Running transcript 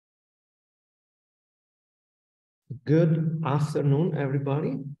Good afternoon,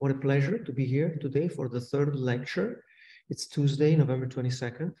 everybody. What a pleasure to be here today for the third lecture. It's Tuesday, November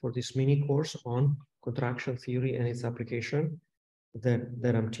 22nd, for this mini course on contraction theory and its application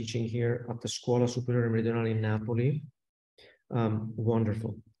that I'm teaching here at the Scuola Superiore Meridionale in Naples.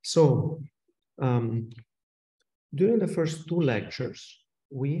 Wonderful. So, during the first two lectures,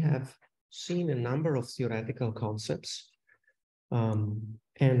 we have seen a number of theoretical concepts.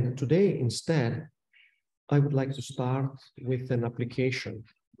 And today, instead, I would like to start with an application.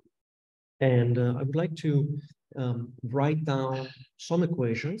 And I would like to write down some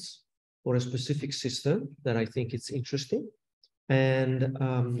equations for a specific system that I think it's interesting, and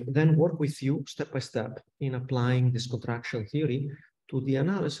then work with you step by step in applying this contraction theory to the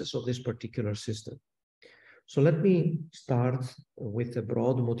analysis of this particular system. So let me start with a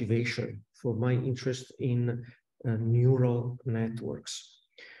broad motivation for my interest in neural networks.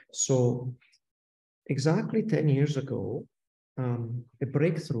 So exactly 10 years ago, a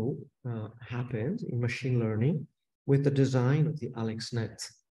breakthrough happened in machine learning with the design of the AlexNet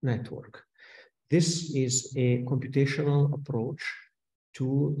network. This is a computational approach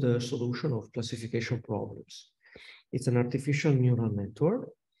to the solution of classification problems. It's an artificial neural network.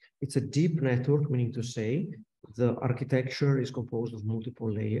 It's a deep network, meaning to say the architecture is composed of multiple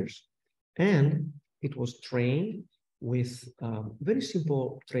layers, and it was trained with a very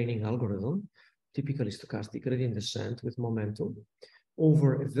simple training algorithm, typically stochastic gradient descent with momentum,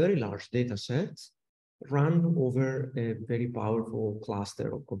 over a very large data set run over a very powerful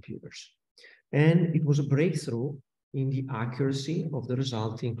cluster of computers. And it was a breakthrough in the accuracy of the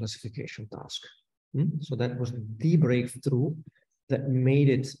resulting classification task. So that was the breakthrough that made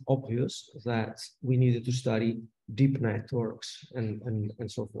it obvious that we needed to study deep networks and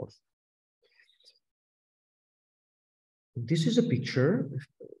so forth. This is a picture.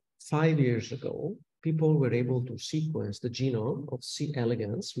 5 years ago, people were able to sequence the genome of C.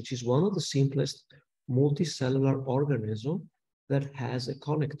 elegans, which is one of the simplest multicellular organisms that has a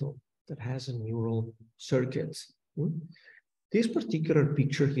connectome, that has a neural circuit. This particular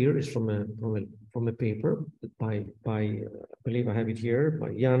picture here is from a paper by I believe I have it here,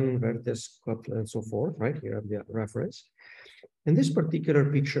 by Jan, Vertes, Kotler, and so forth, right? Here I have the reference. And this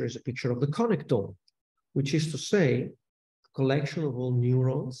particular picture is a picture of the connectome, which is to say, collection of all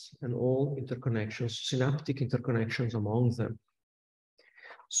neurons and all interconnections, synaptic interconnections among them.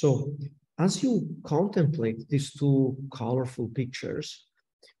 So as you contemplate these two colorful pictures,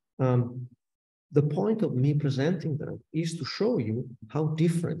 the point of me presenting them is to show you how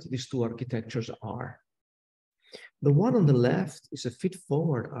different these two architectures are. The one on the left is a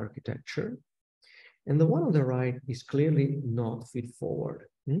feed-forward architecture, and the one on the right is clearly not feed-forward.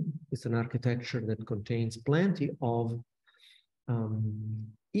 It's an architecture that contains plenty of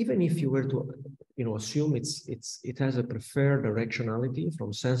even if you were to, assume it has a preferred directionality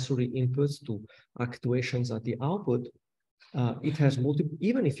from sensory inputs to actuations at the output, it has multiple.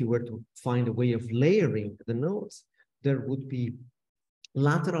 Even if you were to find a way of layering the nodes, there would be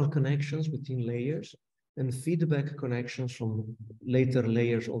lateral connections between layers and feedback connections from later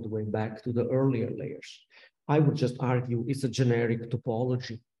layers all the way back to the earlier layers. I would just argue it's a generic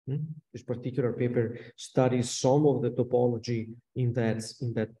topology. This particular paper studies some of the topology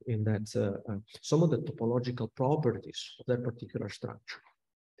some of the topological properties of that particular structure.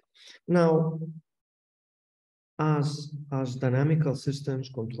 Now, as dynamical systems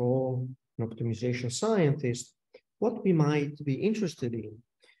control and optimization scientists, what we might be interested in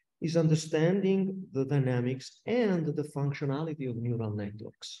is understanding the dynamics and the functionality of neural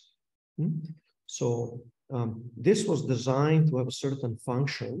networks. So this was designed to have a certain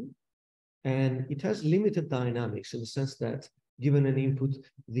function, and it has limited dynamics in the sense that given an input,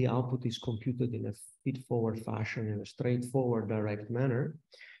 the output is computed in a feed-forward fashion, in a straightforward, direct manner.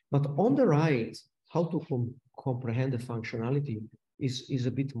 But on the right, how to comprehend the functionality is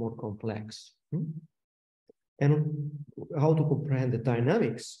a bit more complex. And how to comprehend the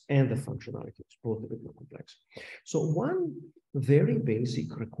dynamics and the functionality is both a bit more complex. So one very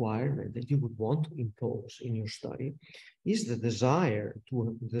basic requirement that you would want to impose in your study is the desire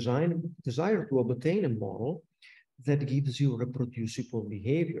to obtain a model that gives you reproducible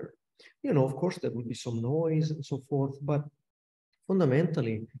behavior. Of course, there would be some noise and so forth, but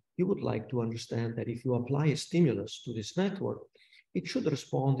fundamentally, you would like to understand that if you apply a stimulus to this network, it should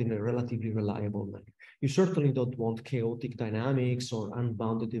respond in a relatively reliable manner. You certainly don't want chaotic dynamics or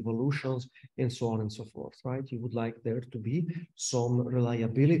unbounded evolutions and so on and so forth, right? You would like there to be some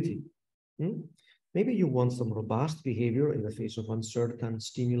reliability. Maybe you want some robust behavior in the face of uncertain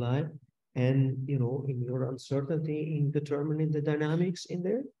stimuli, and in your uncertainty in determining the dynamics in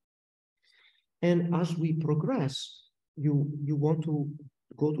there. And as we progress, you want to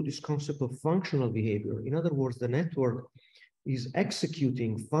go to this concept of functional behavior. In other words, the network is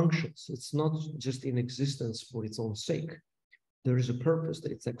executing functions. It's not just in existence for its own sake. There is a purpose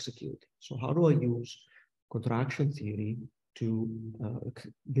that it's executing. So how do I use contraction theory to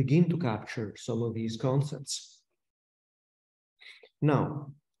begin to capture some of these concepts?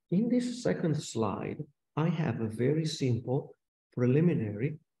 Now, in this second slide, I have a very simple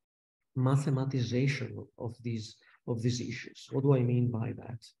preliminary mathematization of these issues. What do I mean by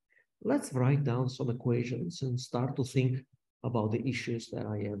that? Let's write down some equations and start to think about the issues that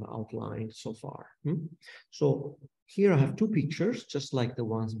I have outlined so far. So here I have two pictures, just like the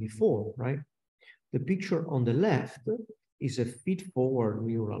ones before, right? The picture on the left is a feed-forward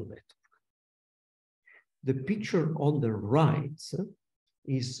neural network. The picture on the right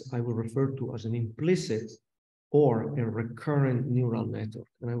is, I will refer to as an implicit or a recurrent neural network.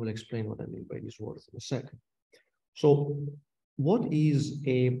 And I will explain what I mean by these words in a second. So what is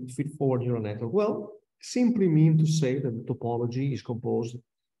a feed-forward neural network? Well, simply mean to say that the topology is composed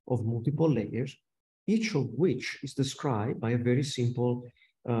of multiple layers, each of which is described by a very simple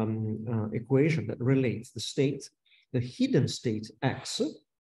equation that relates the state, the hidden state X.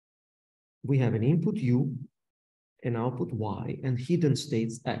 We have an input U, an output Y, and hidden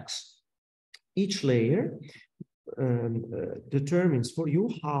states X. Each layer determines for you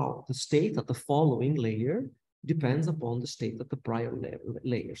how the state at the following layer depends upon the state at the prior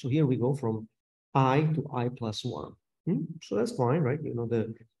layer. So here we go from I to I plus 1. So that's fine, right? You know,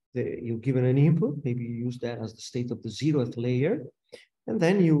 you're given an input, maybe you use that as the state of the 0th layer, and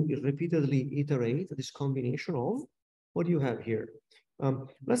then you repeatedly iterate this combination of what do you have here.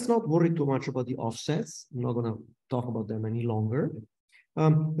 Let's not worry too much about the offsets. I'm not going to talk about them any longer.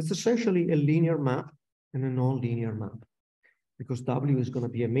 It's essentially a linear map and a non-linear map, because W is going to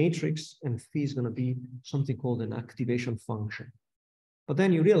be a matrix and phi is going to be something called an activation function. But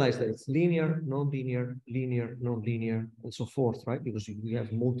then you realize that it's linear, non-linear, linear, non-linear, and so forth, right? Because we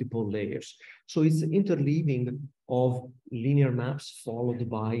have multiple layers. So it's interleaving of linear maps followed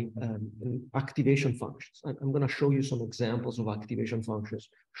by activation functions. I'm going to show you some examples of activation functions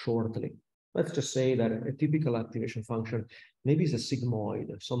shortly. Let's just say that a typical activation function maybe is a sigmoid,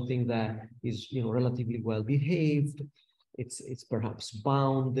 something that is, you know, relatively well behaved. It's perhaps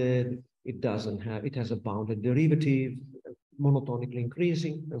bounded. It has a bounded derivative, monotonically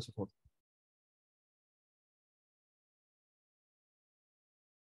increasing, and so forth.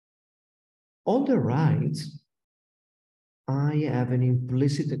 On the right, I have an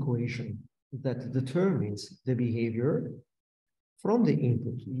implicit equation that determines the behavior from the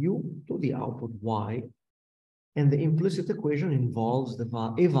input U to the output Y. And the implicit equation involves a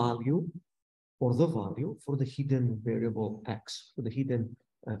value or the value for the hidden variable X, for the hidden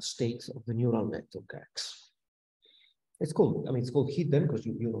state of the neural network X. It's called hidden because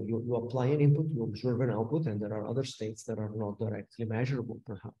you apply an input, you observe an output, and there are other states that are not directly measurable,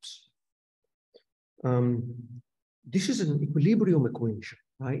 perhaps. This is an equilibrium equation,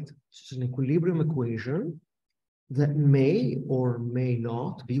 right? This is an equilibrium equation that may or may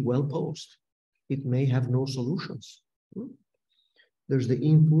not be well posed. It may have no solutions. There's the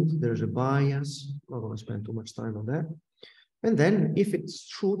input, there's a bias. I'm not going to spend too much time on that. And then if it's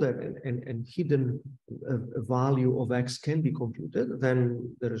true that an hidden value of X can be computed,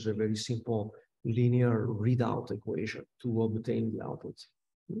 then there is a very simple linear readout equation to obtain the output.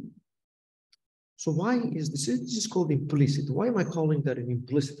 So why is this? This is called implicit. Why am I calling that an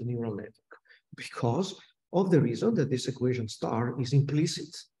implicit neural network? Because of the reason that this equation star is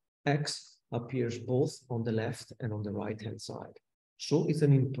implicit. X appears both on the left and on the right-hand side. So it's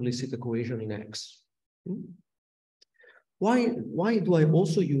an implicit equation in X. Why do I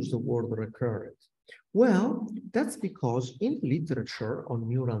also use the word recurrent? Well, that's because in literature on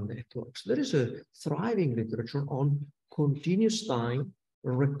neural networks, there is a thriving literature on continuous time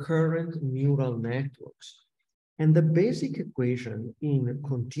recurrent neural networks. And the basic equation in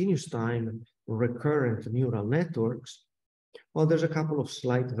continuous time recurrent neural networks, well, there's a couple of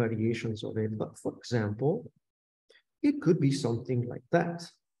slight variations of it, but for example, it could be something like that.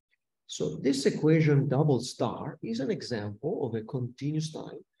 So this equation double star is an example of a continuous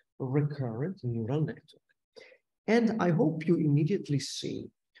time recurrent neural network. And I hope you immediately see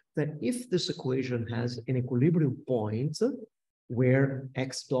that if this equation has an equilibrium point where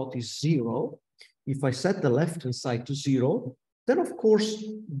X dot is 0, if I set the left-hand side to 0, then of course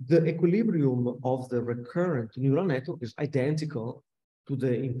the equilibrium of the recurrent neural network is identical to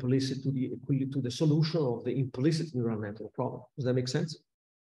the implicit, to the solution of the implicit neural network problem. Does that make sense?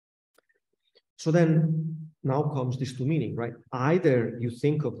 So then now comes these two meaning, right? Either you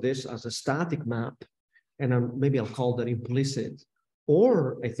think of this as a static map, and maybe I'll call that implicit,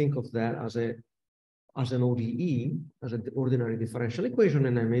 or I think of that as an ODE, as an ordinary differential equation,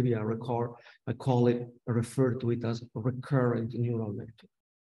 and then maybe I refer to it as a recurrent neural network.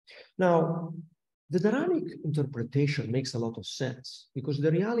 Now, the dynamic interpretation makes a lot of sense because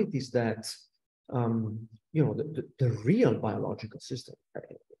the reality is that the real biological system,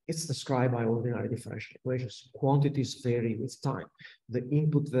 it's described by ordinary differential equations. Quantities vary with time. The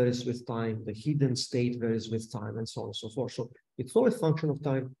input varies with time. The hidden state varies with time, and so on and so forth. So it's all a function of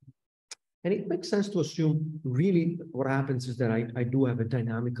time. And it makes sense to assume really what happens is that I do have a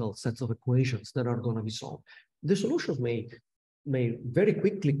dynamical set of equations that are going to be solved. The solutions may very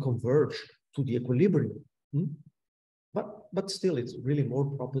quickly converge to the equilibrium, but still it's really more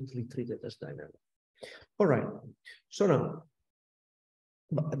properly treated as dynamic. All right, so now,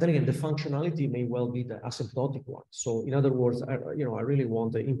 but then again, the functionality may well be the asymptotic one. So in other words, I really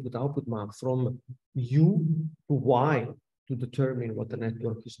want the input-output map from U to Y to determine what the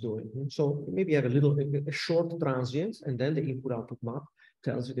network is doing. So maybe you have a short transient, and then the input-output map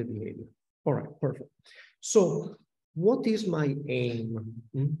tells you the behavior. All right, perfect. So what is my aim?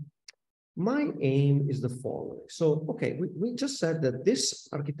 My aim is the following. So, okay, we just said that this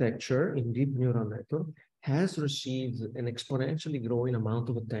architecture in deep neural network has received an exponentially growing amount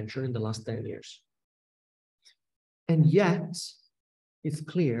of attention in the last 10 years. And yet, it's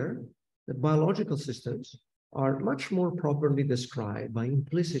clear that biological systems are much more properly described by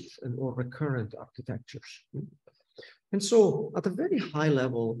implicit or recurrent architectures. And so, at a very high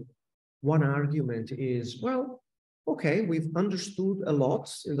level, one argument is, well, okay, we've understood a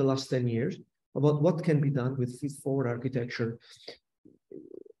lot in the last 10 years about what can be done with feed-forward architecture.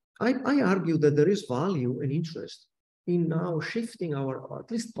 I argue that there is value and interest in now shifting at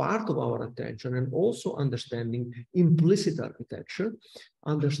least part of our attention and also understanding implicit architecture,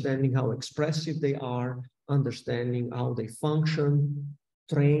 understanding how expressive they are, understanding how they function,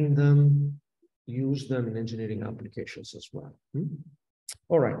 train them, use them in engineering applications as well.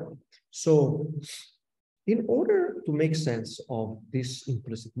 All right, so in order to make sense of these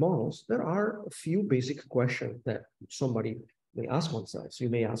implicit models, there are a few basic questions that somebody may ask oneself. So you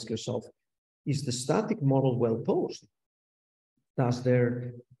may ask yourself, is the static model well posed? Does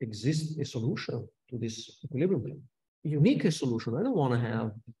there exist a solution to this equilibrium problem? Unique solution. I don't want to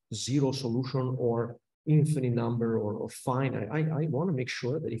have zero solution or infinite number or finite. I want to make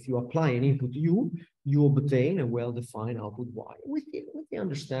sure that if you apply an input U, you obtain a well-defined output Y, with the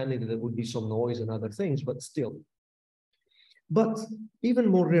understanding that there would be some noise and other things, but still. But even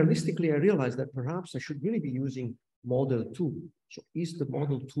more realistically, I realized that perhaps I should really be using model 2. So is the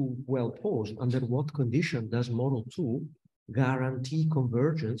model 2 well posed? Under what condition does model 2 guarantee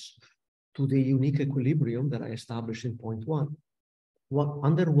convergence to the unique equilibrium that I established in point 1?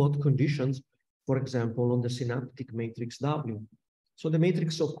 Under what conditions, for example, on the synaptic matrix W? So the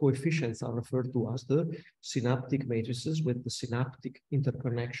matrix of coefficients are referred to as the synaptic matrices with the synaptic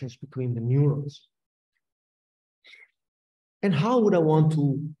interconnections between the neurons. And how would I want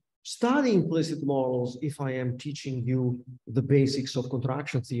to study implicit models if I am teaching you the basics of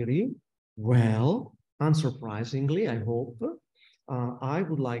contraction theory? Well, unsurprisingly, I hope, I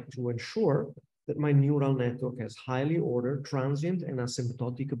would like to ensure that my neural network has highly ordered, transient, and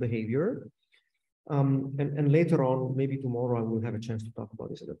asymptotic behavior. And later on, maybe tomorrow, I will have a chance to talk about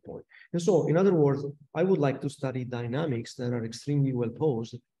this at that point. And so, in other words, I would like to study dynamics that are extremely well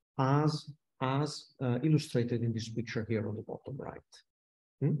posed as illustrated in this picture here on the bottom right.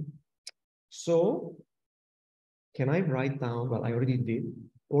 So, can I write down, well, I already did,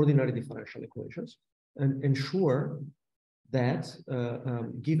 ordinary differential equations and ensure that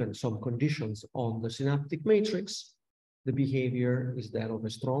given some conditions on the synaptic matrix, the behavior is that of a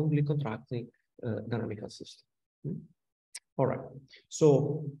strongly contracting dynamical system. All right,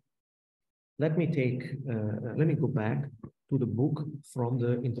 so let me go back to the book from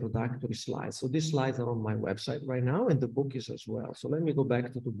the introductory slides. So these slides are on my website right now, and the book is as well. So let me go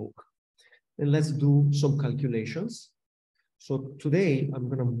back to the book, and let's do some calculations. So today I'm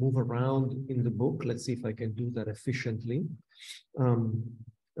going to move around in the book. Let's see if I can do that efficiently.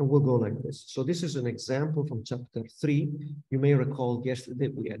 And we'll go like this. So this is an example from chapter 3. You may recall yesterday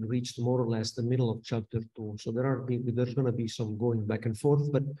we had reached more or less the middle of chapter 2. So there's going to be some going back and forth,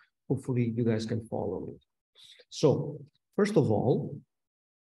 but hopefully you guys can follow me. So first of all,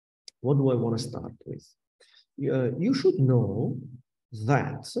 what do I want to start with? You should know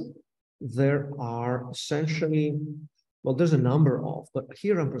that there are essentially, well, there's a number of, but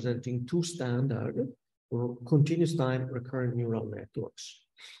here I'm presenting 2 standard continuous time recurrent neural networks.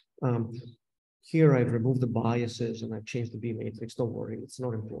 Here I've removed the biases and I've changed the B matrix. Don't worry, it's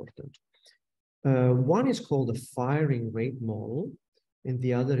not important. One is called the firing rate model, and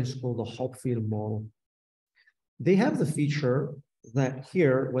the other is called the Hopfield model. They have the feature that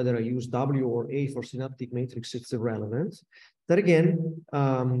here, whether I use W or A for synaptic matrix, it's irrelevant. That again,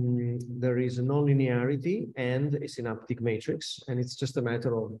 there is a nonlinearity and a synaptic matrix, and it's just a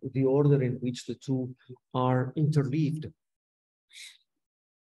matter of the order in which the two are interleaved.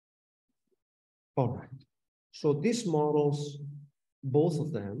 All right. So these models, both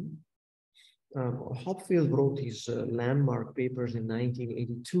of them, Hopfield wrote his landmark papers in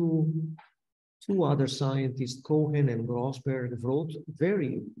 1982. Two other scientists, Cohen and Grossberg, wrote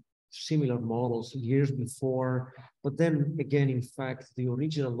very similar models years before. But then again, in fact, the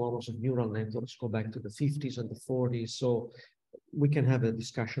original models of neural networks go back to the 50s and the 40s. So we can have a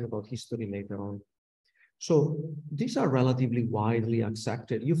discussion about history later on. So these are relatively widely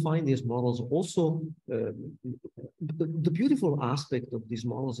accepted. You find these models also, the beautiful aspect of these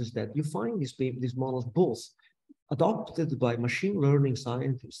models is that you find these models both adopted by machine learning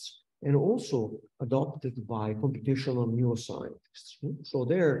scientists and also adopted by computational neuroscientists. So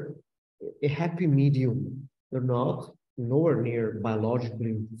they're a happy medium. They're not nowhere near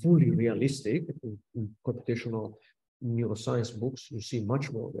biologically fully realistic. In computational neuroscience books, you see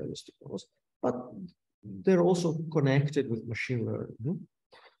much more realistic models, but they're also connected with machine learning.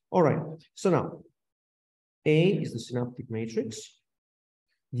 All right, so now, A is the synaptic matrix,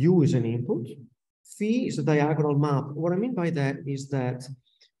 U is an input, phi is a diagonal map. What I mean by that is that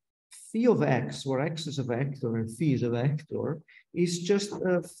phi of x, where x is a vector and phi is a vector, is just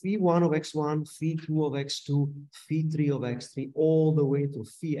phi1 of x1, phi2 of x2, phi3 of x3, all the way to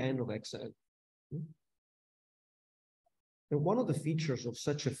phi n of xn. And one of the features of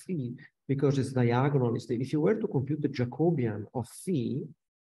such a phi, because it's diagonal, is that if you were to compute the Jacobian of phi,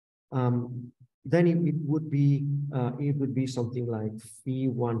 then it would be something like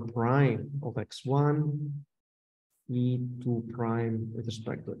phi1 prime of x1, phi2 prime with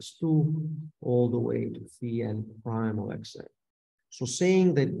respect to x2, all the way to phi n prime of xn. So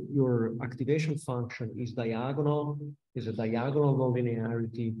saying that your activation function is diagonal, is a diagonal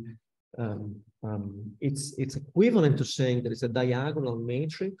nonlinearity, it's equivalent to saying that it's a diagonal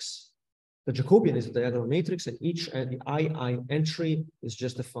matrix. The Jacobian is a diagonal matrix, and each the I entry is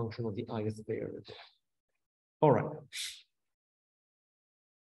just a function of the ith variable. All right.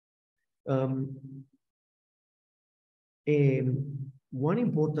 One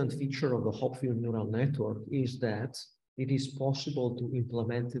important feature of the Hopfield neural network is that it is possible to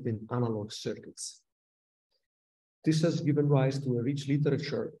implement it in analog circuits. This has given rise to a rich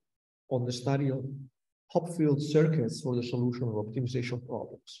literature on the study of Hopfield circuits for the solution of optimization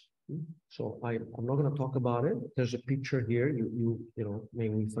problems. So I'm not going to talk about it. There's a picture here. You may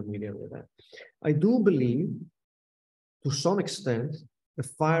be familiar with that. I do believe, to some extent, the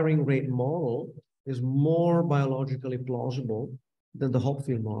firing rate model is more biologically plausible than the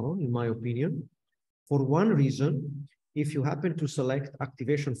Hopfield model, in my opinion. For one reason, if you happen to select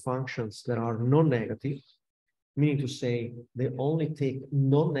activation functions that are non-negative, meaning to say they only take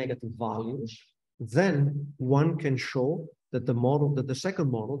non-negative values, then one can show that the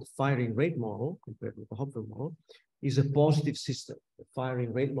second model, the firing rate model, compared with the Hopfield model, is a positive system. The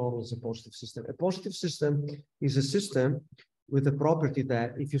firing rate model is a positive system. A positive system is a system with the property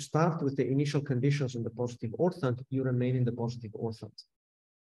that if you start with the initial conditions in the positive orthant, you remain in the positive orthant.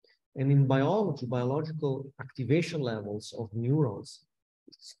 And in biology, biological activation levels of neurons,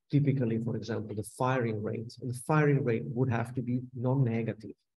 it's typically, for example, the firing rate. And the firing rate would have to be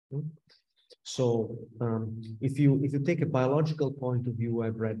non-negative. So if you take a biological point of view,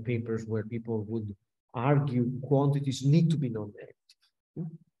 I've read papers where people would argue quantities need to be non-negative.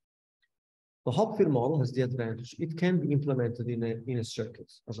 The Hopfield model has the advantage it can be implemented in a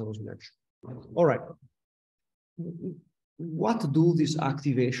circuit, as I was mentioning. All right. What do these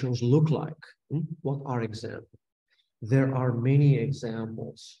activations look like? What are examples? There are many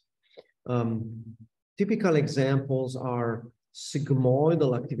examples. Typical examples are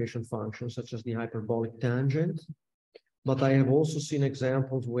sigmoidal activation functions, such as the hyperbolic tangent. But I have also seen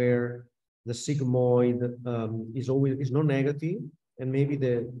examples where the sigmoid is non-negative, and maybe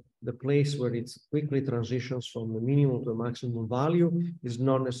the place where it quickly transitions from the minimum to a maximum value is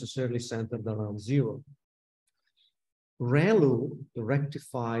not necessarily centered around zero. ReLU, the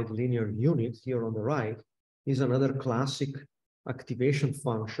rectified linear unit here on the right, is another classic activation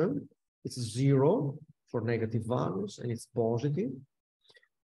function. It's zero for negative values, and it's positive.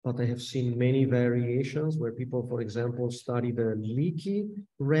 But I have seen many variations where people, for example, study the leaky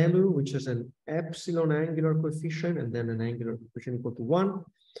ReLU, which is an epsilon angular coefficient and then an angular coefficient equal to 1.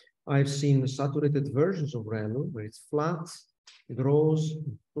 I've seen saturated versions of ReLU where it's flat, grows,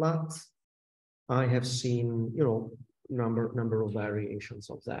 flat. I have seen, you know, number of variations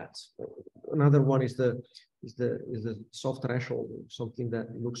of that. Another one is the soft threshold, something that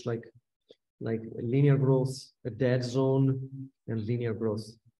looks like linear growth, a dead zone, and linear growth.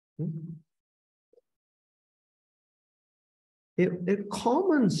 A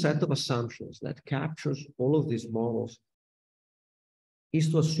common set of assumptions that captures all of these models is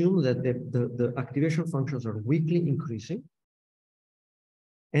to assume that the activation functions are weakly increasing,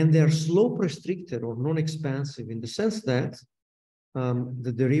 and they are slope restricted or non-expansive in the sense that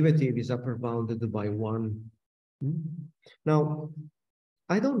the derivative is upper bounded by 1. Now,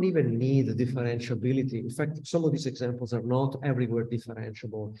 I don't even need differentiability. In fact, some of these examples are not everywhere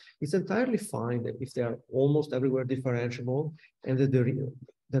differentiable. It's entirely fine that if they are almost everywhere differentiable and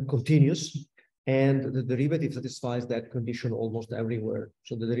that continuous, and the derivative satisfies that condition almost everywhere.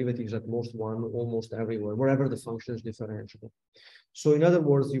 So the derivative is at most 1 almost everywhere, wherever the function is differentiable. So in other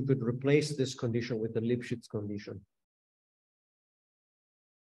words, you could replace this condition with the Lipschitz condition,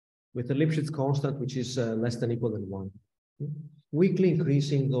 with the Lipschitz constant, which is less than equal than 1. Weakly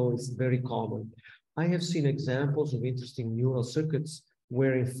increasing, though, is very common. I have seen examples of interesting neural circuits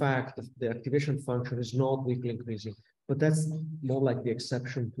where, in fact, the activation function is not weakly increasing, but that's more like the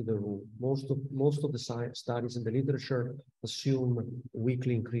exception to the rule. Most of the science studies in the literature assume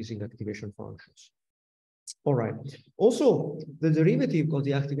weakly increasing activation functions. All right. Also, the derivative of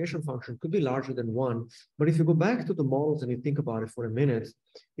the activation function could be larger than 1, but if you go back to the models and you think about it for a minute,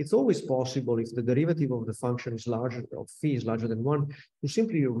 it's always possible if the derivative of the function is larger, of phi is larger than 1, to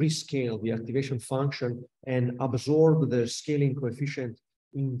simply rescale the activation function and absorb the scaling coefficient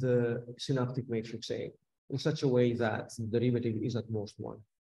in the synaptic matrix A in such a way that the derivative is at most 1.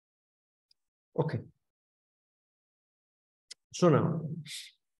 Okay. So now,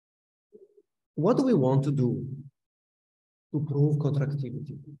 what do we want to do to prove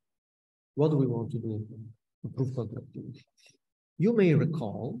contractivity? What do we want to do to prove contractivity? You may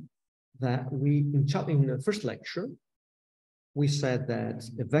recall that in the first lecture, we said that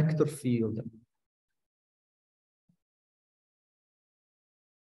a vector field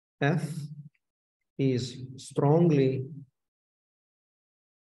F is strongly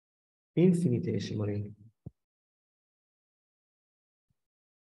infinitesimally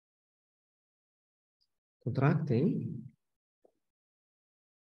contracting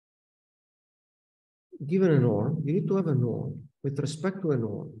given a norm. You need to have a norm with respect to a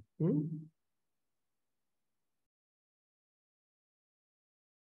norm. You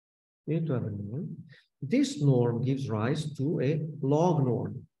need to have a norm. This norm gives rise to a log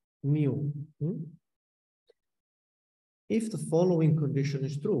norm, mu. If the following condition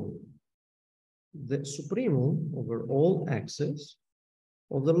is true, the supremum over all x's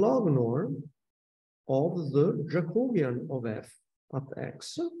of the log norm of the Jacobian of f at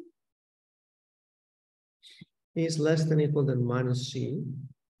x is less than equal than minus c,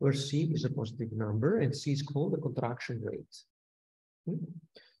 where c is a positive number and c is called the contraction rate.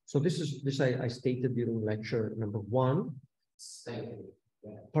 So this I stated during lecture number 1. Static.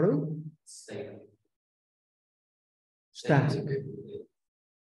 Yeah. Pardon? Static. Static.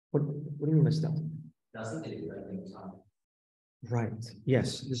 What do you mean by static? Doesn't it depend on time? Right.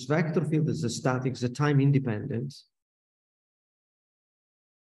 Yes. This vector field is a static, the time independent,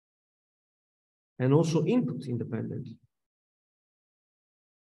 and also input independent.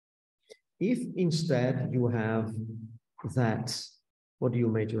 If instead you have that, what do you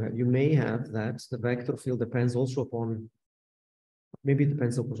may have? You may have that the vector field depends also upon, maybe it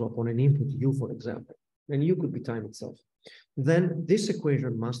depends also upon an input u, for example, and u could be time itself. Then this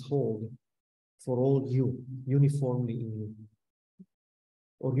equation must hold for all u, uniformly in u,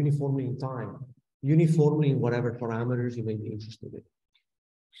 or uniformly in time, uniformly in whatever parameters you may be interested in.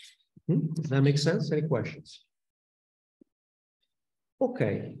 Does that make sense? Any questions?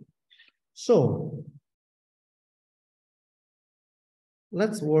 Okay, so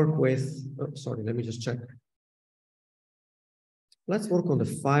let's work with, oh, sorry, let me just check. Let's work on the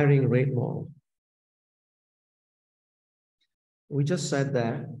firing rate model. We just said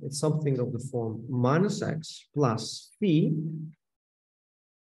that it's something of the form minus x plus phi,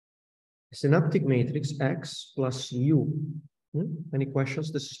 synaptic matrix x plus u. Any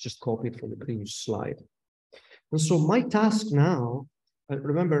questions? This is just copied from the previous slide. And so my task now,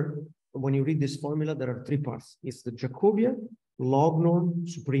 remember, when you read this formula, there are 3 parts. It's the Jacobian, log norm,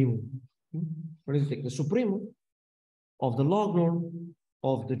 supremum. We're going to take the supremum of the log norm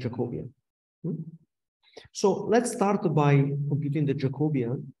of the Jacobian. So let's start by computing the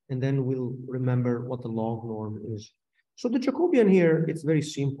Jacobian, and then we'll remember what the log norm is. So the Jacobian here, it's very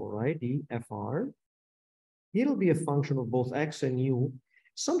simple, right? The FR. It'll be a function of both x and u.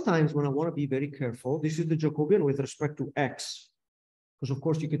 Sometimes when I want to be very careful, this is the Jacobian with respect to x. Because of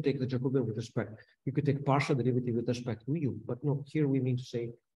course you could take the Jacobian with respect, you could take partial derivative with respect to u, but no, here we mean to say,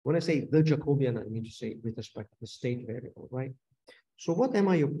 when I say the Jacobian, I mean to say with respect to the state variable, right? So what am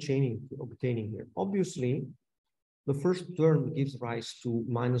I obtaining here? Obviously, the first term gives rise to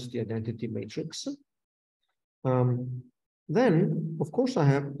minus the identity matrix. Then, of course, I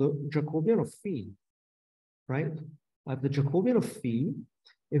have the Jacobian of phi, right? I have the Jacobian of phi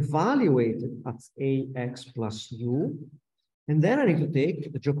evaluated at ax plus u. And then I need to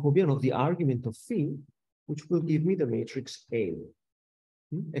take the Jacobian of the argument of phi, which will give me the matrix A,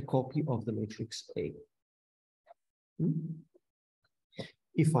 a copy of the matrix A.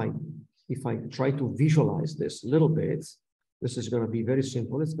 If I try to visualize this a little bit, this is going to be very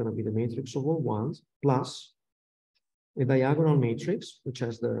simple. It's going to be the matrix of all ones plus a diagonal matrix, which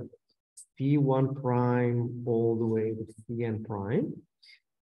has the phi1 prime all the way to phi n prime.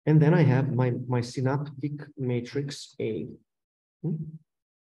 And then I have my synaptic matrix A.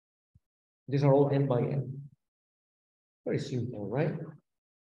 These are all n by n. Very simple, right?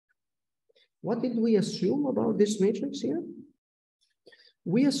 What did we assume about this matrix here?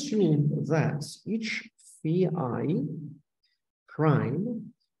 We assume that each phi I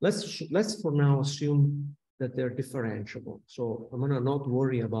prime, let's for now assume that they're differentiable. So I'm gonna not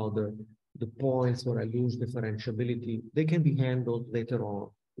worry about the points where I lose differentiability. They can be handled later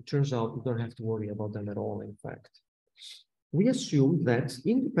on. It turns out we don't have to worry about them at all, in fact. We assume that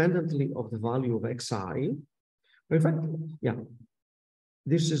independently of the value of xi, in fact, yeah,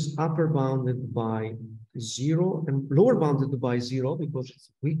 this is upper bounded by 0 and lower bounded by 0 because it's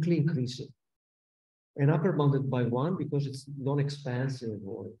weakly increasing, and upper bounded by 1 because it's non-expansive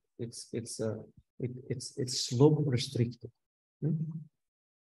or it's slope restricted.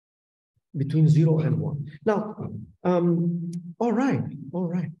 Between 0 and 1. Now, all right.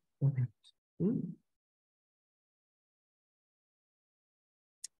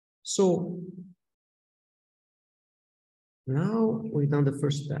 So now we've done the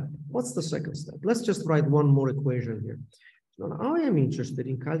first step. What's the second step? Let's just write one more equation here. So now I am interested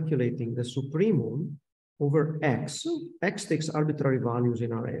in calculating the supremum over x. X takes arbitrary values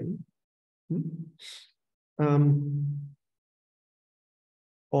in Rn.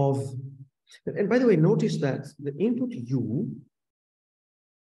 And by the way, notice that the input u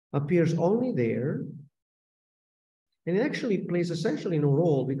appears only there, and it actually plays essentially no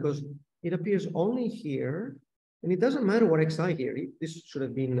role because it appears only here, and it doesn't matter what xi here. This should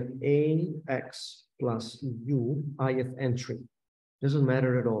have been ax plus u ith entry. Doesn't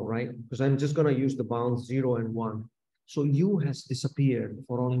matter at all, right? Because I'm just going to use the bounds 0 and 1. So u has disappeared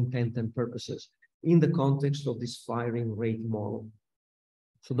for all intent and purposes in the context of this firing rate model.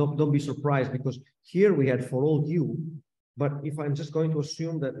 So don't be surprised because here we had for all u, but if I'm just going to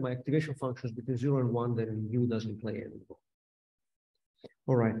assume that my activation function is between 0 and 1, then u doesn't play anymore.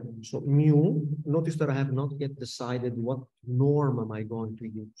 All right, so mu, notice that I have not yet decided what norm am I going to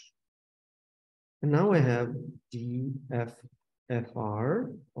use. And now I have dFR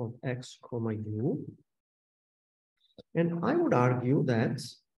of x comma u. And I would argue that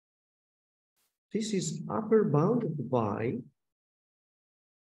this is upper bounded by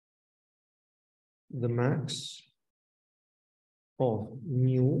the max of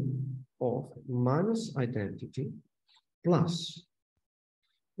mu of minus identity plus,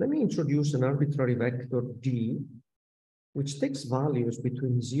 let me introduce an arbitrary vector d, which takes values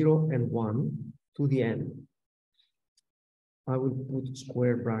between 0 and 1 to the n. I will put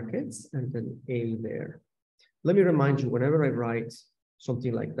square brackets and then a there. Let me remind you, whenever I write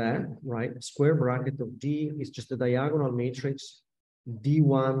something like that, right, square bracket of d is just a diagonal matrix,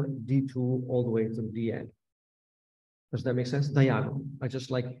 d1, d2, all the way to dn. Does that make sense? Diagonal. I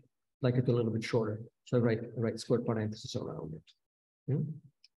just like it a little bit shorter. So I write square parentheses around it.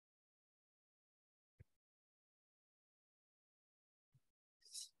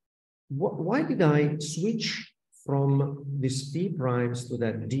 Why did I switch from these p primes to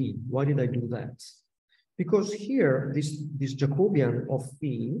that d? Why did I do that? Because here, this Jacobian of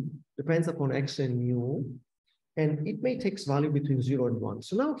phi depends upon x and mu, and it may take value between 0 and 1.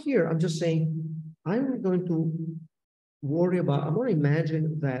 So now here, I'm just saying, I'm going to worry about, I'm going to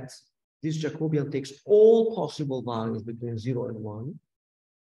imagine that this Jacobian takes all possible values between 0 and 1.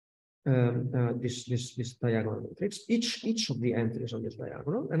 This diagonal matrix, each of the entries on this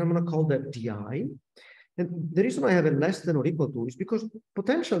diagonal, and I'm going to call that di. And the reason I have a less than or equal to is because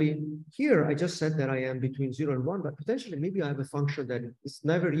potentially here I just said that I am between 0 and 1, but potentially maybe I have a function that is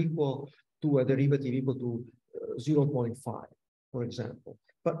never equal to a derivative equal to 0.5, for example.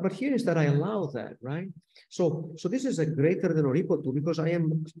 But here is that I allow that, right? So this is a greater than or equal to, because I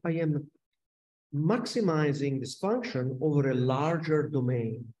am maximizing this function over a larger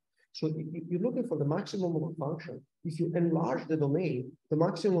domain. So you're looking for the maximum of a function. If you enlarge the domain, the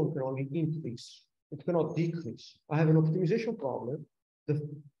maximum can only increase. It cannot decrease. I have an optimization problem.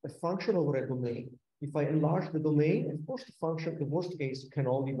 A function over a domain. If I enlarge the domain, of course, the function, the worst case, can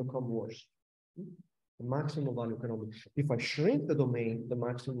only become worse. The maximum value can only. If I shrink the domain, the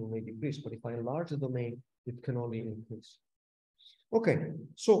maximum may decrease. But if I enlarge the domain, it can only increase. Okay,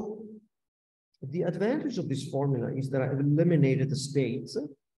 so the advantage of this formula is that I've eliminated the states.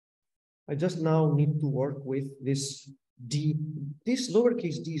 I just now need to work with this d. These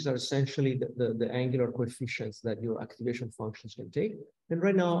lowercase d's are essentially the angular coefficients that your activation functions can take. And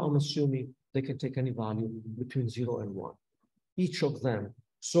right now, I'm assuming they can take any value between 0 and 1, each of them.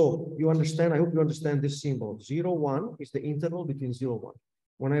 So you understand, I hope you understand this symbol. 0, 1 is the interval between 0, 1.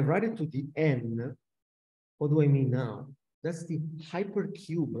 When I write it to the n, what do I mean now? That's the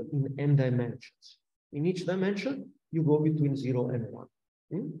hypercube in n dimensions. In each dimension, you go between 0 and 1.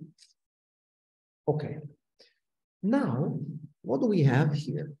 Okay. Now, what do we have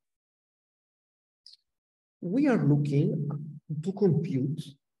here? We are looking to compute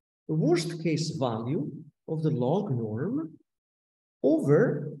the worst case value of the log norm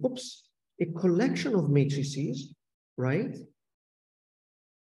over, a collection of matrices, right?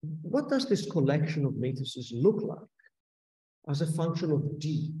 What does this collection of matrices look like as a function of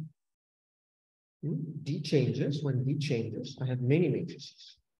D? D changes. When D changes, I have many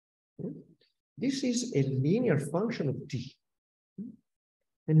matrices. This is a linear function of D.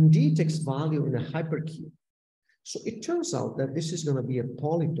 And D takes value in a hypercube. So it turns out that this is going to be a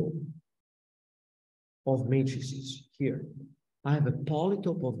polytope of matrices here. I have a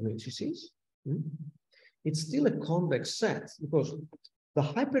polytope of matrices. It's still a convex set because the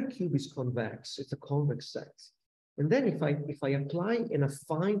hypercube is convex. It's a convex set. And then if I apply an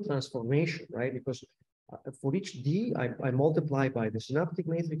affine transformation, right? Because for each D, I multiply by the synaptic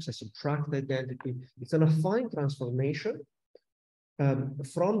matrix, I subtract the identity. It's an affine transformation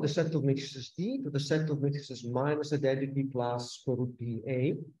from the set of matrices D to the set of matrices minus identity plus square root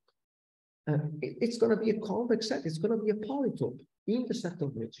PA. It's going to be a convex set. It's going to be a polytope in the set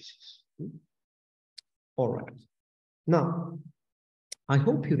of matrices. All right. Now, I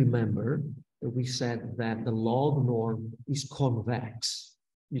hope you remember that we said that the log norm is convex,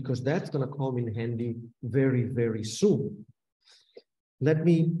 because that's going to come in handy very, very soon. Let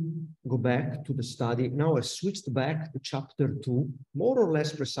me go back to the study. Now I switched back to chapter 2, more or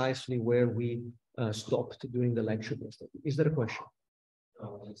less precisely where we stopped during the lecture. Is there a question?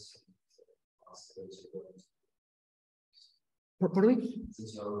 Pardon me?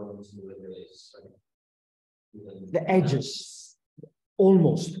 The edges.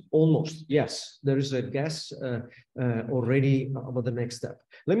 Almost, yes. There is a guess already about the next step.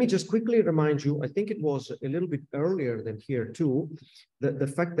 Let me just quickly remind you, I think it was a little bit earlier than here too, the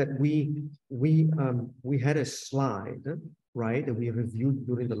fact that we had a slide, right, that we reviewed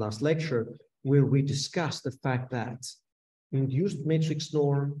during the last lecture, where we discussed the fact that induced matrix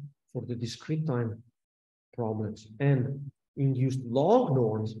norm for the discrete time problems and induced log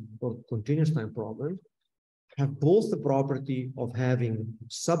norms for continuous time problems have both the property of having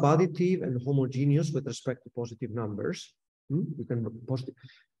subadditive and homogeneous with respect to positive numbers. You can positive.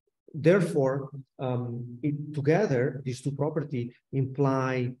 Therefore, together, these two properties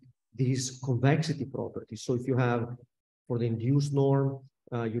imply these convexity properties. So if you have, for the induced norm,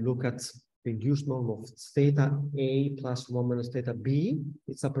 you look at the induced norm of theta A plus 1 minus theta B,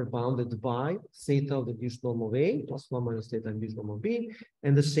 it's upper bounded by theta of the induced norm of A plus 1 minus theta induced norm of B,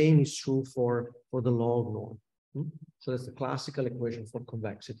 and the same is true for the log norm. So that's the classical equation for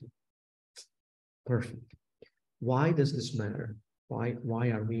convexity. Perfect. Why does this matter? Why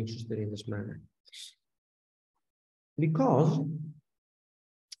are we interested in this matter? Because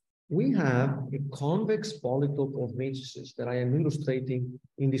we have a convex polytope of matrices that I am illustrating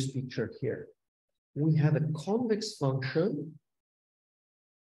in this picture here. We have a convex function,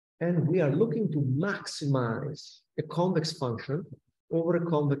 and we are looking to maximize a convex function over a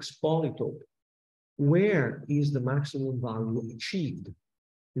convex polytope. Where is the maximum value achieved?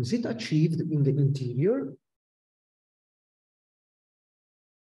 Is it achieved in the interior?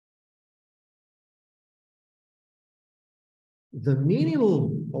 The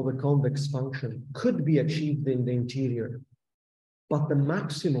minimum of a convex function could be achieved in the interior, but the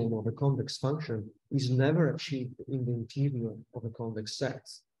maximum of a convex function is never achieved in the interior of a convex set.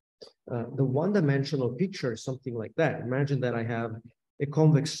 The one-dimensional picture is something like that. Imagine that I have a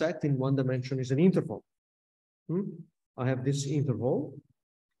convex set in one dimension is an interval. I have this interval,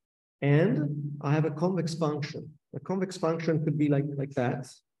 and I have a convex function. A convex function could be like that.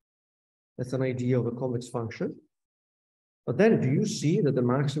 That's an idea of a convex function. But then do you see that the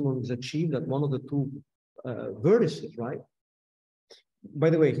maximum is achieved at one of the two vertices, right? By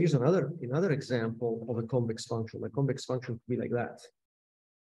the way, here's another example of a convex function. A convex function could be like that.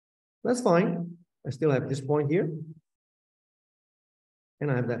 That's fine. I still have this point here,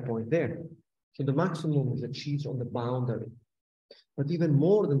 and I have that point there. So the maximum is achieved on the boundary. But even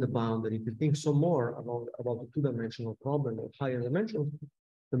more than the boundary, if you think some more about the two-dimensional problem or higher dimensions,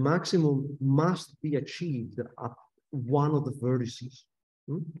 the maximum must be achieved at one of the vertices.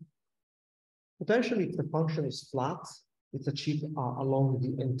 Potentially, if the function is flat, it's achieved along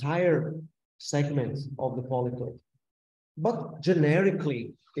the entire segment of the polytope. But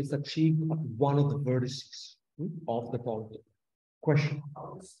generically, it's achieved at one of the vertices of the polytope. Question?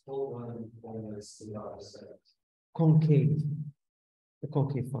 Concave. The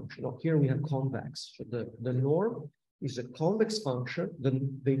concave function. Now, here we have convex. So the norm is a convex function.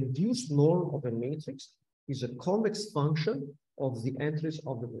 The induced norm of a matrix is a convex function of the entries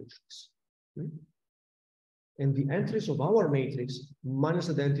of the matrix. And the entries of our matrix minus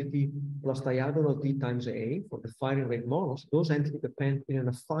identity plus diagonal d times A for the firing rate models, those entries depend in an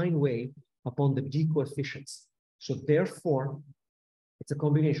affine way upon the d coefficients. So therefore, it's a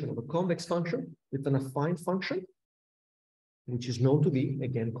combination of a convex function with an affine function, which is known to be,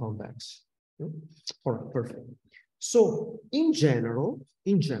 again, convex. All right, perfect. So in general,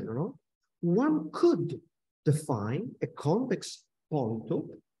 one could define a convex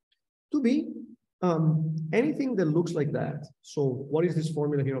polytope to be anything that looks like that. So what is this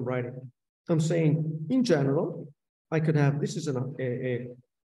formula here I'm writing? I'm saying, in general, I could have, this is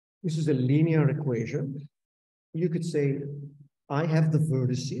a linear equation. You could say, I have the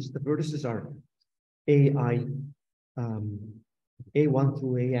vertices. The vertices are A1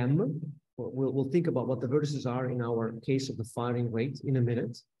 through AM. We'll think about what the vertices are in our case of the firing rate in a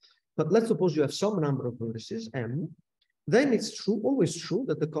minute. But let's suppose you have some number of vertices, M. Then it's true, always true,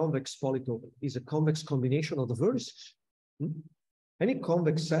 that the convex polytope is a convex combination of the vertices. Any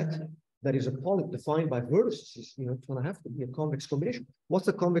convex set that is a polytope defined by vertices, it's going to have to be a convex combination. What's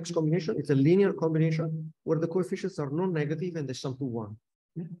a convex combination? It's a linear combination where the coefficients are non-negative and they sum to 1.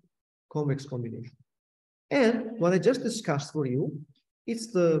 Convex combination. And what I just discussed for you, it's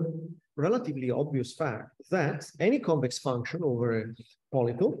the relatively obvious fact that any convex function over a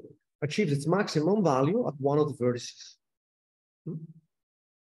polytope achieves its maximum value at one of the vertices.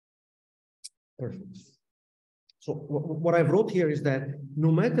 Perfect. So what I wrote here is that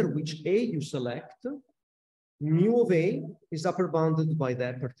no matter which A you select, mu of A is upper bounded by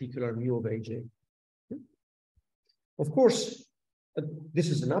that particular mu of AJ. Of course, this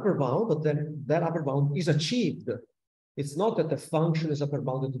is an upper bound, but then that upper bound is achieved. It's not that the function is upper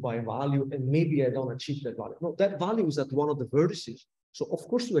bounded by a value and maybe I don't achieve that value. No, that value is at one of the vertices. So of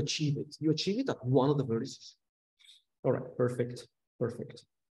course you achieve it. You achieve it at one of the vertices. All right, perfect, perfect.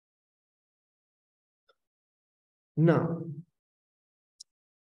 Now,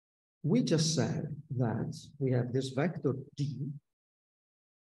 we just said that we have this vector D,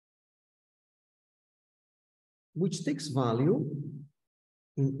 which takes value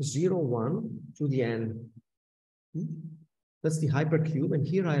in 0, 1 to the n. That's the hypercube, and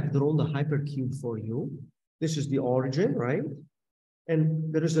here I have drawn the hypercube for you. This is the origin, right?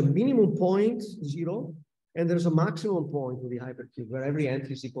 And there is a minimum point, 0, and there's a maximum point with the hypercube where every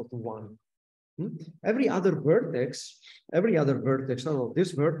entry is equal to 1. Every other vertex, I don't know,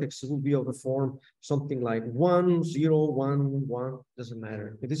 this vertex will be of the form something like 1, 0, 1, 1, doesn't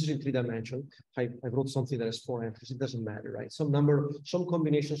matter. If this is in 3 dimension, I wrote something that has 4 entries, it doesn't matter, right? Some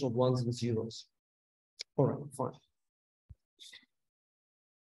combinations of 1s and 0s. All right, fine.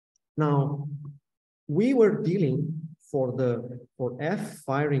 Now, we were dealing for F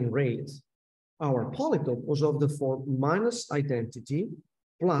firing rate, our polytope was of the form minus identity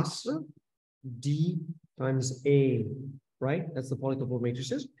plus D times A, right? That's the polytope of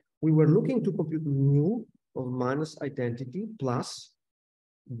matrices. We were looking to compute mu of minus identity plus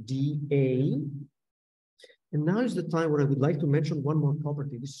dA. And now is the time where I would like to mention one more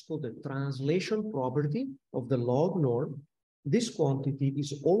property. This is called the translation property of the log norm. This quantity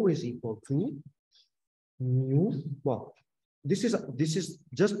is always equal to mu. Well, this is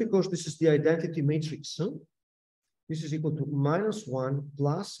just because this is the identity matrix. This is equal to -1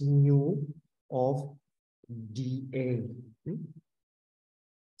 plus mu of dA.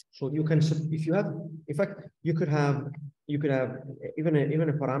 So you can, if you have, in fact, you could have even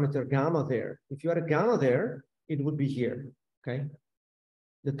a parameter gamma there. If you had a gamma there, it would be here. Okay.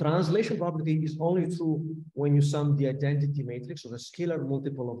 The translation property is only true when you sum the identity matrix or the scalar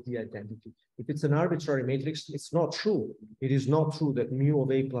multiple of the identity. If it's an arbitrary matrix, it's not true. It is not true that mu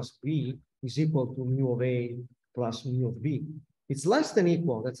of A plus B is equal to mu of A plus mu of B. It's less than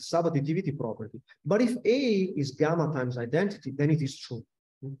equal. That's a subadditivity property. But if A is gamma times identity, then it is true.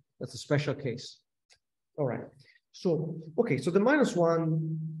 That's a special case. All right. So, okay, so the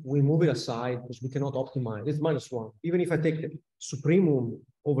 -1, we move it aside because we cannot optimize. It's -1. Even if I take the supremum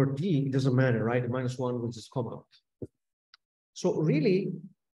over D, it doesn't matter, right? The -1 will just come out. So really,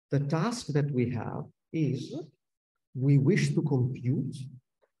 the task that we have is we wish to compute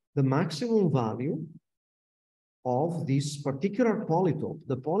the maximum value of this particular polytope,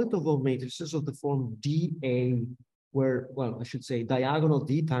 the polytope of matrices of the form dA, where, well, I should say diagonal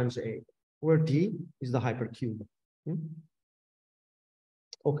D times A, where D is the hypercube.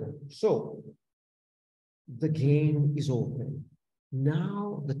 Okay, so the game is open.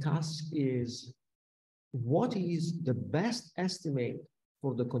 Now the task is, what is the best estimate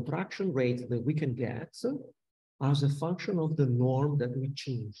for the contraction rate that we can get as a function of the norm that we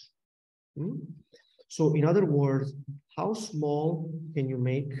choose? So in other words, how small can you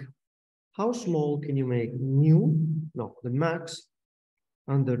make mu, no, the max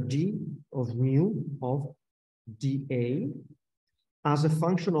under D of mu of dA as a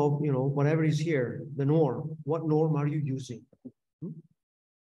function of, whatever is here, the norm. What norm are you using?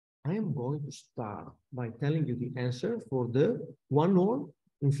 I am going to start by telling you the answer for the one norm,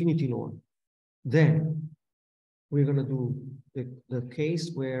 infinity norm. Then we're going to do the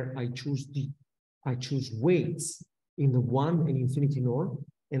case where I choose weights in the one and infinity norm,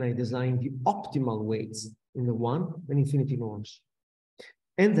 and I design the optimal weights in the one and infinity norms.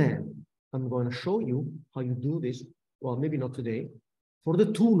 And then I'm going to show you how you do this, well, maybe not today, for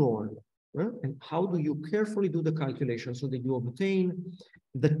the two norm. And how do you carefully do the calculation so that you obtain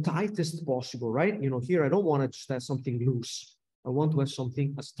the tightest possible, right? Here I don't want to just have something loose. I want to have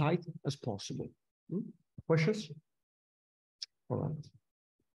something as tight as possible. Questions? All right.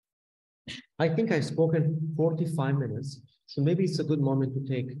 I think I've spoken 45 minutes, so maybe it's a good moment to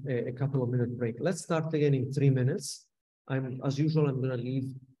take a couple of minute break. Let's start again in 3 minutes. As usual, I'm going to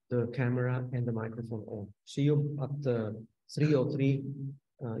leave the camera and the microphone on. See you at 3:03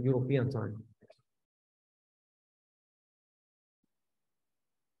 European time.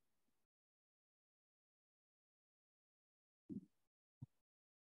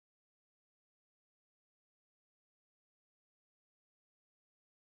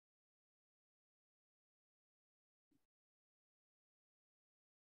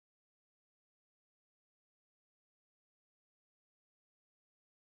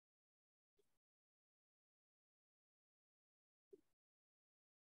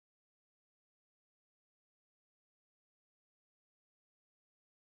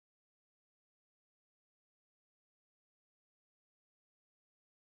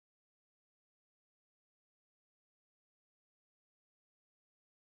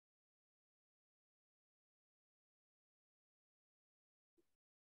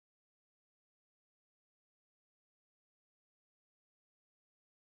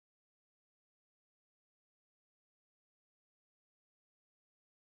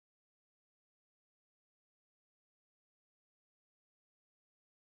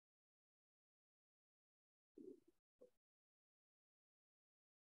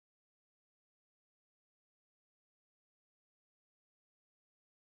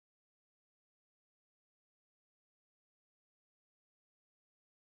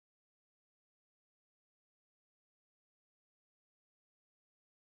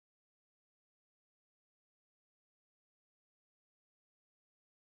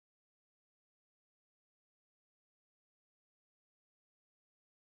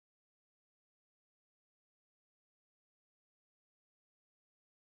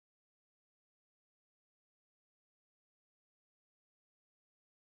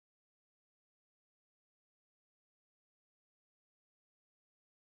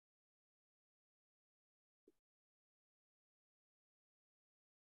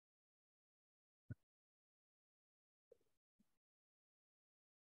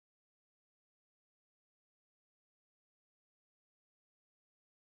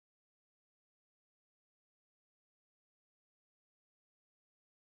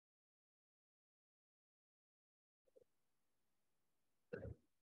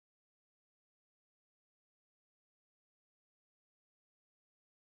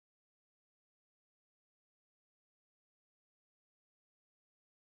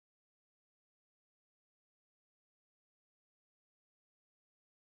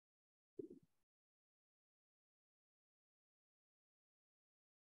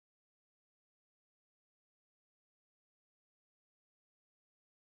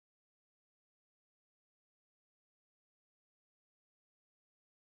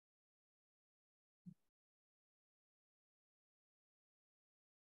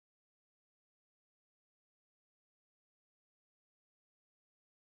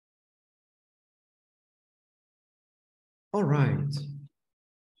 All right.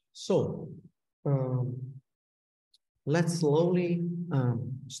 So let's slowly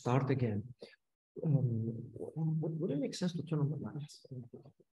start again. Would it make sense to turn on the lights?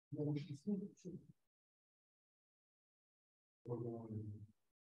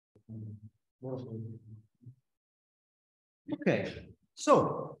 Okay,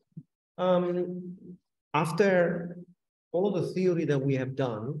 so after all the theory that we have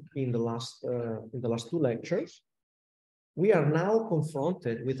done in the last two lectures, we are now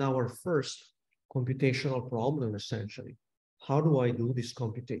confronted with our first computational problem, essentially. How do I do this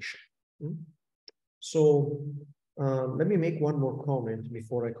computation? So let me make one more comment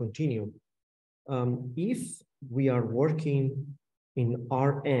before I continue. If we are working in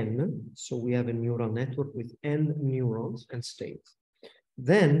Rn, so we have a neural network with n neurons and states,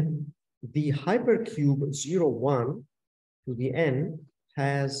 then the hypercube 0, 1 to the n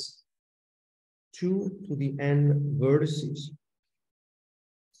has 2 to the n vertices.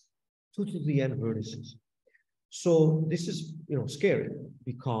 2 to the n vertices. So this is, scary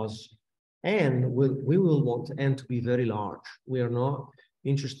because we will want n to be very large. We are not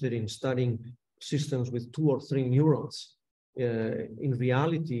interested in studying systems with 2 or 3 neurons. In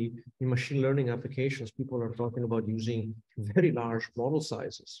reality, in machine learning applications, people are talking about using very large model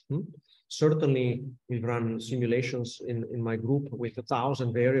sizes. Certainly, we've run simulations in my group with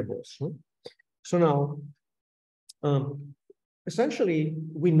 1,000 variables. So now, essentially,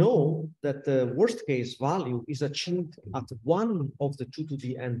 we know that the worst case value is achieved at one of the 2 to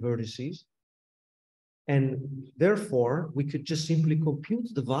the n vertices. And therefore, we could just simply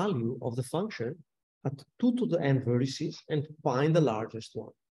compute the value of the function at 2 to the n vertices and find the largest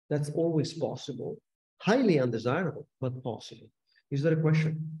one. That's always possible. Highly undesirable, but possible. Is there a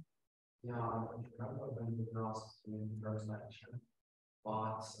question? Yeah, when you asked in the first lecture,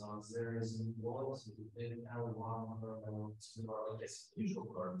 but there is an equality in L1 or usual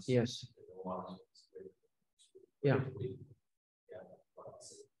terms. Yes. Yeah.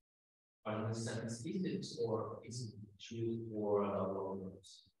 But in the sense, is it or is it true for log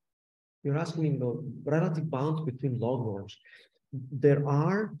norms? You're asking me the relative bounds between log norms. There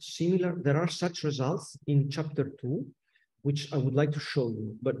are such results in chapter 2, which I would like to show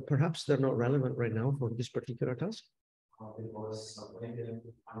you, but perhaps they're not relevant right now for this particular task. Because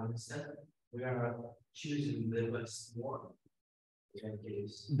I understand we are choosing the best one.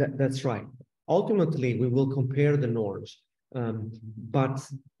 That's right. Ultimately, we will compare the norms. But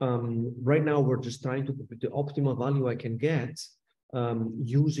right now, we're just trying to compute the optimal value I can get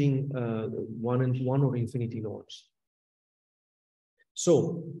using one or infinity norms.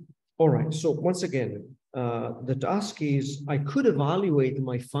 So, all right. So once again, the task is I could evaluate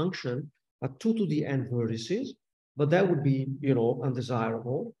my function at 2 to the n vertices, but that would be,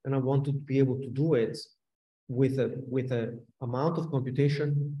 undesirable, and I want to be able to do it with a amount of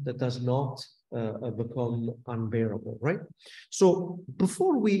computation that does not become unbearable, right? So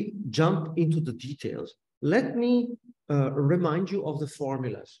before we jump into the details, let me remind you of the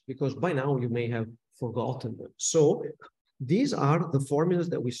formulas, because by now you may have forgotten them. So these are the formulas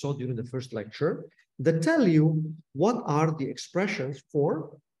that we saw during the first lecture that tell you what are the expressions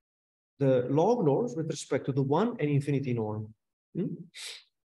for the log norms with respect to the 1 and infinity norm.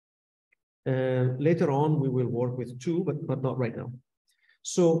 Later on, we will work with 2, but not right now.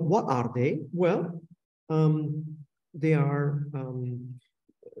 So what are they? Well, they are,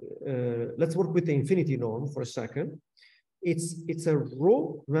 let's work with the infinity norm for a second. It's a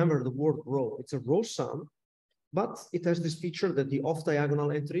row, remember the word row, it's a row sum, but it has this feature that the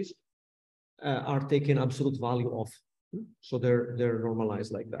off-diagonal entries are taken absolute value of. So they're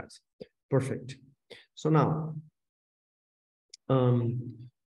normalized like that. Perfect. So now,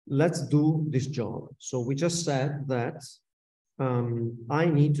 let's do this job. So we just said that I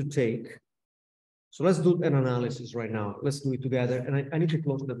need to take, so let's do an analysis right now. Let's do it together. And I need to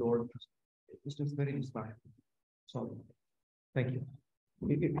close the door. It's just very inspiring. So thank you.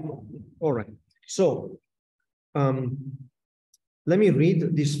 All right. So let me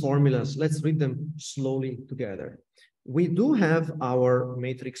read these formulas. Let's read them slowly together. We do have our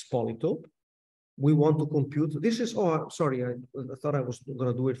matrix polytope. We want to compute, this is, oh, sorry, I thought I was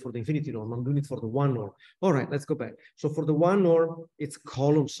gonna do it for the infinity norm. I'm doing it for the 1 norm. All right, let's go back. So for the 1 norm, it's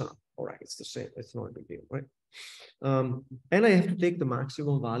column sum. All right, it's the same, it's not a big deal, right? And I have to take the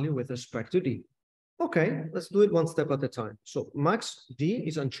maximum value with respect to D. Okay, let's do it one step at a time. So max D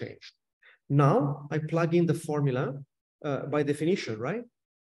is unchanged. Now I plug in the formula by definition, right?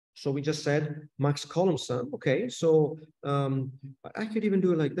 So we just said max column sum. Okay, so I could even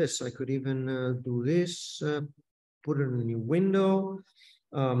do it like this. I could even do this, put it in a new window.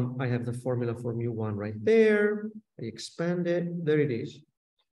 I have the formula for mu1 right there. I expand it. There it is.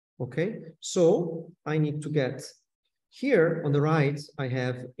 Okay, so I need to get here on the right, I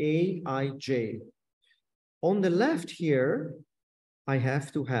have Aij. On the left here, I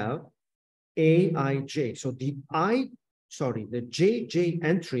have to have Aij. So the JJ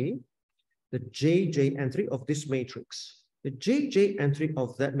entry, the JJ entry of this matrix. The JJ entry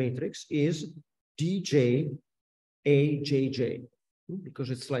of that matrix is DJ AJJ, because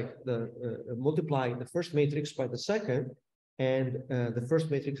it's like the multiply the first matrix by the second, and the first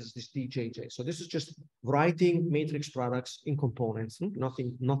matrix is this DJJ. So this is just writing matrix products in components,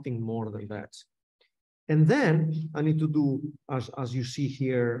 nothing more than that. And then I need to do, as you see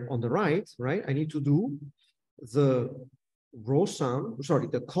here on the right, I need to do the row sum, sorry,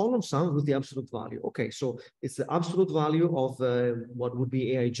 the column sum with the absolute value. Okay, so it's the absolute value of what would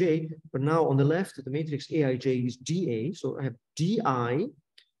be Aij, but now on the left, the matrix Aij is dA, so I have dI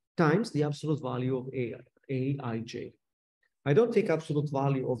times the absolute value of Aij. I don't take absolute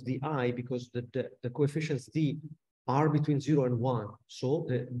value of the I because the coefficients d are between 0 and 1, so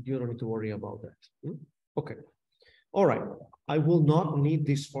you don't need to worry about that. Okay. All right. I will not need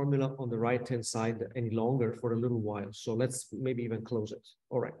this formula on the right-hand side any longer for a little while. So let's maybe even close it.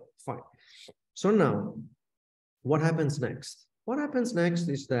 All right, fine. So now, what happens next? What happens next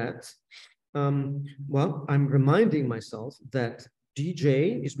is that, well, I'm reminding myself that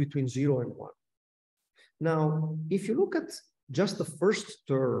dj is between 0 and 1. Now, if you look at just the first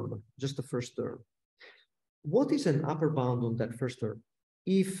term, what is an upper bound on that first term?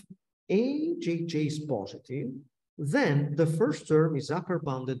 If Ajj is positive, then the first term is upper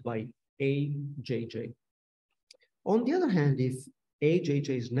bounded by Ajj. On the other hand, if Ajj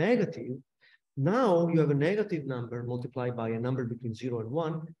is negative, now you have a negative number multiplied by a number between 0 and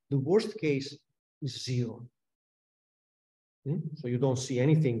 1. The worst case is 0. So you don't see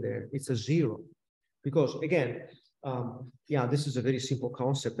anything there. It's a 0. Because again, yeah, this is a very simple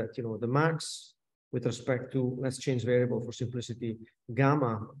concept that, the max with respect to, let's change variable for simplicity,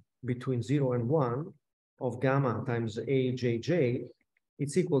 gamma between 0 and 1 of gamma times Ajj,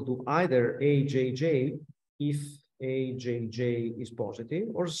 it's equal to either Ajj if Ajj is positive,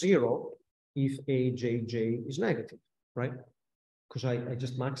 or 0 if Ajj is negative, right? Because I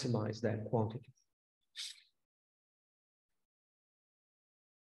just maximize that quantity.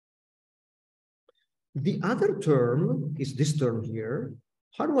 The other term is this term here.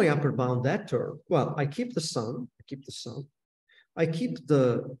 How do I upper bound that term? Well, I keep the sum, I keep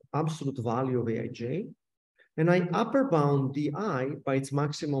the absolute value of Aij, and I upper bound di by its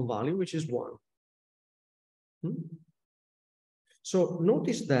maximum value, which is 1. So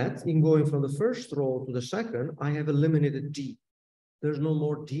notice that in going from the first row to the second, I have eliminated d. There's no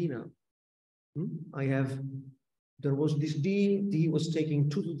more d now. There was this d was taking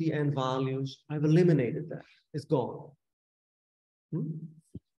 2 to the n values. I've eliminated that. It's gone.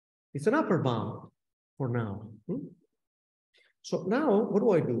 It's an upper bound for now. So now,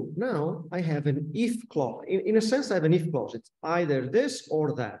 what do? Now I have an if clause. In a sense, I have an if clause. It's either this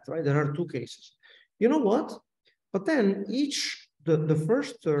or that, right? There are two cases. You know what? But then the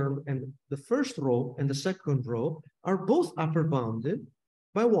first term and the first row and the second row are both upper bounded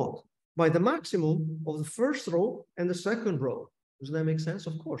by what? By the maximum of the first row and the second row. Does that make sense?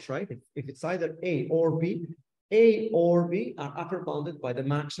 Of course, right? If it's either A or B are upper bounded by the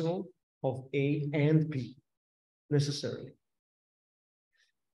maximum of A and B, necessarily.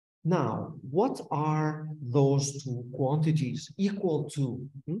 Now, what are those two quantities equal to?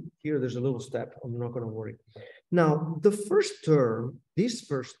 Here, there's a little step. I'm not going to worry. Now, the first term, this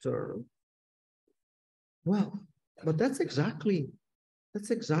first term, well, but that's exactly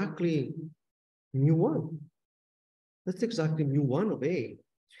mu1. That's exactly mu1 of A.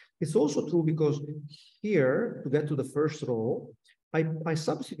 It's also true because here, to get to the first row, I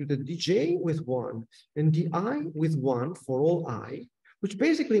substituted dj with 1 and di with 1 for all I, which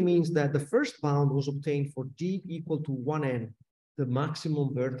basically means that the first bound was obtained for d equal to 1n, the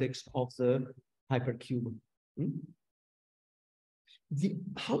maximum vertex of the hypercube.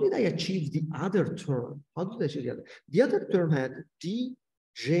 How did I achieve the other term? How did I achieve the other? The other term had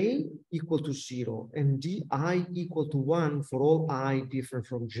dj equal to 0 and di equal to 1 for all I different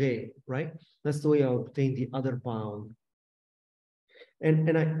from j, right? That's the way I obtained the other bound.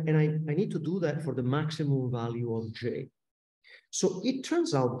 And I need to do that for the maximum value of j. So it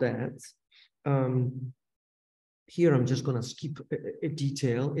turns out that here I'm just going to skip a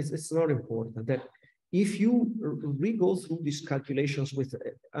detail. It's not important that if you re-go through these calculations with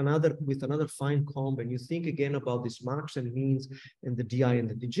another fine comb and you think again about this max and means and the di and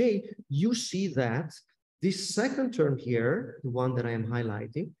the dj, you see that This second term here, the one that I am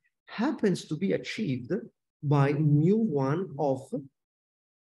highlighting, happens to be achieved by mu1 of,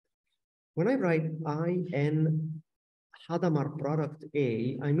 when I write IN Hadamard product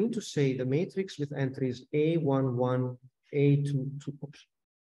A, I mean to say the matrix with entries A11, A22,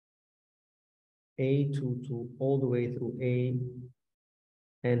 A22, all the way through A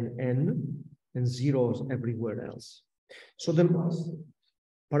and N, and zeros everywhere else. So the,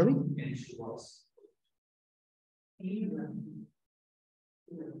 pardon me?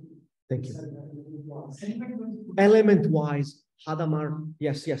 Thank you. Element-wise, Hadamard,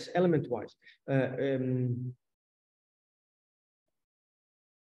 yes, element-wise.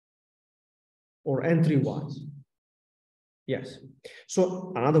 Or entry-wise. Yes.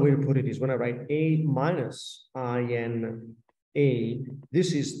 So another way to put it is when I write A minus IN A,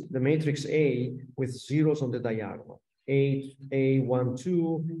 this is the matrix A with zeros on the diagonal.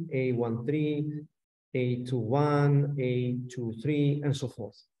 A12, A13, A21, A23, and so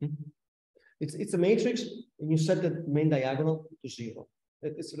forth. It's a matrix, and you set the main diagonal to 0.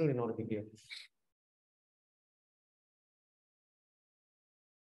 It's really not a big deal.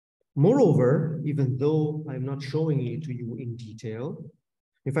 Moreover, even though I'm not showing it to you in detail,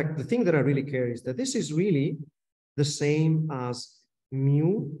 in fact, the thing that I really care is that this is really the same as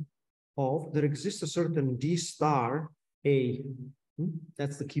mu of, there exists a certain D star A.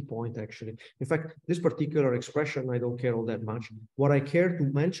 That's the key point, actually. In fact, this particular expression, I don't care all that much. What I care to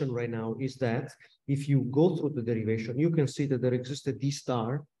mention right now is that if you go through the derivation, you can see that there exists a D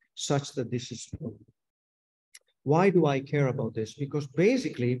star such that this is true. Why do I care about this? Because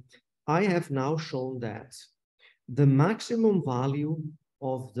basically, I have now shown that the maximum value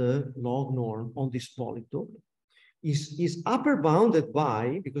of the log norm on this polytope is upper bounded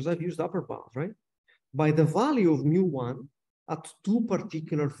by, because I've used upper bounds, right? By the value of mu1 at two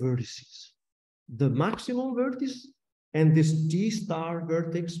particular vertices. The maximum vertex and this D star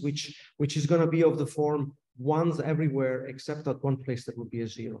vertex, which is going to be of the form ones everywhere except at one place that would be a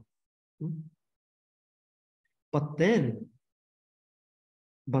 0. But then,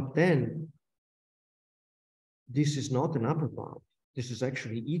 this is not an upper bound. This is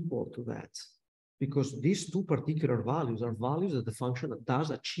actually equal to that, because these two particular values are values that the function does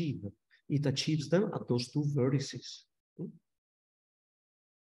achieve. It achieves them at those two vertices.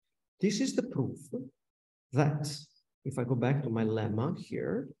 This is the proof that, if I go back to my lemma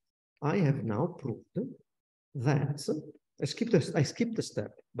here, I have now proved that, I skipped a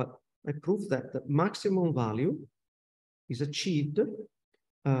step, but I proved that the maximum value is achieved,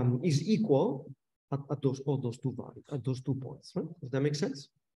 is equal at those two values, at those 2 points, right? Does that make sense?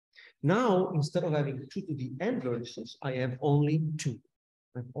 Now, instead of having 2 to the n vertices, I have only 2.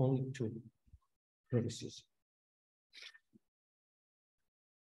 I have only 2 vertices.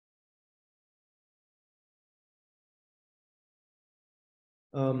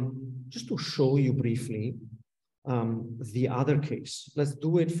 Just to show you briefly the other case, let's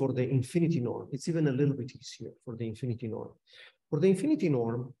do it for the infinity norm. It's even a little bit easier for the infinity norm. For the infinity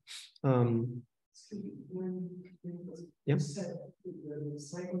norm, yeah.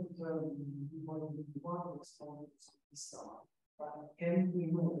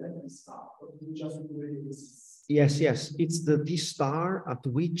 Yes, it's the D star at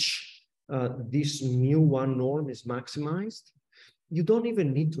which this mu1 norm is maximized. You don't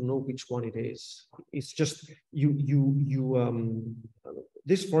even need to know which one it is. It's just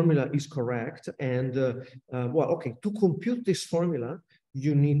this formula is correct. And well, okay, to compute this formula,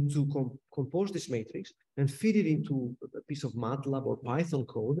 you need to compose this matrix and feed it into a piece of MATLAB or Python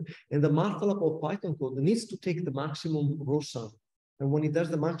code. And the MATLAB or Python code needs to take the maximum row sum. And when it does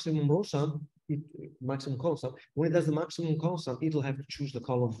the maximum row sum, maximum column sum, when it does the maximum column sum, it'll have to choose the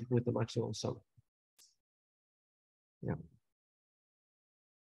column with the maximum sum. Yeah.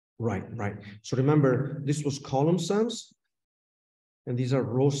 Right. So remember, this was column sums, and these are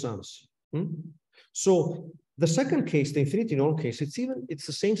row sums. So the second case, the infinity norm case, it's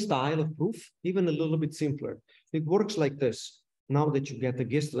the same style of proof, even a little bit simpler. It works like this. Now that you get the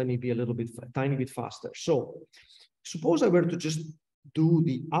gist, let me be a tiny bit faster. So suppose I were to just do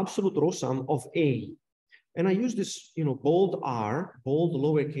the absolute row sum of A, and I use this, bold R, bold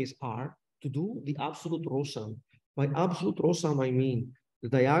lowercase r, to do the absolute row sum. By absolute row sum, I mean the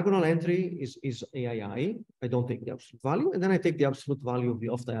diagonal entry is AII. I don't take the absolute value, and then I take the absolute value of the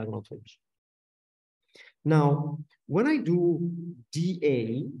off-diagonal terms. Now, when I do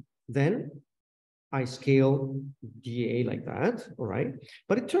dA, then I scale dA like that, all right?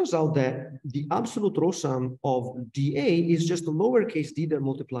 But it turns out that the absolute row sum of dA is just a lowercase d that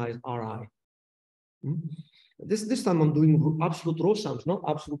multiplies Ri. This time I'm doing absolute row sums, not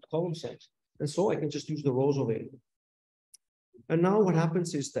absolute column sums. And so I can just use the rows of A. And now what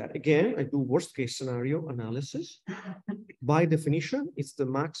happens is that, again, I do worst case scenario analysis. By definition, it's the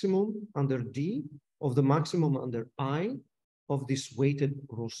maximum under D of the maximum under I of these weighted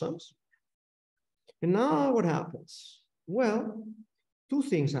row sums. And now what happens? Well, two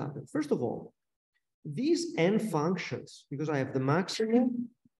things happen. First of all, these n functions, because I have the maximum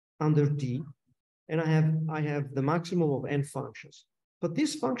under D, and I have the maximum of n functions. But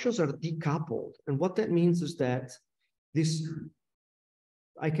these functions are decoupled. And what that means is that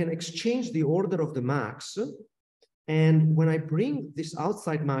I can exchange the order of the max. And when I bring this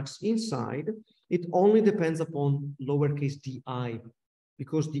outside max inside, it only depends upon lowercase di,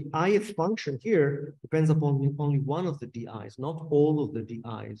 because the ith function here depends upon only one of the di's, not all of the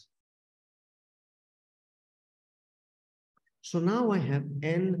di's. So now I have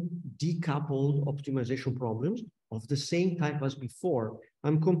n decoupled optimization problems of the same type as before.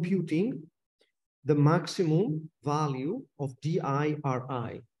 I'm computing the maximum value of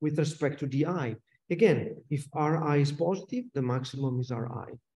di/ri with respect to di. Again, if ri is positive, the maximum is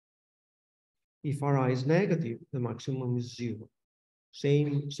ri. If ri is negative, the maximum is 0.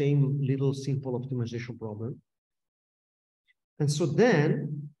 Same little simple optimization problem. And so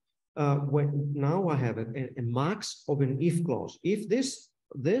then, now I have a max of an if clause. If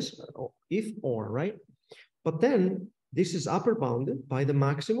if or, right? But then this is upper bounded by the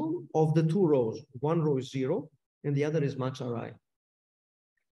maximum of the two rows. One row is 0, and the other is max ri.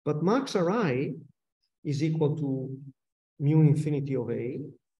 But max ri is equal to mu infinity of A,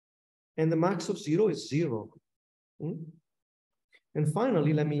 and the max of 0 is 0. And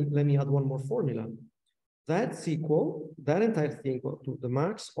finally, let me add one more formula. That's equal, that entire thing equal to the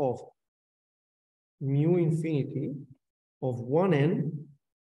max of mu infinity of 1n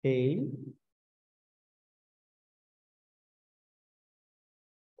A,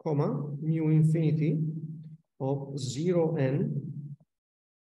 comma, mu infinity of 0n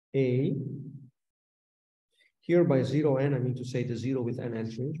A. Here by 0n, I mean to say the 0 with n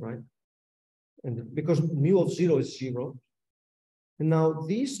entries, right? And because mu of 0 is 0. And now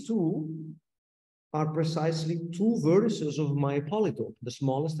these two are precisely two vertices of my polytope, the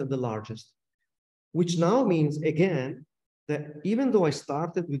smallest and the largest, which now means, again, that even though I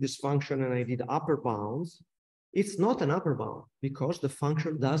started with this function and I did upper bounds, it's not an upper bound because the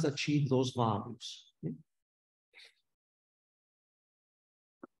function does achieve those values.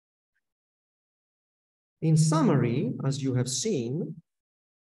 In summary, as you have seen,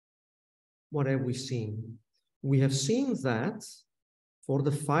 what have we seen? We have seen that for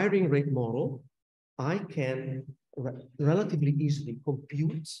the firing rate model, I can relatively easily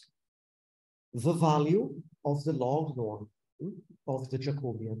compute the value of the log norm of the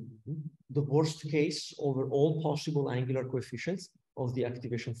Jacobian, the worst case over all possible angular coefficients of the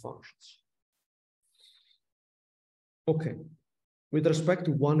activation functions. Okay, with respect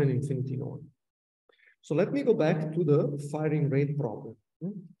to 1 and infinity norm. So let me go back to the firing rate problem.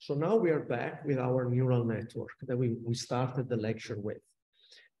 So now we are back with our neural network that we started the lecture with.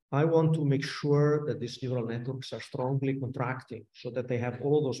 I want to make sure that these neural networks are strongly contracting so that they have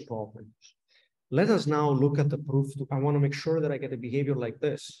all those problems. Let us now look at the proof. I want to make sure that I get a behavior like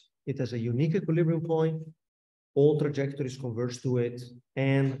this. It has a unique equilibrium point, all trajectories converge to it,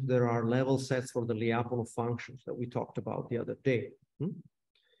 and there are level sets for the Lyapunov functions that we talked about the other day.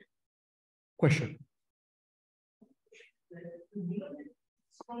 Question?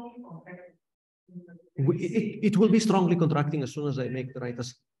 It will be strongly contracting as soon as I make the right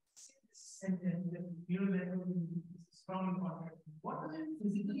assessment. What does it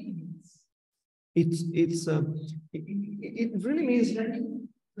physically mean? It really means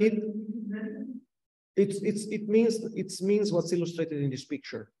it means what's illustrated in this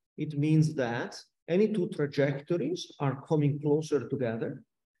picture. It means that any two trajectories are coming closer together.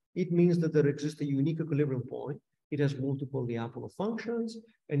 It means that there exists a unique equilibrium point. It has multiple Lyapunov functions,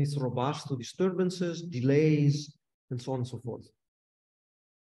 and it's robust to disturbances, delays, and so on and so forth.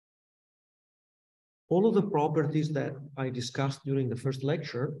 All of the properties that I discussed during the first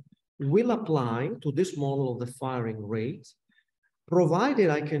lecture will apply to this model of the firing rate, provided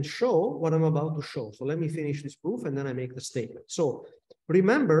I can show what I'm about to show. So let me finish this proof and then I make the statement. So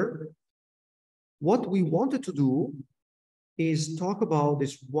remember, what we wanted to do is talk about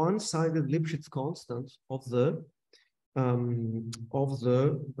this one-sided Lipschitz constant of the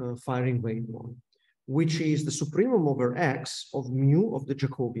firing rate one, which is the supremum over x of mu of the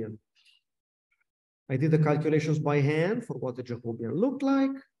Jacobian. I did the calculations by hand for what the Jacobian looked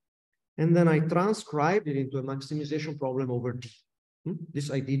like, and then I transcribed it into a maximization problem over D.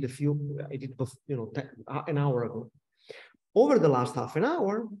 This I did an hour ago. Over the last half an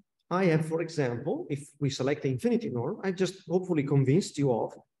hour, I have, for example, if we select the infinity norm, I just hopefully convinced you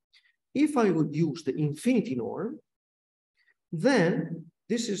of, if I would use the infinity norm, then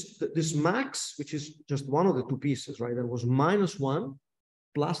this is this max, which is just one of the two pieces, right? That was -1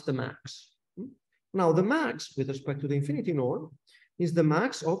 plus the max. Now the max with respect to the infinity norm is the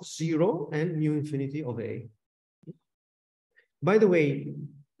max of 0 and mu infinity of A. By the way,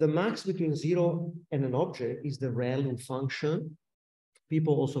 the max between 0 and an object is the ReLU function.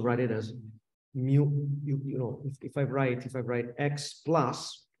 People also write it as mu, you know, if I write x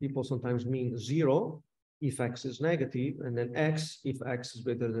plus, people sometimes mean 0 if x is negative, and then x if x is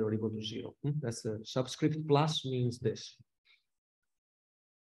greater than or equal to 0. That's the subscript plus means this.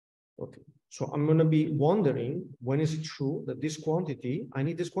 Okay, so I'm going to be wondering, when is it true that this quantity, I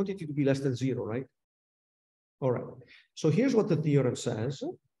need this quantity to be less than 0, right? All right, so here's what the theorem says.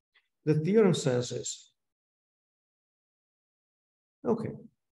 The theorem says this. Okay,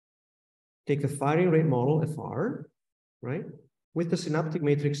 take a firing rate model, FR, right, with the synaptic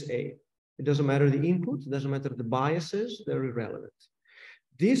matrix A. It doesn't matter the input, it doesn't matter the biases, they're irrelevant.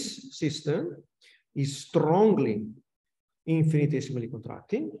 This system is strongly infinitesimally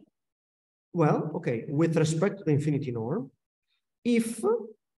contracting. Well, okay, with respect to the infinity norm, if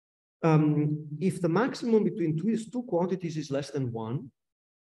the maximum between these two quantities is less than 1,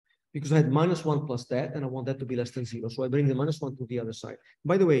 because I had -1 plus that, and I want that to be less than 0. So I bring the -1 to the other side.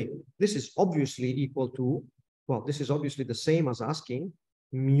 By the way, this is obviously equal to, well, this is obviously the same as asking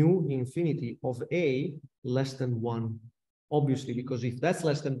mu infinity of A less than 1. Obviously, because if that's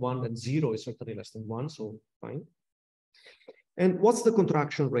less than 1, then 0 is certainly less than 1, so fine. And what's the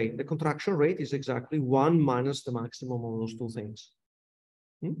contraction rate? The contraction rate is exactly 1 minus the maximum of those two things.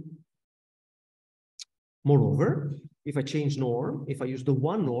 Moreover, if I change norm, if I use the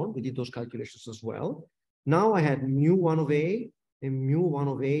 1 norm, we did those calculations as well. Now I had mu1 of A and mu1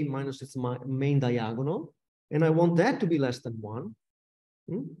 of A minus its main diagonal, and I want that to be less than 1.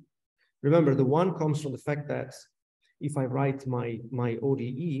 Remember, the 1 comes from the fact that if I write my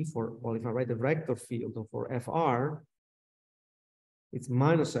ODE for, well, if I write the vector field for FR, it's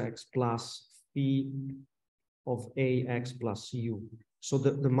minus x plus phi of AX plus U. So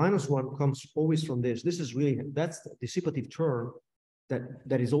the -1 comes always from this. This is really, that's the dissipative term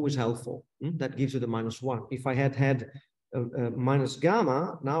that is always helpful. That gives you the -1. If I had minus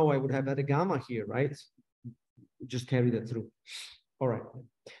gamma, now I would have had a gamma here, right? Just carry that through. All right.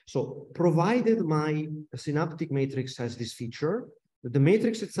 So provided my synaptic matrix has this feature, that the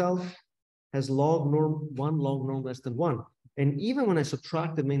matrix itself has log norm 1 log norm less than 1. And even when I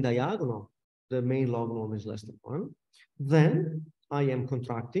subtract the main diagonal, the main log norm is less than 1. Then I am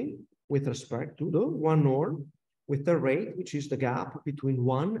contracting with respect to the 1 norm with the rate, which is the gap between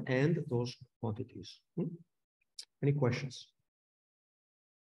 1 and those quantities. Any questions?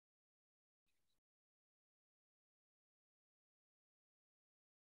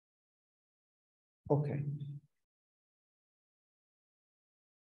 Okay.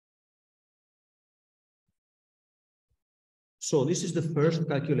 So this is the first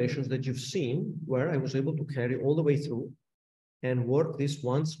calculations that you've seen where I was able to carry all the way through and work this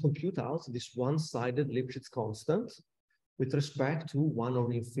once, compute out this one-sided Lipschitz constant with respect to 1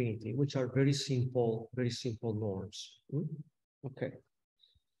 over infinity, which are very simple norms. Okay.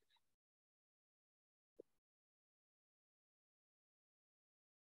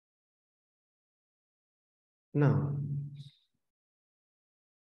 Now,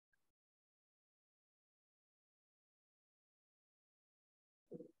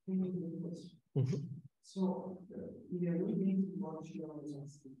 So we are looking at what you are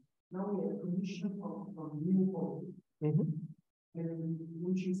asking. Now we have a condition from Meridionale, and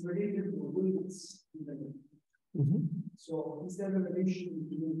which is related to weights. So is there a relation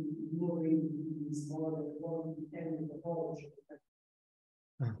between more weight between smaller quality and the topology?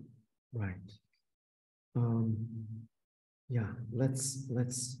 Right. Yeah, let's.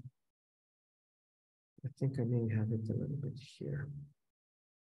 I think I may have it a little bit here.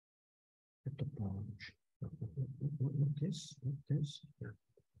 The topology. Not this, yeah.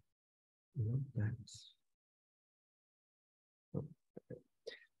 Not that.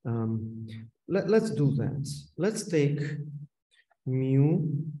 Let's do that. Let's take mu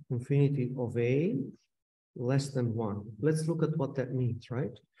infinity of A less than 1. Let's look at what that means,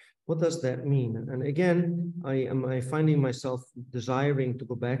 right? What does that mean? And again, I am finding myself desiring to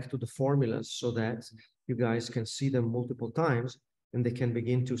go back to the formulas so that you guys can see them multiple times and they can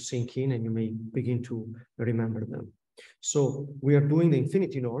begin to sink in and you may begin to remember them. So we are doing the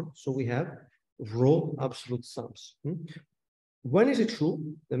infinity norm. So we have rho absolute sums. When is it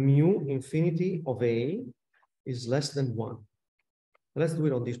true? The mu infinity of A is less than 1. Let's do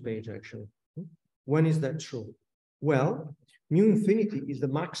it on this page, actually. When is that true? Well, mu infinity is the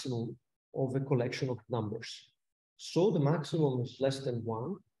maximum of a collection of numbers. So the maximum is less than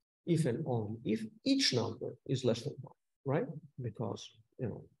 1 if and only if each number is less than 1, right? Because, you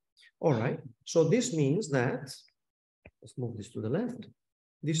know. All right. So this means that, let's move this to the left.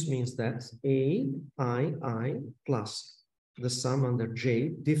 This means that I plus the sum under J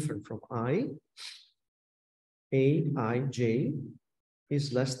different from Aij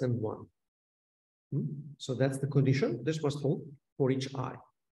is less than 1. So that's the condition. This must hold for each I.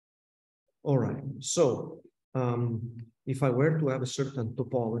 All right. So if I were to have a certain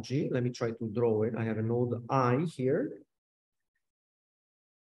topology, let me try to draw it. I have a node I here.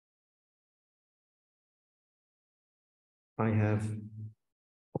 I have,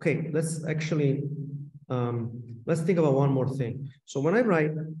 okay, let's actually, let's think about one more thing. So when I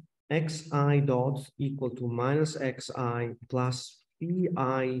write xi dot equal to minus xi plus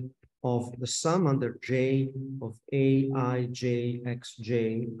pi of the sum under J of aijxj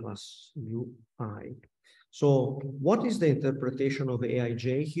plus ui. So what is the interpretation of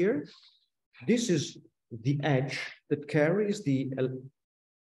aij here? This is the edge that carries the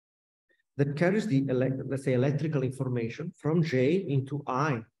let's say electrical information from J into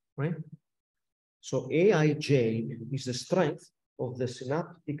I, right? So aij is the strength of the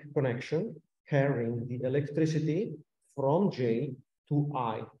synaptic connection carrying the electricity from J to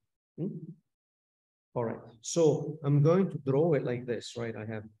I. All right. So I'm going to draw it like this, right? I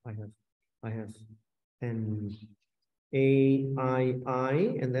have an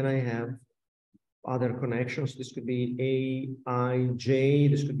aii, and then I have other connections. This could be aij,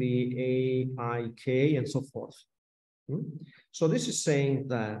 this could be aik, and so forth. So this is saying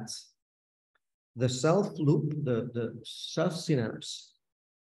that the self loop, the self synapse,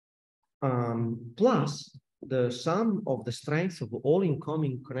 plus the sum of the strengths of all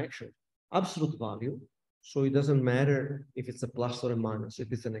incoming connections, absolute value. So it doesn't matter if it's a plus or a minus,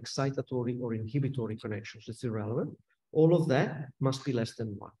 if it's an excitatory or inhibitory connection, it's irrelevant. All of that must be less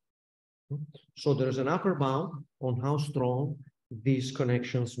than 1. So there's an upper bound on how strong these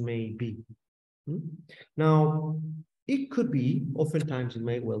connections may be. Now, it could be, oftentimes it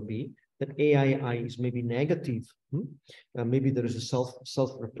may well be, that AII is maybe negative. Maybe there is a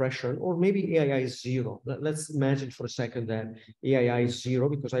self-repression, or maybe AII is 0. Let's imagine for a second that AII is 0,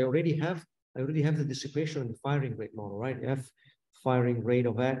 because I already have the dissipation and the firing rate model, right? F firing rate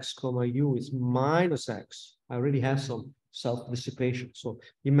of x comma u is minus x. I already have some self-dissipation. So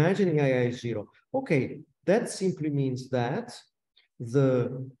imagine AII is 0. Okay, that simply means that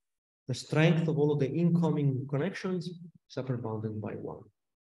the strength of all of the incoming connections is upper bounded by 1.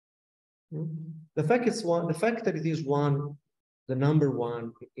 The fact that it is 1, the number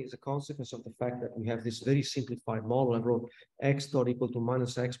 1, is a consequence of the fact that we have this very simplified model. I wrote x dot equal to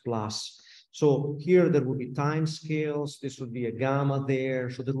minus x plus. So here there will be time scales. This would be a gamma there.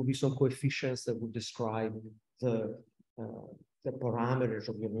 So there will be some coefficients that would describe the parameters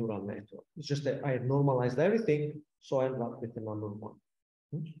of your neural network. It's just that I had normalized everything, so I ended up with the number 1.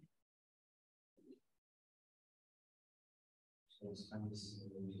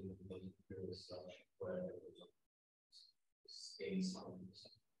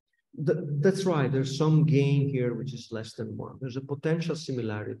 That's right. There's some gain here which is less than 1. There's a potential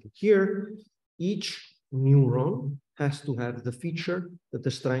similarity. Here, each neuron has to have the feature that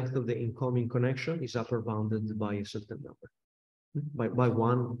the strength of the incoming connection is upper bounded by a certain number, by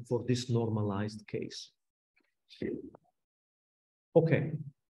 1 for this normalized case. Okay.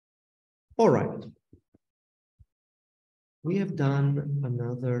 All right. We have done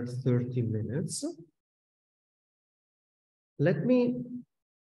another 30 minutes.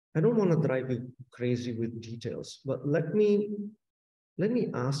 I don't want to drive you crazy with details, but let me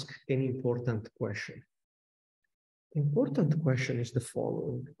ask an important question. The important question is the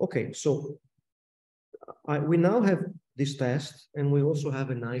following. Okay, so we now have this test, and we also have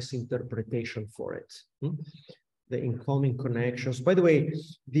a nice interpretation for it. The incoming connections. By the way,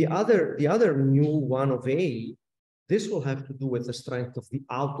 the other new one of A, this will have to do with the strength of the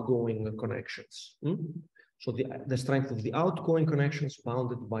outgoing connections. So the strength of the outgoing connections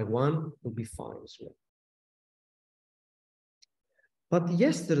bounded by 1 will be fine as well. But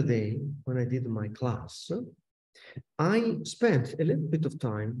yesterday, when I did my class, I spent a little bit of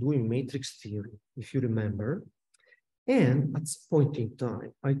time doing matrix theory, if you remember. And at some point in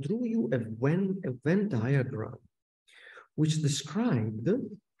time, I drew you a Venn diagram, which described,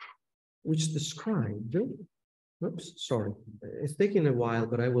 oops, sorry, it's taking a while,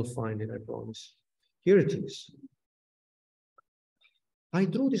 but I will find it, I promise. Here it is. I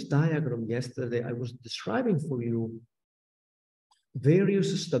drew this diagram yesterday. I was describing for you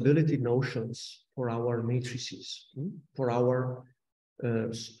various stability notions for our matrices, for our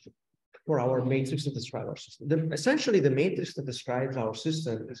matrix that describes our system. Essentially, the matrix that describes our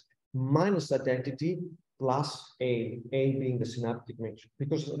system is minus identity plus A being the synaptic matrix.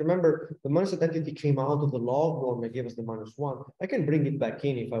 Because remember, the minus identity came out of the log norm and gave us the -1. I can bring it back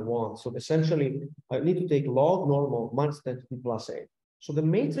in if I want. So essentially, I need to take log norm of minus identity plus A. So the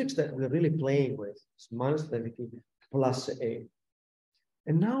matrix that we're really playing with is minus identity plus A.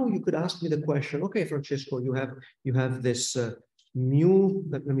 And now you could ask me the question, okay, Francesco, you have this mu,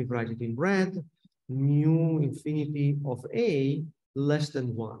 let me write it in red, mu infinity of A less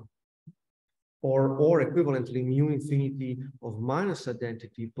than 1. Or equivalently, mu infinity of minus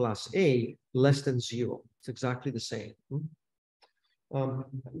identity plus A less than 0. It's exactly the same.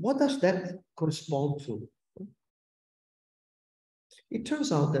 What does that correspond to? It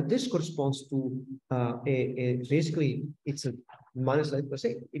turns out that this corresponds to basically, it's a minus identity plus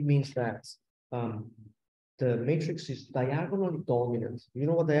A. It means that the matrix is diagonally dominant. You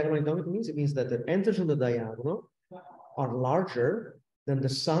know what diagonally dominant means? It means that the enters on the diagonal are larger than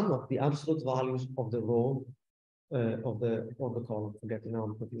the sum of the absolute values of the row of the column. Forget now,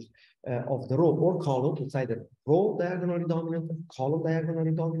 I'm confused. Of the row or column, it's either row diagonally dominant, column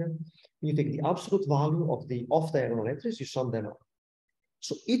diagonally dominant. You take the absolute value of the off-diagonal entries, you sum them up.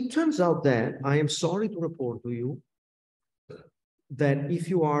 So it turns out that I am sorry to report to you that if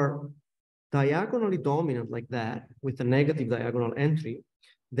you are diagonally dominant like that with a negative diagonal entry,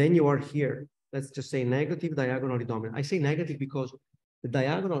 then you are here. Let's just say negative diagonally dominant. I say negative because the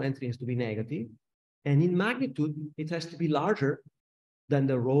diagonal entry has to be negative, and in magnitude, it has to be larger than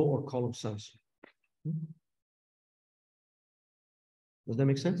the row or column sums. Does that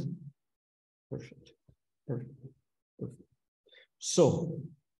make sense? Perfect. Perfect. Perfect. So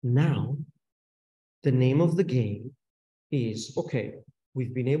now the name of the game is, okay,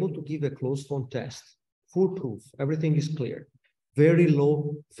 we've been able to give a closed form test, foolproof, everything is clear. Very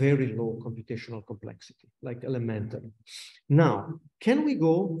low computational complexity, like elementary. Now, can we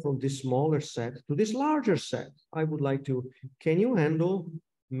go from this smaller set to this larger set? I would like to, can you handle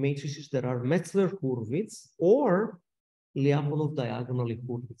matrices that are Metzler-Hurwitz or Lyapunov diagonally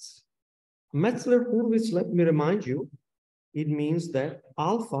Hurwitz? Metzler-Hurwitz, let me remind you, it means that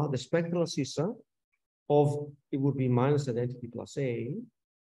alpha, the spectral abscissa of, it would be minus identity plus A,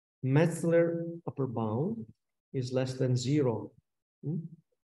 Metzler upper bound is less than 0.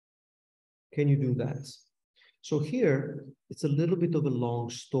 Can you do that? So here, it's a little bit of a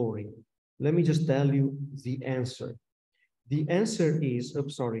long story. Let me just tell you the answer. The answer is, oh,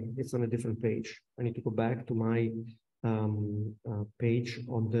 sorry, it's on a different page. I need to go back to my page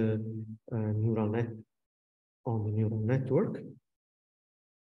on the neural network.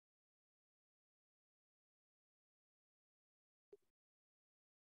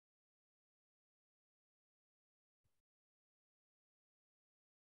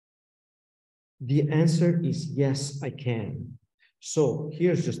 The answer is yes, I can. So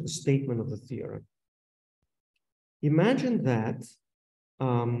here's just the statement of the theorem. Imagine that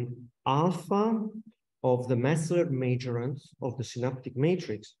alpha of the Metzler majorant of the synaptic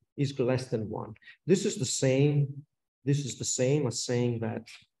matrix is less than 1. This is the same as saying that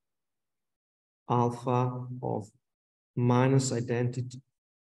alpha of minus identity,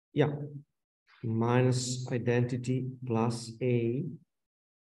 minus identity plus A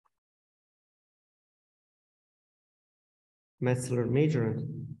Metzler majorant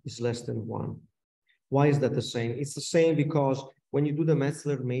is less than 1. Why is that the same? It's the same because when you do the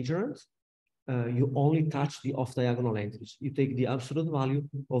Metzler majorant, you only touch the off-diagonal entries. You take the absolute value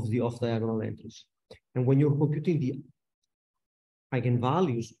of the off-diagonal entries. And when you're computing the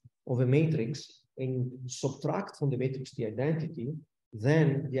eigenvalues of a matrix and subtract from the matrix the identity,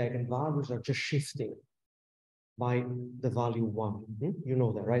 then the eigenvalues are just shifting by the value 1. You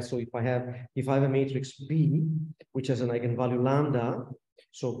know that, right? So if I have a matrix B, which has an eigenvalue lambda,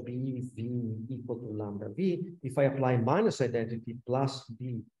 so B V equal to lambda V, if I apply minus identity plus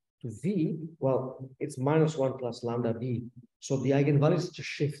B to V, well, it's -1 plus lambda V. So the eigenvalue is just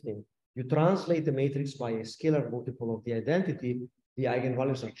shifting. You translate the matrix by a scalar multiple of the identity, the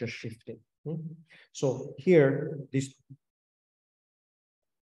eigenvalues are just shifting. So here, this,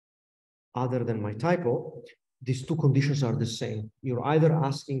 other than my typo, these two conditions are the same. You're either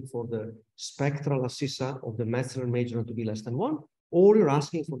asking for the spectral abscissa of the Metzler majorant to be less than 1, or you're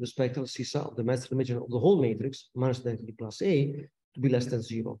asking for the spectral abscissa of the Metzler majorant of the whole matrix, minus identity plus A, to be less than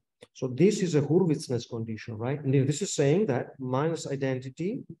 0. So this is a Hurwitzness condition, right? And this is saying that minus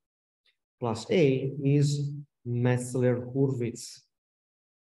identity plus A is Metzler-Hurwitz,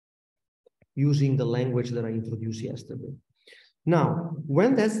 using the language that I introduced yesterday. Now,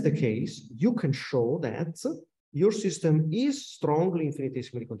 when that's the case, you can show that your system is strongly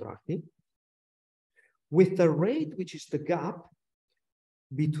infinitesimally contracting with the rate, which is the gap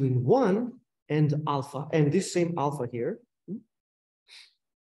between 1 and alpha, and this same alpha here.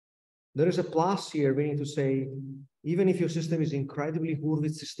 There is a plus here, meaning to say, even if your system is incredibly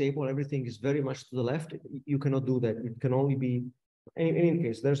Hurwitz stable, everything is very much to the left, you cannot do that. It can only be, in any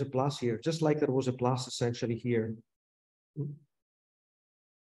case, there's a plus here, just like there was a plus essentially here.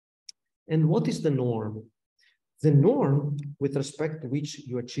 And what is the norm? The norm with respect to which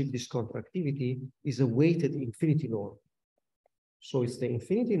you achieve this contractivity is a weighted infinity norm. So it's the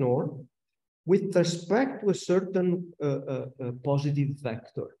infinity norm with respect to a certain positive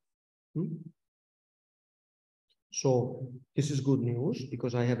vector. So this is good news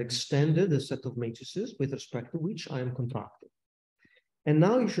because I have extended a set of matrices with respect to which I am contracting. And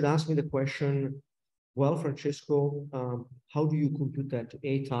now you should ask me the question, well, Francesco, how do you compute that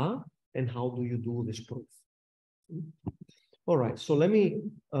eta and how do you do this proof? All right, so let me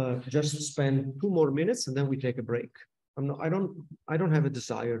just spend 2 more minutes and then we take a break. I don't have a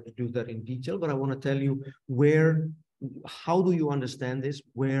desire to do that in detail, but I want to tell you how do you understand this?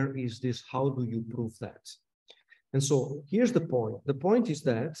 Where is this? How do you prove that? And so here's the point. The point is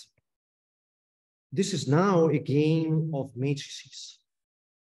that this is now a game of matrices.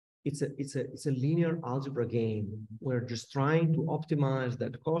 It's a linear algebra game. We're just trying to optimize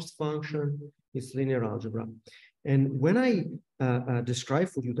that cost function. It's linear algebra. And when I describe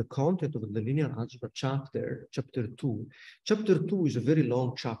for you the content of the linear algebra chapter 2, chapter 2 is a very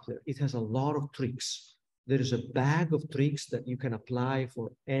long chapter. It has a lot of tricks. There is a bag of tricks that you can apply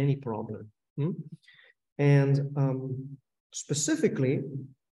for any problem. And specifically,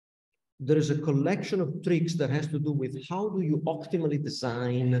 there is a collection of tricks that has to do with how do you optimally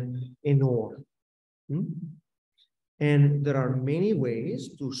design a norm. And there are many ways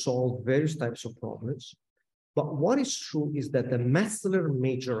to solve various types of problems. But what is true is that the Metzler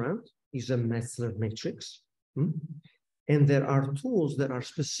majorant is a Metzler matrix. And there are tools that are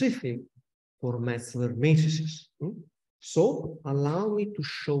specific for Metzler matrices. So allow me to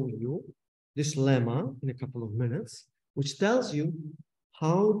show you this lemma in a couple of minutes, which tells you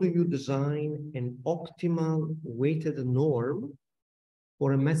how do you design an optimal weighted norm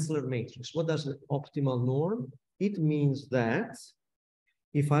for a Metzler matrix. What does an optimal norm? It means that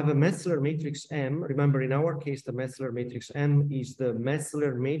if I have a Metzler matrix M, remember in our case, the Metzler matrix M is the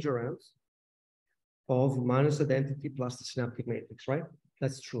Metzler majorant of minus identity plus the synaptic matrix, right?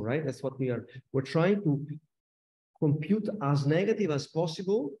 That's true, right? That's what we're trying to compute as negative as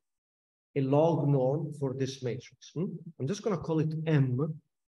possible a log norm for this matrix. I'm just going to call it M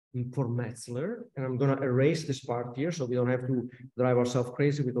for Metzler, and I'm going to erase this part here so we don't have to drive ourselves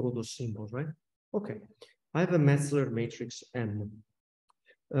crazy with all those symbols, right? Okay, I have a Metzler matrix M.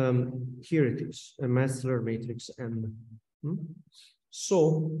 Here it is, a Metzler matrix M.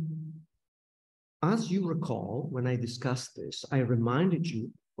 So, as you recall, when I discussed this, I reminded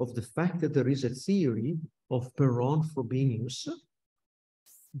you of the fact that there is a theory of Perron-Frobenius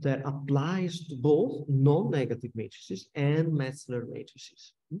that applies to both non-negative matrices and Metzler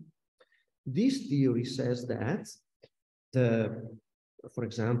matrices. This theory says that, for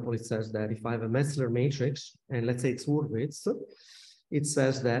example, it says that if I have a Metzler matrix, and let's say it's Hurwitz, it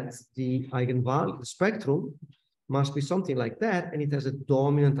says that the eigenvalue, the spectrum, must be something like that, and it has a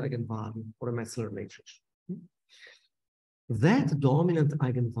dominant eigenvalue for a Metzler matrix. That dominant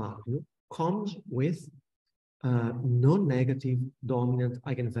eigenvalue comes with non-negative dominant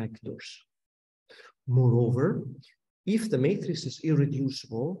eigenvectors. Moreover, if the matrix is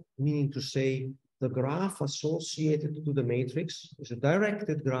irreducible, meaning to say the graph associated to the matrix is a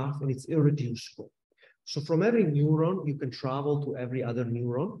directed graph and it's irreducible. So from every neuron, you can travel to every other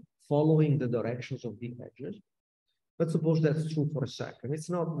neuron following the directions of the edges. Let's suppose that's true for a second. It's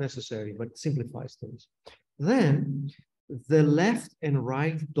not necessary, but it simplifies things. Then the left and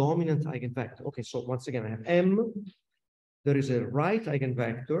right dominant eigenvector. Okay, so once again, I have M. There is a right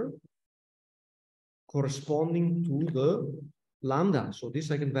eigenvector corresponding to the lambda. So this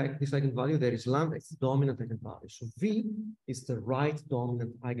eigenvalue, there is lambda, it's the dominant eigenvalue. So V is the right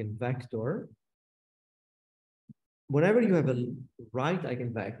dominant eigenvector. Whenever you have a right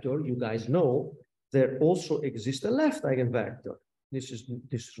eigenvector, you guys know there also exists a left eigenvector. This is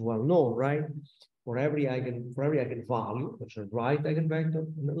well known, right? For every eigenvalue, there's a right eigenvector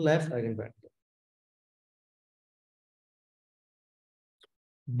and a left eigenvector.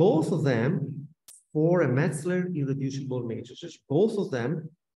 Both of them, for a Metzler irreducible matrices, both of them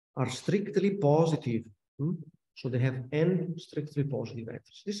are strictly positive. So they have n strictly positive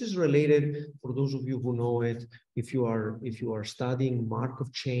entries. This is related, for those of you who know it, if you are studying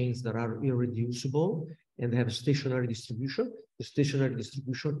Markov chains that are irreducible and have a stationary distribution, the stationary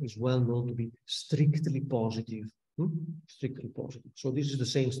distribution is well known to be strictly positive. Strictly positive. So this is the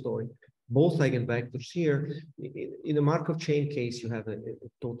same story. Both eigenvectors here. In the Markov chain case, you have a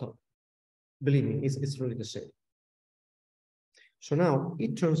total. Believe me, it's really the same. So now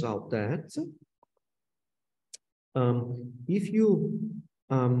it turns out that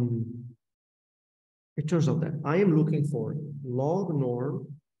it turns out that I am looking for log norm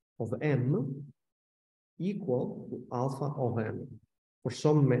of m equal to alpha of m for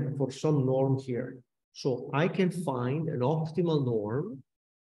some norm here. So I can find an optimal norm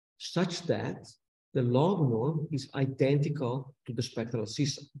such that the log norm is identical to the spectral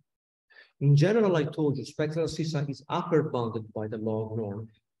seesaw. In general, I told you spectral seesaw is upper bounded by the log norm.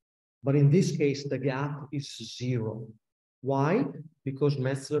 But in this case, the gap is 0. Why? Because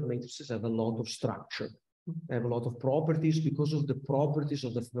Metzler matrices have a lot of structure. They have a lot of properties because of the properties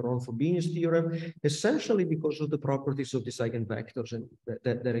of the Ferron-Frobenius theorem, essentially because of the properties of these eigenvectors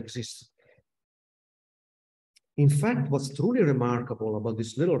that exist. In fact, what's truly remarkable about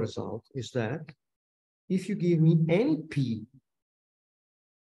this little result is that if you give me any p,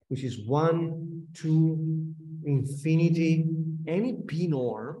 which is 1, 2, infinity, any p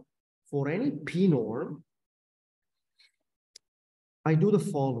norm, for any p norm, I do the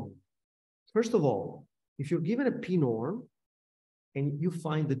following. First of all, if you're given a p norm and you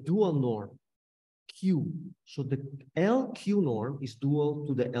find the dual norm q, so the LQ norm is dual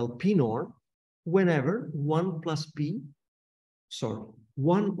to the LP norm whenever 1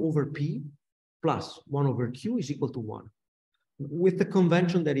 over p plus 1 over q is equal to 1. With the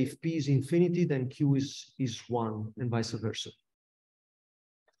convention that if p is infinity, then q is 1 and vice versa.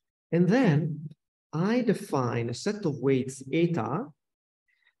 And then I define a set of weights eta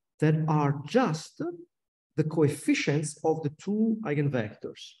that are just the coefficients of the two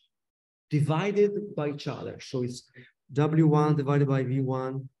eigenvectors divided by each other. So it's W1 divided by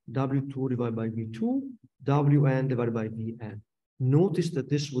V1, W2 divided by V2, Wn divided by Vn. Notice that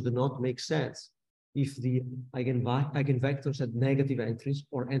this would not make sense if the eigenvectors had negative entries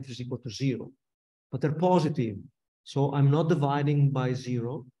or entries equal to 0, but they're positive. So I'm not dividing by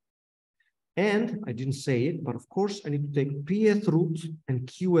 0. And I didn't say it, but of course I need to take pth root and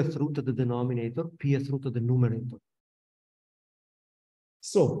qth root at the denominator, pth root at the numerator.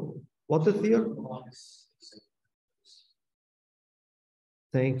 So what the theorem?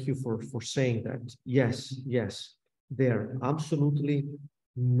 Thank you for saying that. Yes, they're absolutely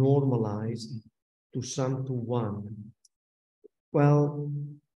normalized to sum to 1. Well,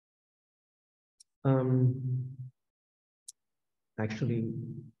 actually,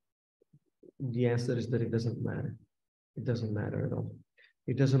 the answer is that it doesn't matter. It doesn't matter at all.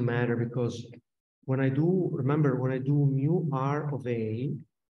 It doesn't matter because when I do, remember, when I do mu r of A,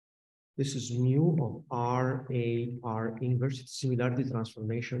 this is mu of R A R inverse, it's similarity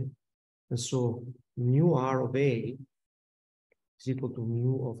transformation. And so mu r of A is equal to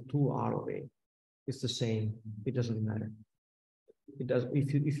mu of 2r of A. It's the same. It doesn't matter. It does.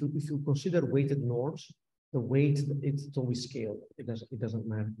 If you consider weighted norms, the weight it's always scaled. It doesn't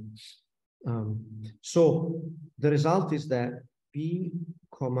matter. So the result is that p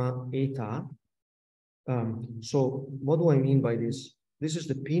comma eta. So what do I mean by this? This is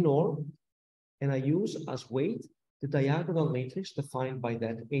the p norm, and I use as weight the diagonal matrix defined by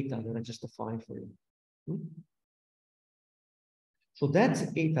that eta that I just defined for you. So that's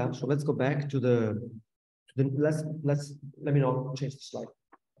eta. So let's go back to let me not change the slide.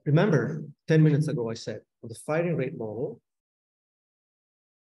 Remember, 10 minutes ago I said for the firing rate model,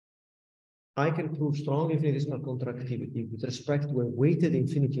 I can prove strong infinitesimal contractivity with respect to a weighted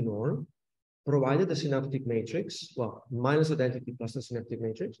infinity norm, provided the synaptic matrix, well, minus identity plus the synaptic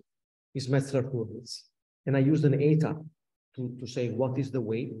matrix, is Metzler coordinates. And I used an eta to say what is the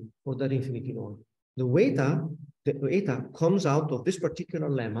weight for that infinity norm. The eta comes out of this particular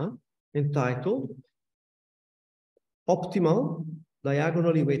lemma entitled optimal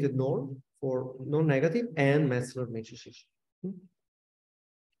diagonally weighted norm for non-negative and Metzler matrices.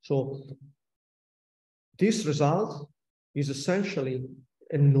 So this result is essentially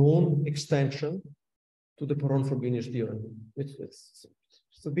a known extension to the Ferron-Frobenius theorem. It's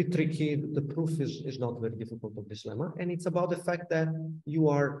a bit tricky. The proof is not very difficult of this lemma. And it's about the fact that you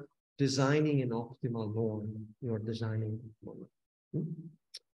are designing an optimal norm. You are designing a norm.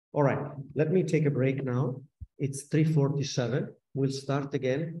 All right, let me take a break now. It's 3:47. We'll start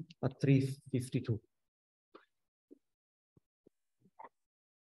again at 3:52.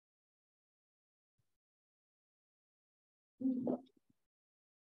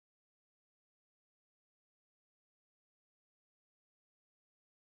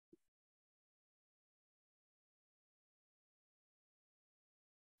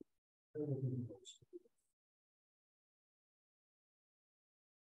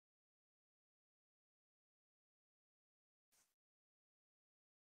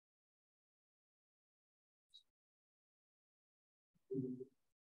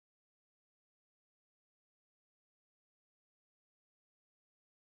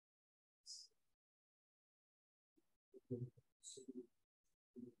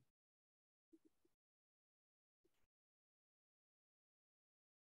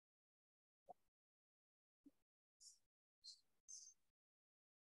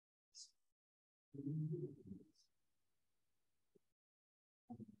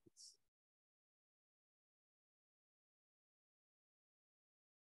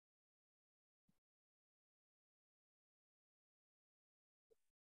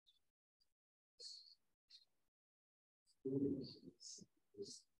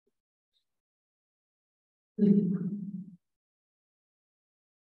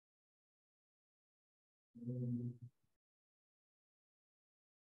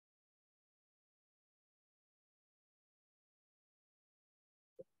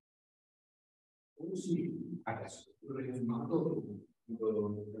 Sì, adesso l'ho richiamato.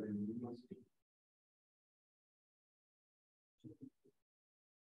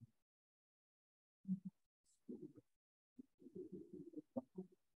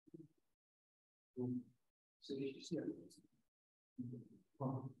 Se ci sia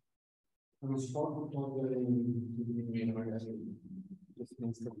non si può togliere magari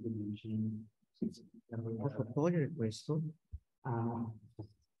posso togliere questo? Ah, no.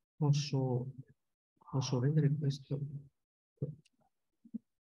 Posso rendere questo?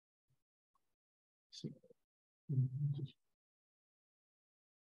 Sì.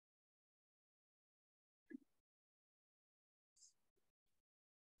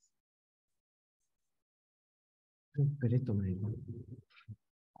 Un peletto meglio.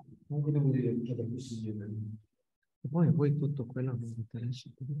 Anche devo dire che è possibile. E poi a voi tutto quello non vi interessa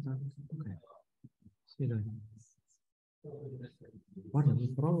più di tanto. Ok. Sì, dai. Guarda,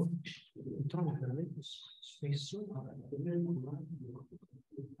 mi trovo veramente spesso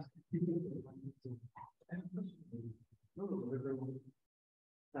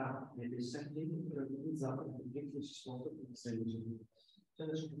nelle settine per utilizzare perché si sposta per il semplice. C'è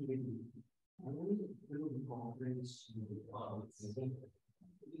adesso che vedi. A noi quello di conference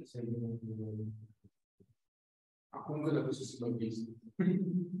comunque da questo si va visto.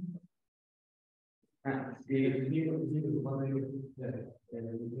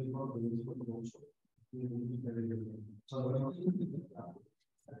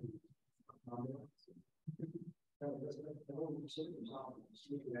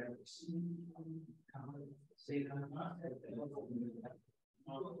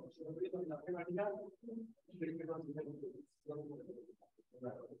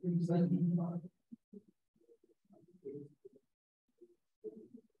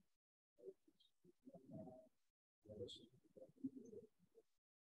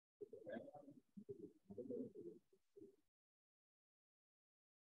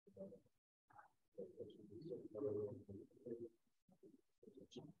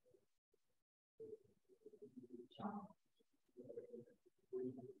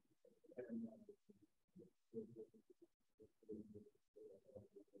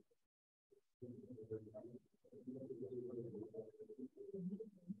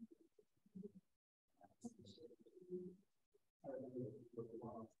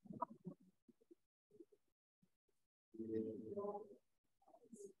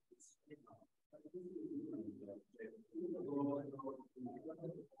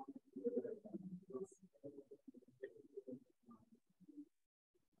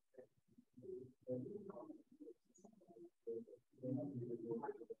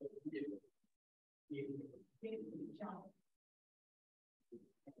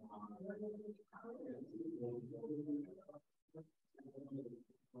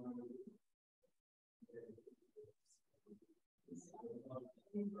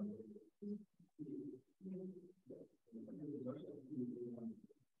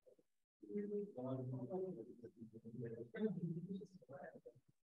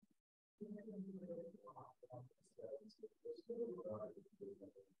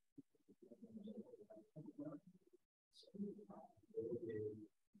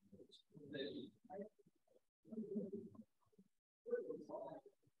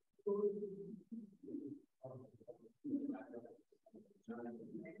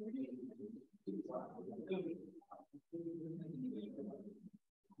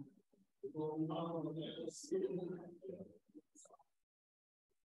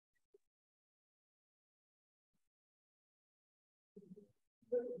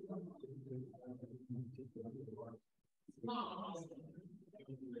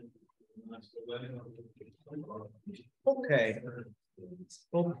 Okay.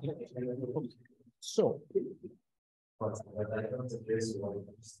 So,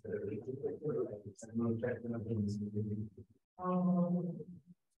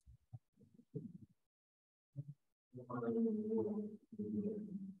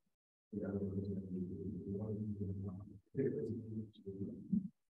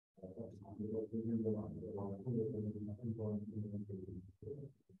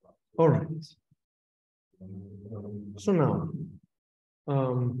 all right. So now,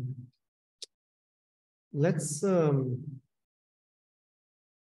 let's let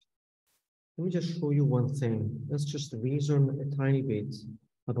me just show you one thing. Let's just reason a tiny bit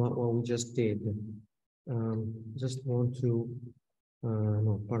about what we just did. Just want to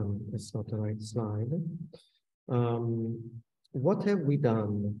no, pardon me, that's not the right slide. What have we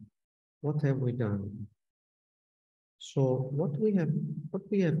done? What have we done? So what we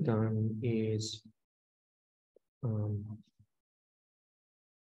have done is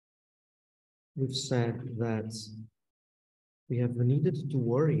we've said that we have needed to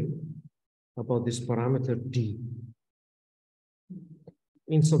worry about this parameter D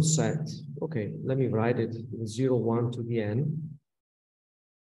in some set. Okay, let me write it 0, 1 to the n.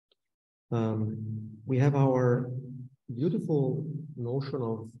 We have our beautiful notion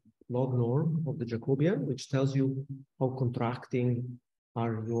of log norm of the Jacobian, which tells you how contracting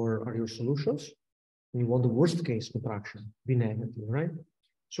are your solutions. And you want the worst case contraction, be negative, right?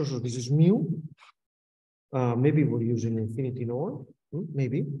 So this is mu. Maybe we're using infinity norm,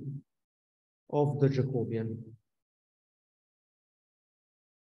 maybe, of the Jacobian.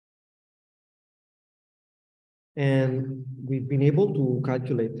 And we've been able to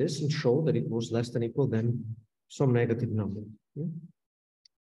calculate this and show that it was less than equal than some negative number.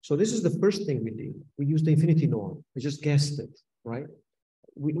 So this is the first thing we did. We used the infinity norm. We just guessed it, right?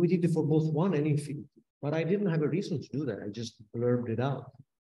 We did it for both 1 and infinity, but I didn't have a reason to do that. I just blurbed it out.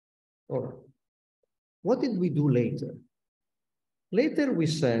 All right. What did we do later? Later we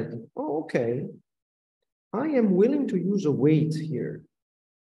said, oh, okay, I am willing to use a weight here.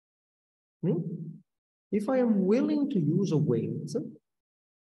 If I am willing to use a weight,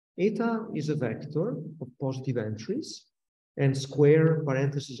 eta is a vector of positive entries, and square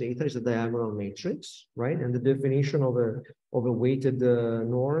parenthesis eta is a diagonal matrix, right? And the definition of a weighted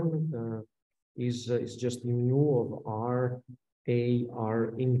norm is just mu of R A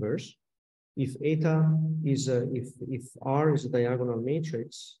R inverse. If eta is if R is a diagonal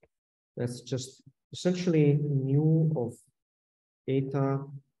matrix, that's just essentially mu of eta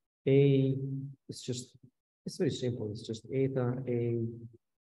A. It's very simple. It's just eta A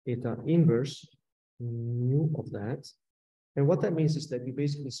eta inverse mu of that. And what that means is that you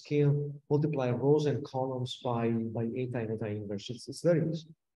basically multiply rows and columns by eta and eta inverse. It's very easy.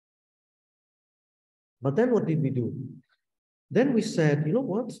 But then what did we do? Then we said, you know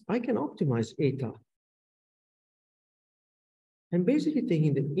what? I can optimize eta. And basically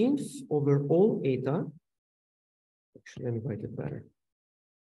taking the inf over all eta, actually, let me write it better.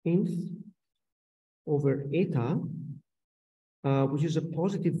 Inf over eta, which is a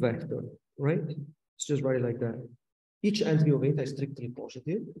positive vector, right? Let's just write it like that. Each entry of eta is strictly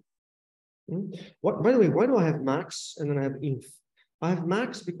positive. By the way, why do I have max and then I have inf? I have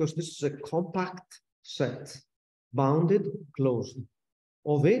max because this is a compact set, bounded, closed,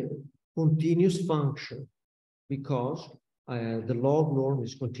 of a continuous function, because the log norm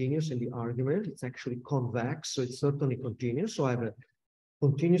is continuous in the argument. It's actually convex, so it's certainly continuous. So I have a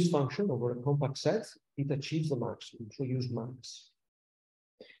continuous function over a compact set. It achieves the maximum, so use max.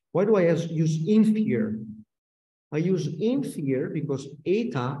 Why do I use inf here? I use inf here because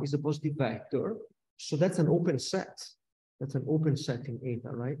eta is a positive vector, so that's an open set. That's an open set in eta,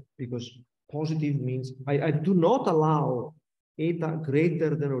 right? Because positive means I do not allow eta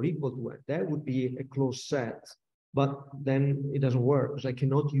greater than or equal to it. That would be a closed set, but then it doesn't work because I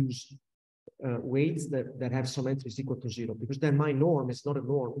cannot use weights that have some entries equal to 0, because then my norm is not a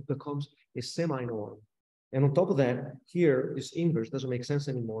norm, it becomes a semi-norm. And on top of that, here, this inverse doesn't make sense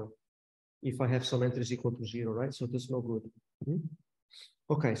anymore if I have some entries equal to 0, right? So that's no good.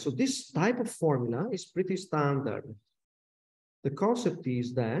 Okay, so this type of formula is pretty standard. The concept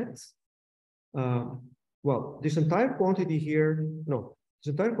is that, well, this entire quantity here,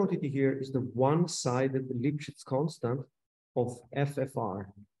 this entire quantity here is the one-sided Lipschitz constant of FFR.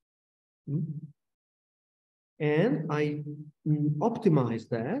 And I optimize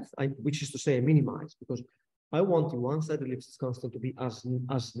that, which is to say I minimize, because I want the one-sided Lipschitz constant to be as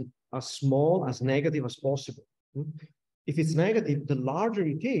small, as negative as possible. If it's negative, the larger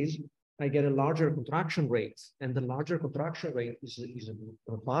it is, I get a larger contraction rate, and the larger contraction rate is a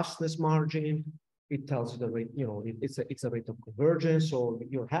robustness margin. It tells you the rate, you know, it's a rate of convergence. So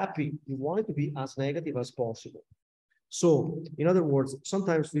you're happy, you want it to be as negative as possible. So in other words,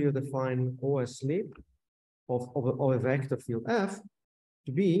 sometimes we define OS lib of a vector field F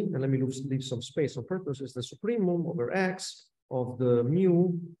to be, and let me leave some space on purpose, is the supremum over X of the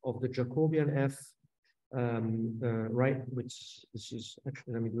mu of the Jacobian F, right? Which this is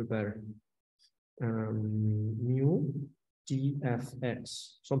actually, let me do it better. Mu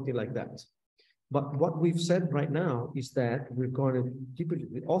TFX, something like that. But what we've said right now is that we're going to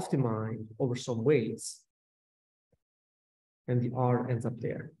typically optimize over some weights, and the R ends up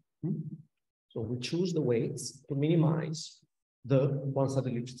there. So we choose the weights to minimize the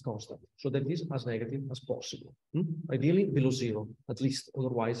one-sided Lipschitz constant, so that it is as negative as possible. Ideally below zero, at least,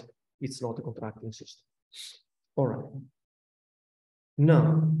 otherwise it's not a contracting system. All right. Now,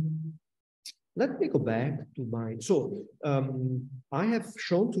 let me go back to my, so I have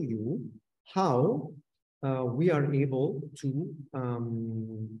shown to you how we are able to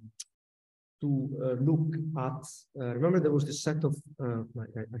look at, remember there was this set of,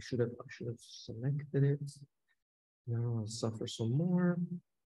 I should have selected it. Now I'll suffer some more.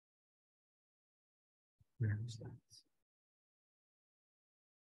 Where is that?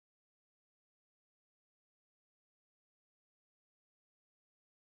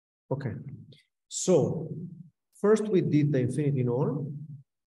 Okay, so first we did the infinity norm,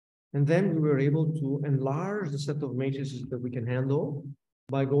 and then we were able to enlarge the set of matrices that we can handle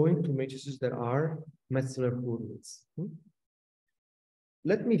by going to matrices that are Metzler coordinates.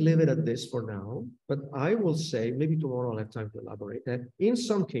 Let me leave it at this for now, but I will say, maybe tomorrow I'll have time to elaborate, that in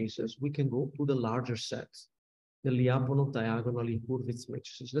some cases we can go to the larger sets, the Lyapunov diagonally Hurwitz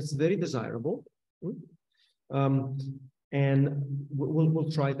matrices. That's very desirable. And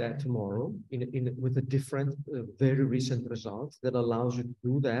we'll try that tomorrow with a different, very recent result that allows you to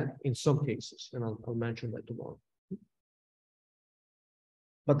do that in some cases, and I'll mention that tomorrow.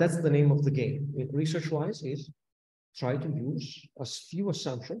 But that's the name of the game. Research-wise, is try to use as few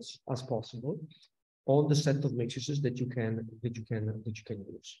assumptions as possible on the set of matrices that you can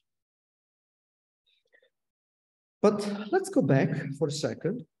use. But let's go back for a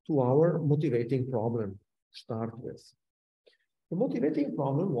second to our motivating problem to start with. The motivating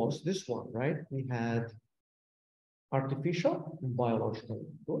problem was this one, right? We had artificial and biological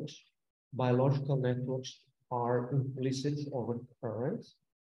networks. Biological networks are implicit or recurrent.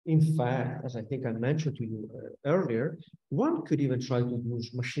 In fact, as I think I mentioned to you earlier, one could even try to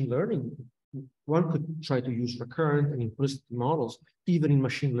use machine learning. One could try to use recurrent and implicit models, even in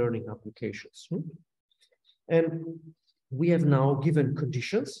machine learning applications. And we have now given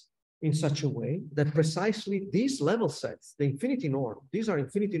conditions in such a way that precisely these level sets, the infinity norm, these are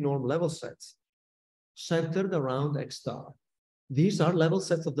infinity norm level sets centered around X star. These are level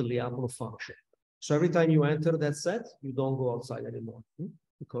sets of the Lyapunov function. So every time you enter that set, you don't go outside anymore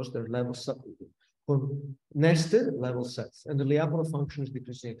because they're level set, nested level sets. And the Lyapunov function is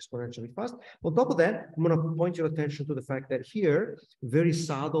decreasing exponentially fast. On top of that, I'm going to point your attention to the fact that here, very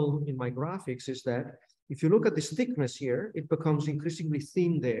subtle in my graphics, is that if you look at this thickness here, it becomes increasingly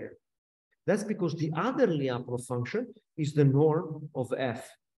thin there. That's because the other Lyapunov function is the norm of F.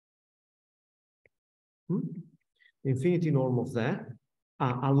 The infinity norm of that.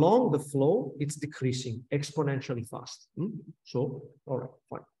 Along the flow, it's decreasing exponentially fast. So, all right,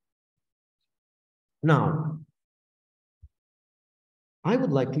 fine. Now, I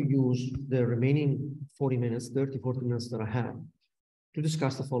would like to use the remaining 40 minutes that I have to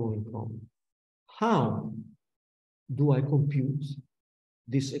discuss the following problem. How do I compute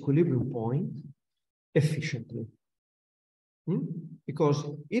this equilibrium point efficiently? Because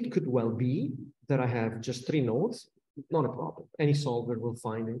it could well be that I have just 3 nodes, not a problem. Any solver will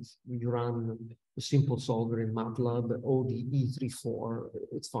find it. You run a simple solver in MATLAB, ODE34,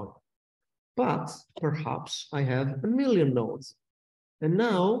 it's fine. But perhaps I have 1,000,000 nodes. And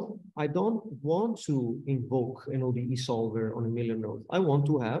now I don't want to invoke an ODE solver on 1,000,000 nodes. I want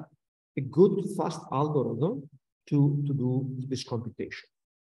to have a good, fast algorithm to do this computation.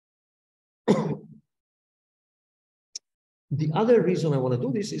 The other reason I want to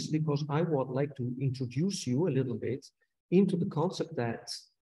do this is because I would like to introduce you a little bit into the concept that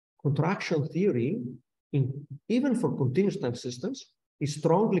contraction theory, even for continuous time systems, is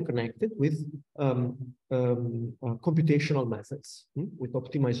strongly connected with computational methods, with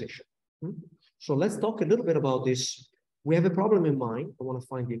optimization. So let's talk a little bit about this. We have a problem in mind. I want to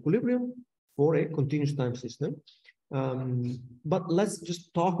find the equilibrium for a continuous time system. But let's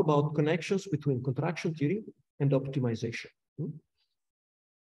just talk about connections between contraction theory and optimization.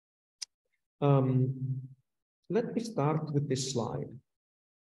 Let me start with this slide.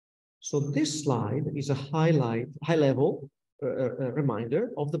 So this slide is a high-level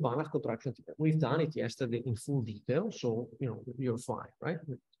reminder of the Banach contraction theorem. We've done it yesterday in full detail, so you're fine, right?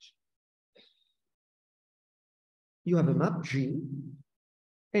 You have a map G,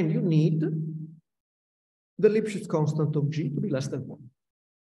 and you need the Lipschitz constant of G to be less than 1.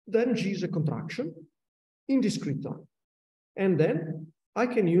 Then G is a contraction in discrete time. And then I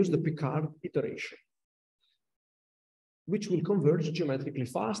can use the Picard iteration, which will converge geometrically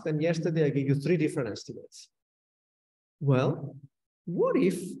fast. And yesterday I gave you 3 different estimates. Well, what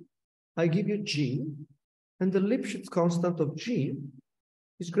if I give you G and the Lipschitz constant of G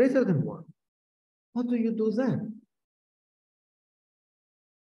is greater than 1? What do you do then?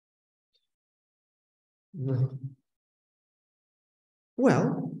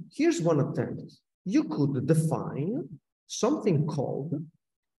 Well, here's one attempt. You could define something called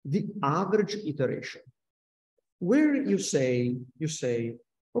the average iteration, where you say,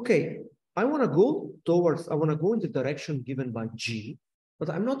 okay, I want to go in the direction given by G, but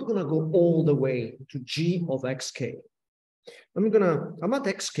I'm not going to go all the way to G of xk. I'm at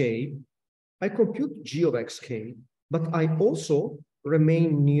xk, I compute G of xk, but I also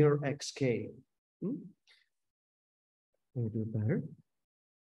remain near xk. Let me do it better.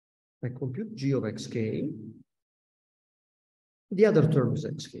 I compute G of xk. The other term is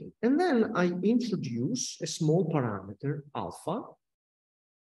xk. And then I introduce a small parameter, alpha,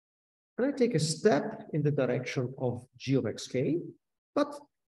 and I take a step in the direction of G of xk, but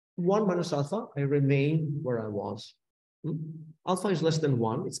 1 minus alpha, I remain where I was. Alpha is less than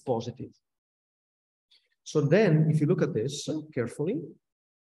 1, it's positive. So then, if you look at this carefully,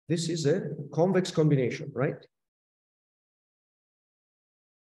 this is a convex combination, right?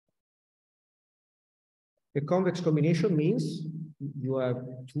 A convex combination means you have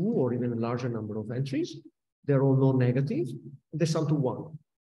 2 or even a larger number of entries. They're all non-negative. They sum to 1.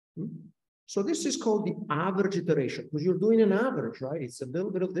 So this is called the average iteration, because you're doing an average, right? It's a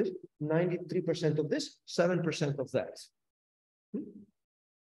little bit of this, 93% of this, 7% of that.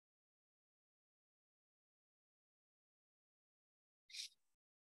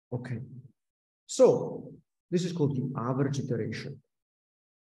 Okay. So this is called the average iteration.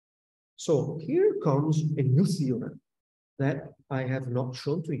 So here comes a new theorem that I have not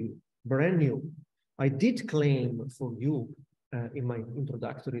shown to you, brand new. I did claim for you in my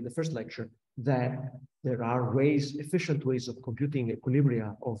introductory, the first lecture, that there are efficient ways of computing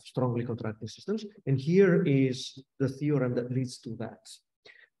equilibria of strongly contracting systems. And here is the theorem that leads to that.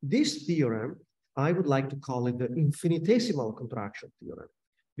 This theorem, I would like to call it the infinitesimal contraction theorem,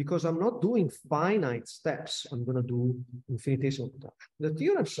 because I'm not doing finite steps. I'm going to do infinitesimal contraction. The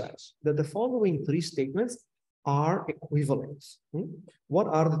theorem says that the following 3 statements are equivalent. What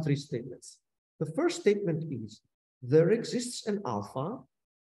are the 3 statements? The first statement is there exists an alpha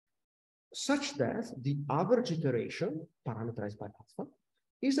such that the average iteration, parameterized by alpha,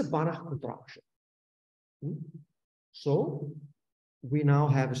 is a Banach contraction. So we now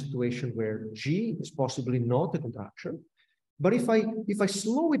have a situation where G is possibly not a contraction. But if I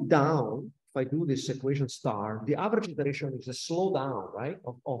slow it down, if I do this equation star, the average iteration is a slowdown, right,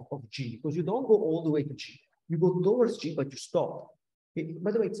 of G, because you don't go all the way to G. You go towards G, but you stop.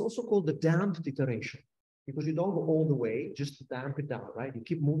 By the way, it's also called the damped iteration, because you don't go all the way, just to damp it down, right? You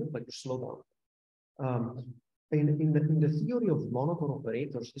keep moving, but you slow down. In the theory of monotone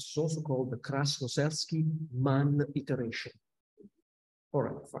operators, this is also called the Krasnoselski-Mann iteration. All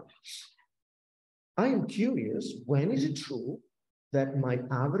right, fine. I am curious, when is it true that my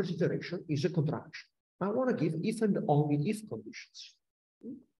average iteration is a contraction? I want to give if and only if conditions.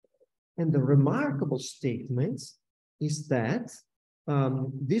 And the remarkable statement is that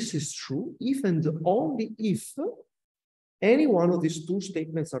this is true if and only if any one of these 2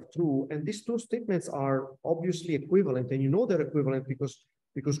 statements are true, and these 2 statements are obviously equivalent, and you know they're equivalent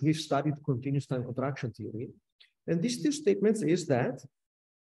because we've studied continuous time contraction theory. And these 2 statements is that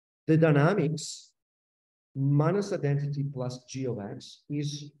the dynamics minus identity plus G of x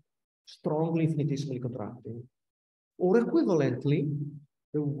is strongly infinitesimally contracting, or equivalently,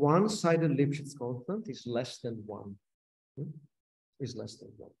 the one-sided Lipschitz constant is less than 1. Is less than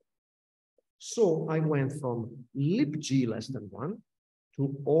 1. So I went from lip G less than 1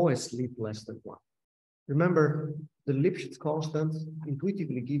 to OS lip less than 1. Remember, the Lipschitz constant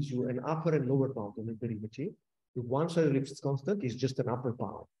intuitively gives you an upper and lower bound on the derivative. The one-sided Lipschitz constant is just an upper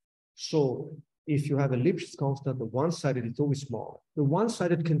bound. So if you have a Lipschitz constant, the one-sided is always small. The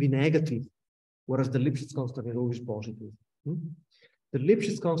one-sided can be negative, whereas the Lipschitz constant is always positive. The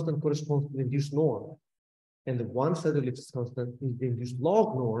Lipschitz constant corresponds to the induced norm, and the one-sided Lipschitz constant is the induced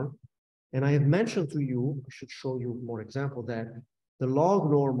log norm, And I have mentioned to you, I should show you more example, that the log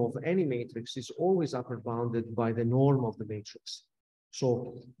norm of any matrix is always upper bounded by the norm of the matrix.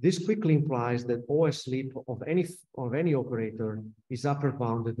 So this quickly implies that OS lip of any operator is upper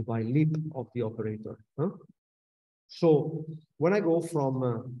bounded by lip of the operator. Huh? So when I go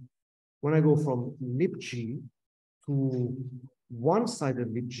from lip G to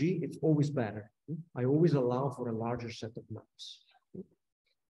one-sided lip G, it's always better. I always allow for a larger set of maps.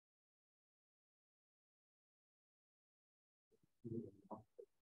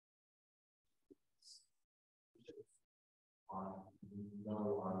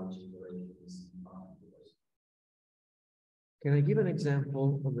 Can I give an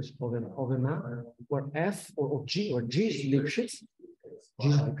example of a map where F or G or G is Lipschitz? G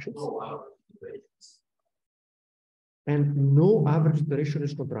is Lipschitz. And no average iteration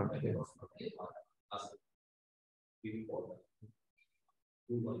is contracted.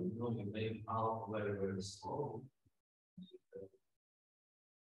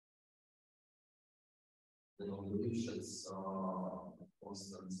 The Lipschitz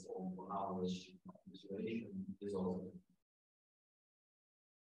constants of average iteration is also.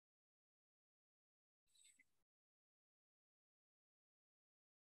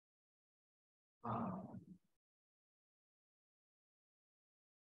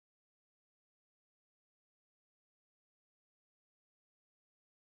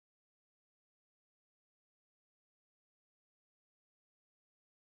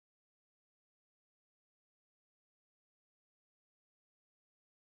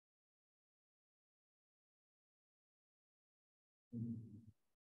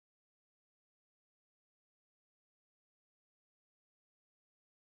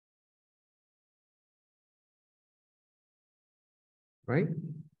 Right?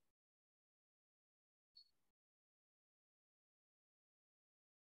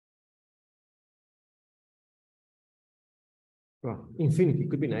 Well, infinity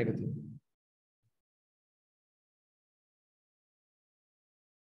could be negative.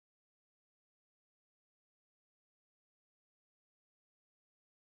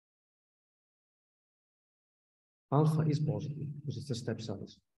 Alpha is positive because it's a step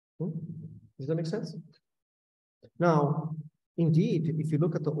size. Does that make sense? Now, indeed, if you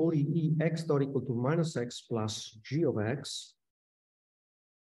look at the ODE x dot equal to minus x plus g of x,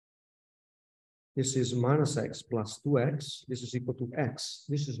 this is minus x plus 2x, this is equal to x.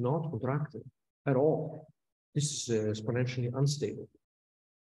 This is not contracted at all. This is exponentially unstable.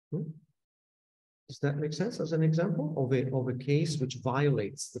 Does that make sense as an example of a case which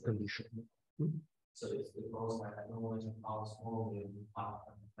violates the condition? So it's because I have knowledge of how small the part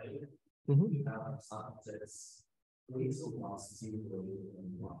of We have some that's least of plus 0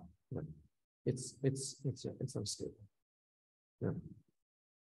 and 1. Right. It's unstable. Yeah.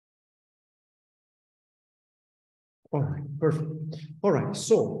 All right, perfect. All right,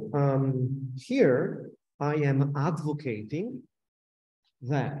 so here I am advocating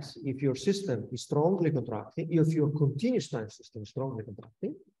that if your system is strongly contracting, if your continuous time system is strongly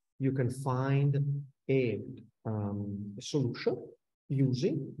contracting, you can find a solution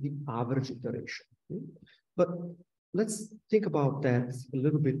using the average iteration. But let's think about that a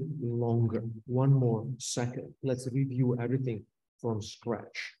little bit longer. One more second. Let's review everything from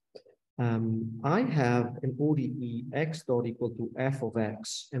scratch. I have an ODE x dot equal to f of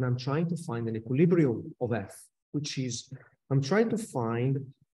x, and I'm trying to find an equilibrium of f, which is, I'm trying to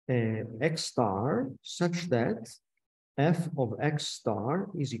find x star such that f of x star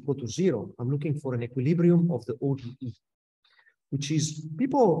is equal to 0. I'm looking for an equilibrium of the ODE, which is,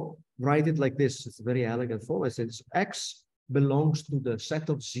 people write it like this. It's a very elegant form. I said x belongs to the set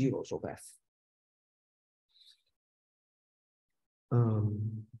of zeros of f.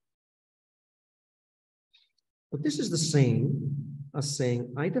 But this is the same as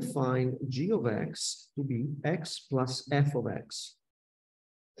saying I define g of x to be x plus f of x.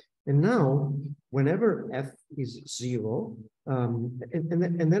 And now, whenever f is 0,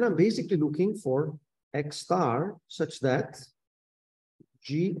 and then I'm basically looking for x star such that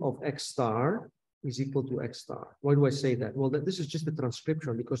g of x star is equal to x star. Why do I say that? Well, this is just a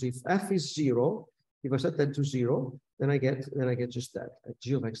transcription, because if f is 0, if I set that to 0, then I get just that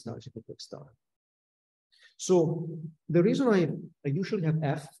g of x star is equal to x star. So the reason I usually have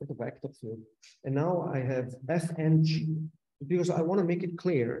f for the vector field, and now I have f and g, because I want to make it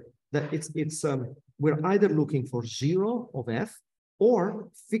clear that we're either looking for 0 of f or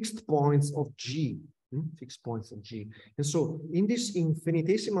fixed points of g, fixed points of g. And so in this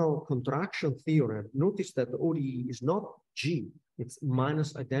infinitesimal contraction theorem, notice that the ODE is not g, it's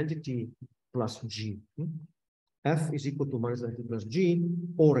minus identity plus g. F is equal to minus identity plus G,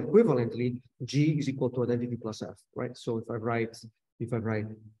 or equivalently, G is equal to identity plus F, right? So if I write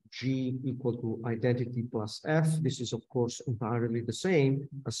G equal to identity plus F, this is of course entirely the same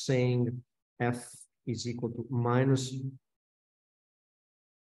as saying F is equal to minus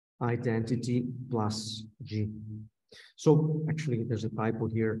identity plus G. So actually there's a typo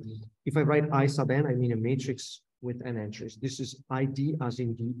here. If I write I sub n, I mean a matrix with n entries. This is ID as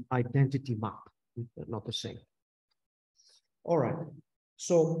in the identity map, not the same. All right.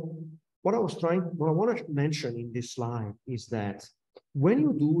 So what I want to mention in this slide is that when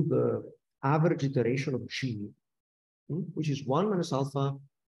you do the average iteration of G, which is 1 minus alpha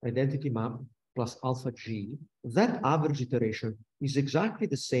identity map plus alpha G, that average iteration is exactly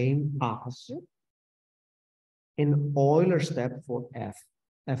the same as an Euler step for F.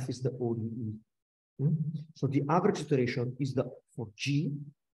 F is the ODE. So the average iteration is for G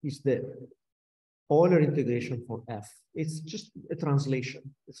is the Euler integration for F. It's just a translation.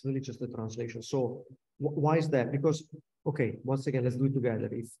 It's really just a translation. So why is that? Because, okay, once again, let's do it together.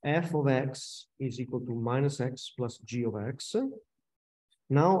 If F of X is equal to minus X plus G of X,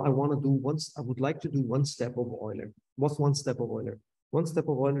 now I would like to do one step of Euler. What's one step of Euler? One step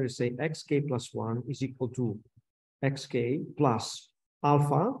of Euler is say xk plus 1 is equal to xk plus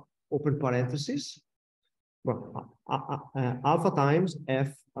alpha, open parenthesis, well, alpha times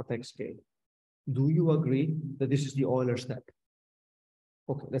F at xk. Do you agree that this is the Euler step?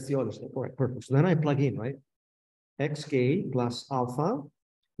 Okay, that's the Euler step. All right, perfect. So then I plug in, right? Xk plus alpha.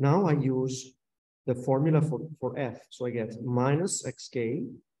 Now I use the formula for F. So I get minus xk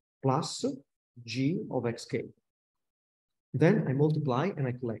plus G of xk. Then I multiply and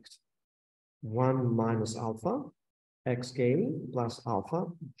I collect 1 minus alpha xk plus alpha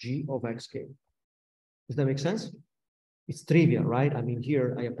G of xk. Does that make sense? It's trivial, right? I mean,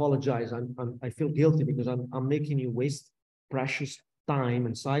 here, I apologize. I feel guilty because I'm making you waste precious time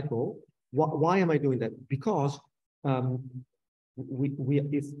and cycle. Why am I doing that? Because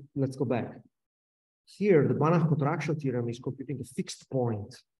let's go back. Here, the Banach contraction theorem is computing a fixed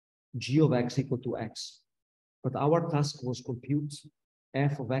point, G of X equal to X. But our task was compute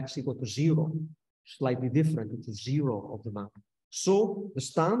F of X equal to 0, slightly different. It's 0 of the map. So the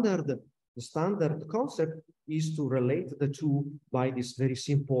standard concept is to relate the two by this very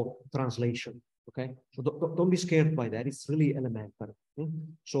simple translation. Okay, so don't be scared by that. It's really elementary.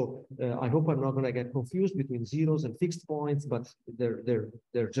 So I hope I'm not going to get confused between zeros and fixed points, but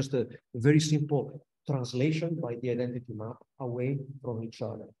they're just a very simple translation by the identity map away from each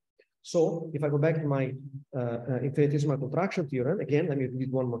other. So if I go back to my infinitesimal contraction theorem, again, let me read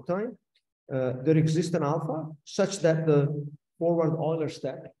it one more time. There exists an alpha such that the forward Euler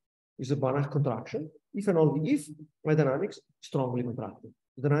step is a Banach contraction, if and only if my dynamics strongly contracted.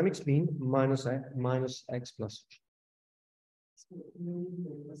 The dynamics mean minus X plus G.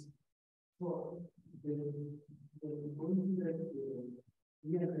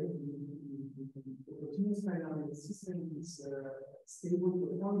 The continuous dynamic system is stable to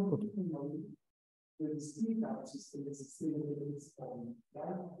one the discrete type system is stable to its form.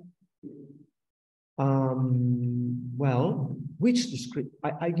 Well, which discrete?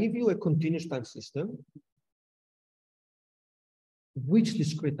 I give you a continuous time system. Which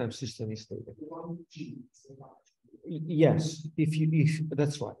discrete time system is stable? Yes, if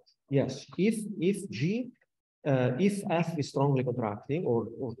that's right. Yes, if G. If F is strongly contracting, or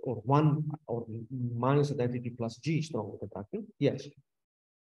 1 or minus identity plus G is strongly contracting, yes.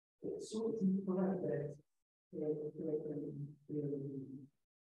 So it's correct that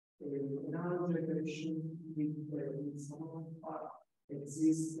another iteration with some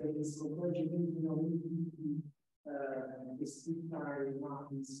exists that is converging the street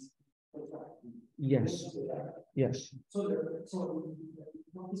is contracting. Yes. Yes. So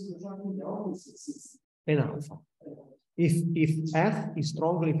what is contracting the always exists. An alpha. If F is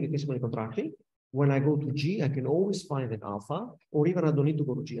strongly infinitesimally contracting, when I go to G, I can always find an alpha, or even I don't need to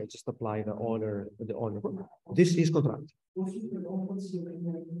go to G, I just apply the Euler. This is contracting. So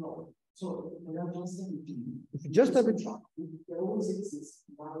if you just have it, there always exists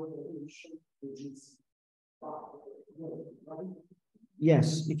one relation which is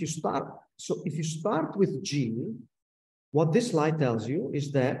yes, if you start with G, what this slide tells you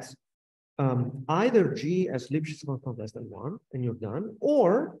is that either G as Lipschitz constant less than 1, and you're done,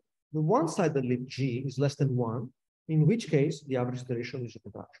 or the one side that G is less than 1, in which case the average iteration is a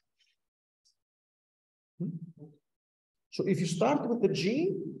contraction. So if you start with the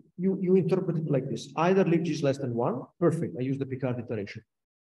G, you interpret it like this. Either lib G is less than 1, perfect, I use the Picard iteration.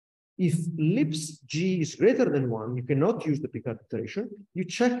 If libs G is greater than 1, you cannot use the Picard iteration. You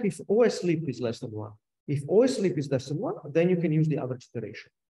check if OS lib is less than 1. If OSLIP is less than 1, then you can use the average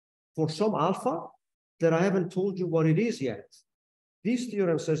iteration. For some alpha that I haven't told you what it is yet, this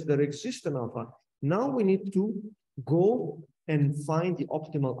theorem says there exists an alpha. Now we need to go and find the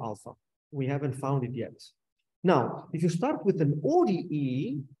optimal alpha. We haven't found it yet. Now, if you start with an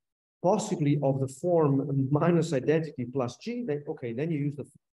ODE, possibly of the form minus identity plus G, then okay, then you use the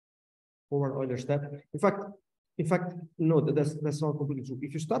forward Euler step. In fact, no, that's not completely true.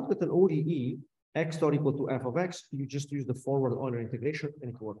 If you start with an ODE, x dot equal to f of x, you just use the forward Euler integration and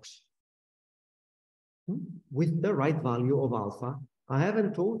it works. With the right value of alpha. I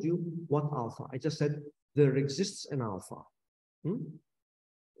haven't told you what alpha. I just said there exists an alpha.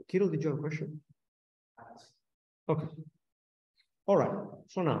 Kirill, did you have a question? Okay. All right.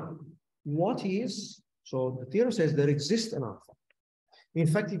 So now, what is, so the theorem says there exists an alpha. In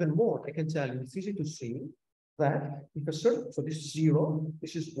fact, even more, I can tell you, it's easy to see that if a certain, so this is 0,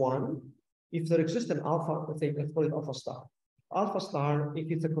 this is 1. If there exists an alpha, let's call it alpha star. Alpha star,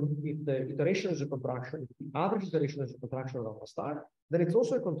 if the iteration is a contraction, if the average iteration is a contraction of alpha star, then it's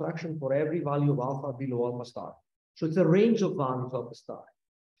also a contraction for every value of alpha below alpha star. So it's a range of values of the star.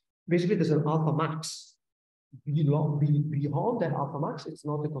 Basically, there's an alpha max. Beyond that alpha max, it's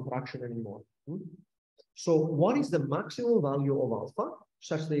not a contraction anymore. So what is the maximum value of alpha,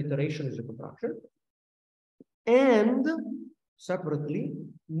 such the iteration is a contraction? And separately,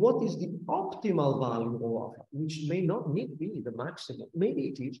 what is the optimal value of alpha, which may not need to be the maximum. Maybe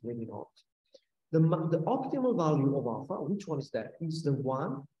it is, maybe not. The optimal value of alpha, which one is that? Is the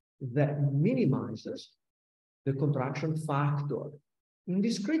one that minimizes the contraction factor. In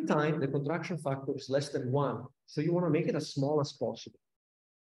discrete time, the contraction factor is less than 1. So you want to make it as small as possible.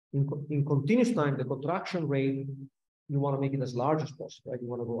 In continuous time, the contraction rate, you want to make it as large as possible. Right? You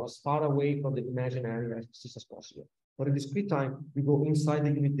want to go as far away from the imaginary axis as possible. But in discrete time, you go inside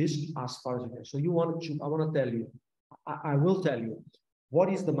the unit disk as far as you can. So you want to, I want to tell you, I will tell you,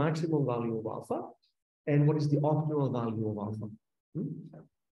 what is the maximum value of alpha and what is the optimal value of alpha.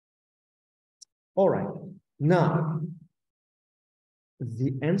 All right. Now,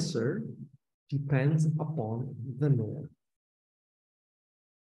 the answer depends upon the norm.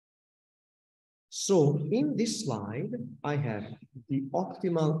 So in this slide, I have the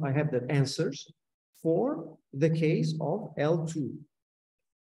optimal, I have the answers for the case of L2.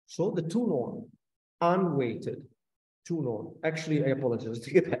 So the 2 norm, unweighted 2 norm. Actually, I apologize,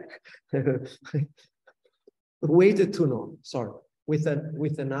 take it back. Weighted 2 norm, sorry, with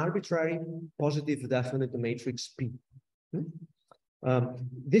an arbitrary positive definite matrix P.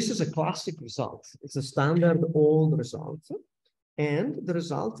 This is a classic result. It's a standard old result. And the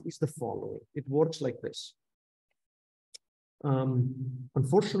result is the following. It works like this.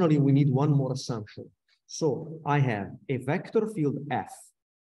 Unfortunately, we need one more assumption. So I have a vector field F.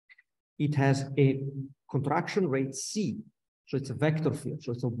 It has a contraction rate C. So it's a vector field.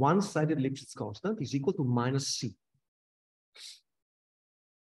 So it's a one-sided Lipschitz constant is equal to minus C.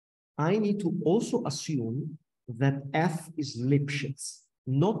 I need to also assume that F is Lipschitz,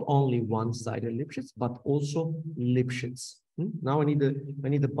 not only one-sided Lipschitz, but also Lipschitz. Now I need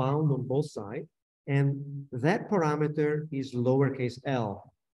the bound on both sides, and that parameter is lowercase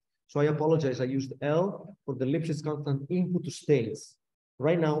l. So I apologize, I used L for the Lipschitz constant input to states.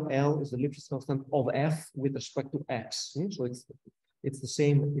 Right now, L is the Lipschitz constant of F with respect to X. So it's the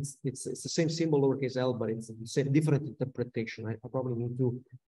same, it's the same symbol lowercase l, but it's the same different interpretation. I probably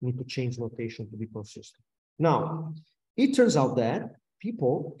need to change notation to be consistent. Now, it turns out that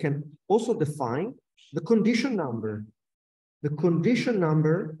people can also define the condition number. The condition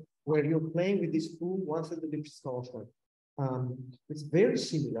number where you're playing with these two one-sided Lipschitz constant. It's very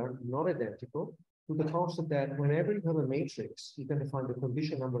similar, not identical, to the concept that whenever you have a matrix, you can define the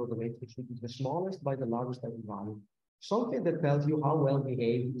condition number of the matrix, which is the smallest by the largest eigenvalue. Something that tells you how well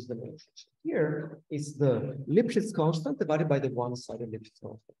behaved is the matrix. Here is the Lipschitz constant divided by the one-sided Lipschitz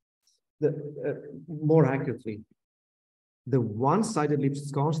constant. More accurately, the one-sided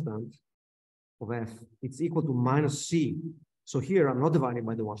Lipschitz constant of F, it's equal to minus C. So here I'm not dividing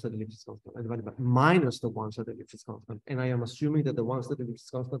by the one-sided Lipschitz constant, I'm dividing by minus the one-sided Lipschitz constant. And I am assuming that the one-sided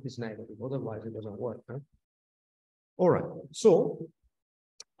Lipschitz constant is negative, otherwise it doesn't work. Huh? All right, so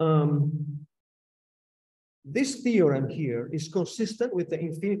this theorem here is consistent with the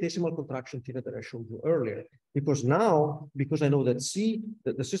infinitesimal contraction theorem that I showed you earlier. Because now, because I know that C,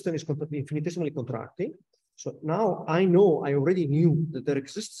 that the system is infinitesimally contracting, so now I know, I already knew that there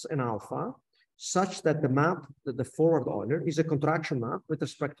exists an alpha such that the map, that the forward Euler is a contraction map with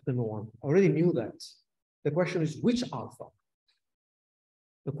respect to the norm. I already knew that. The question is which alpha?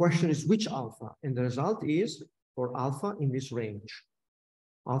 The question is which alpha? And the result is for alpha in this range.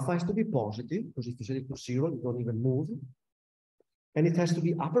 Alpha has to be positive, because if you set it to 0, you don't even move. And it has to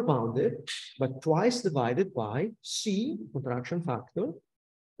be upper bounded, but twice divided by C, contraction factor,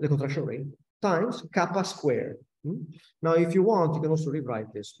 the contraction rate, times kappa squared. Now, if you want, you can also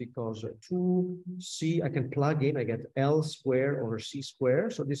rewrite this, because 2C, I can plug in, I get L squared over C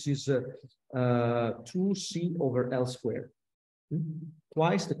squared. So this is 2C over L squared.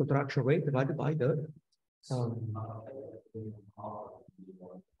 Twice the contraction rate divided by the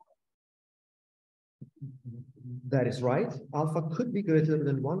that is right. Alpha could be greater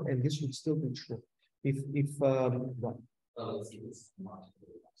than 1, and this would still be true. If what?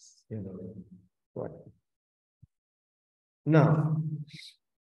 Yeah, right. Now,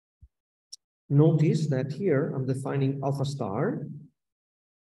 notice that here I'm defining alpha star,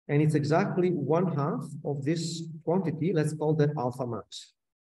 and it's exactly 1/2 of this quantity. Let's call that alpha max.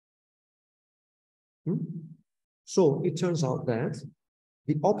 So it turns out that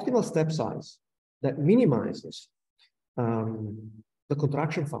the optimal step size that minimizes the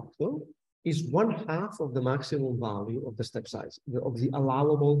contraction factor is 1/2 of the maximum value of the step size, of the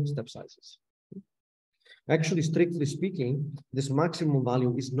allowable step sizes. Actually, strictly speaking, this maximum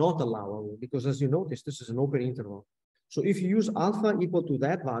value is not allowable, because as you notice, this is an open interval. So if you use alpha equal to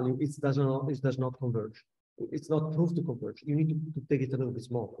that value, it does not converge. It's not proof to converge. You need to take it a little bit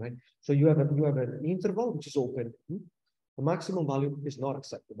smaller, right? So you have an interval which is open. The maximum value is not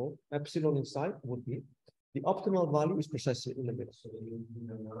acceptable. Epsilon inside would be. The optimal value is precisely in the middle.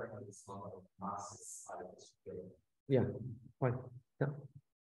 Yeah, fine. Yeah.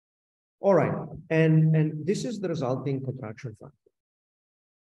 All right, and this is the resulting contraction factor,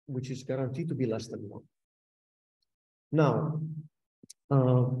 which is guaranteed to be less than 1. Now,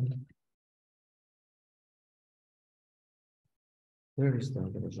 where is the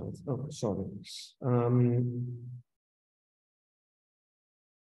result? Oh, sorry.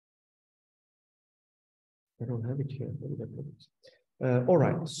 I don't have it here. All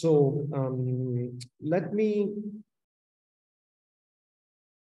right, so let me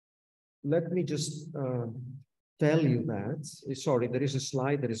just tell you that, sorry, there is a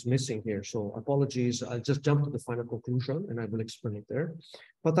slide that is missing here, so apologies. I'll just jump to the final conclusion and I will explain it there.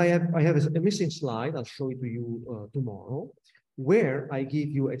 But I have a missing slide. I'll show it to you tomorrow, where I give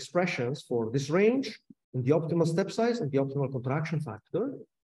you expressions for this range and the optimal step size and the optimal contraction factor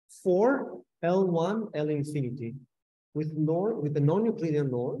for L1, L infinity, with the non-Euclidean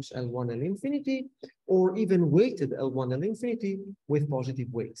norms, L1, L infinity, or even weighted L1, L infinity with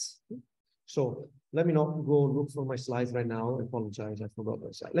positive weights. So let me not go look for my slides right now. I apologize, I forgot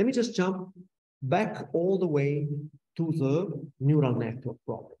my slide. Let me just jump back all the way to the neural network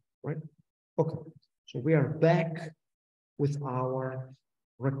problem, right? Okay, so we are back with our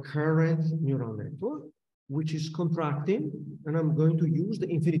recurrent neural network, which is contracting, and I'm going to use the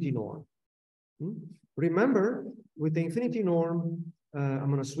infinity norm. Remember, with the infinity norm, I'm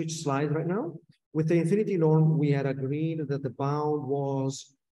going to switch slides right now. With the infinity norm, we had agreed that the bound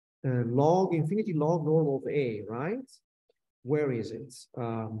was infinity log norm of A, right? Where is it?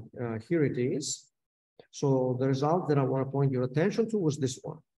 Here it is. So the result that I want to point your attention to was this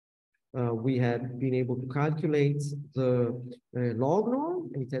one. We had been able to calculate the log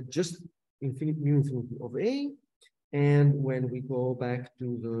norm, and it had just mu infinity of A. And when we go back to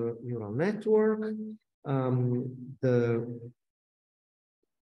the neural network,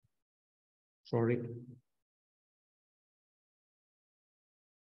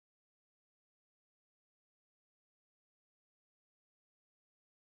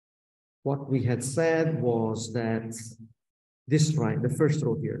 what we had said was that this, right, the first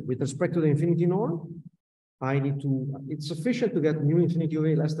row here, with respect to the infinity norm, it's sufficient to get mu infinity of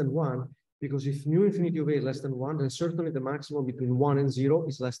A less than 1, because if mu infinity of A is less than 1, then certainly the maximum between 1 and 0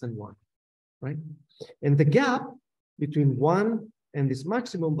 is less than 1, right? And the gap between 1 and this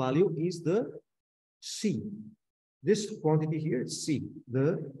maximum value is the C. This quantity here is C,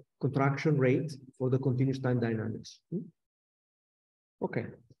 the contraction rate for the continuous time dynamics. Okay,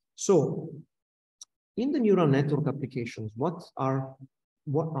 so in the neural network applications, what are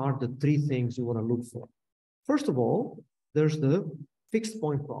the 3 things you want to look for? First of all, there's the fixed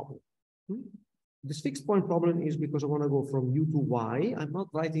point problem. This fixed point problem is because I want to go from U to Y. I'm not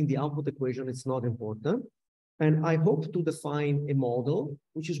writing the output equation, it's not important. And I hope to define a model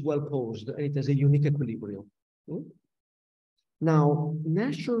which is well posed and it has a unique equilibrium. Now,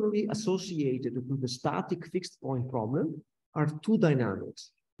 naturally associated with the static fixed point problem are 2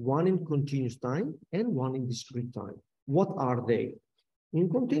 dynamics, one in continuous time and one in discrete time. What are they? In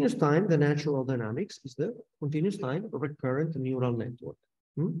continuous time, the natural dynamics is the continuous time recurrent neural network.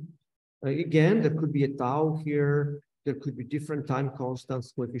 Again, there could be a tau here there could be different time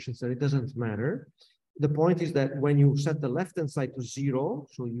constants, coefficients, and it doesn't matter. The point is that when you set the left-hand side to 0,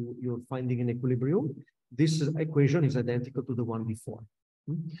 so you're finding an equilibrium, this equation is identical to the one before.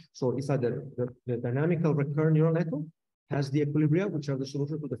 So it's like the dynamical recurrent neural network has the equilibria, which are the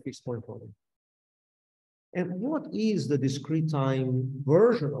solution to the fixed point problem. And what is the discrete time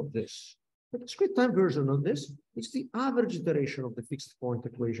version of this? The discrete time version of this is the average iteration of the fixed point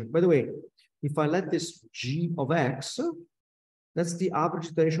equation. By the way, if I let this g of x, that's the average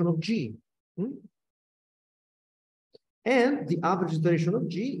iteration of g. And the average iteration of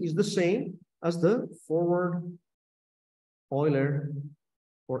g is the same as the forward Euler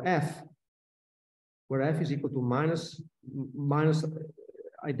for f, where f is equal to minus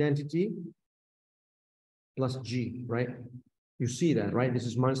identity plus g, right? You see that, right? This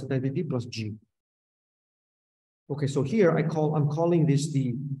is minus identity plus g. Okay, so here I'm calling this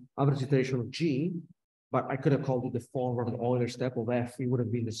the average iteration of g, but I could have called it the forward Euler step of f. It would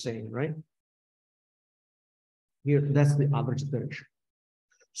have been the same, right? Here, that's the average iteration.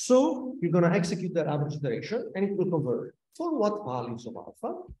 So you're going to execute that average iteration, and it will converge. For what values of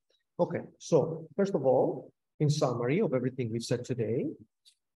alpha? Okay, so first of all, in summary of everything we've said today,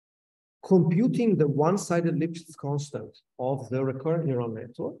 computing the one-sided Lipschitz constant of the recurrent neural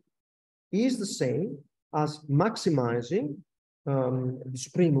network is the same as maximizing this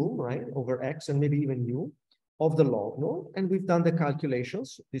primum, right, over x and maybe even u of the log node. And we've done the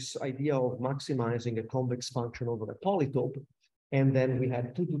calculations, this idea of maximizing a convex function over a polytope. And then we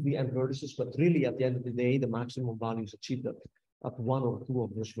had 2 to the n vertices, but really at the end of the day, the maximum value is achieved at 1 or 2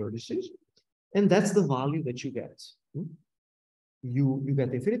 of those vertices. And that's the value that you get. You get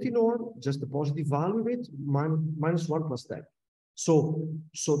the infinity norm, just the positive value of it, minus 1 plus that. So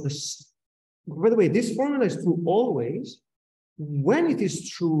this, by the way, this formula is true always when it is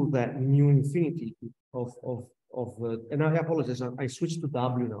true that mu infinity and I apologize, I switched to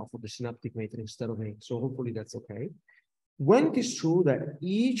W now for the synaptic matrix instead of A, so hopefully that's okay. When it is true that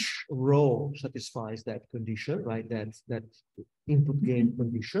each row satisfies that condition, right, that input gain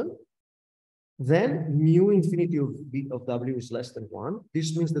condition, then mu infinity of W is less than 1.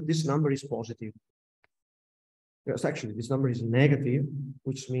 This means that this number is positive. Yes, actually, this number is negative,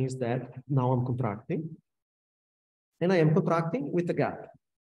 which means that now I'm contracting. And I am contracting with a gap,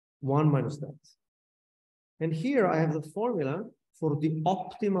 1 minus that. And here I have the formula for the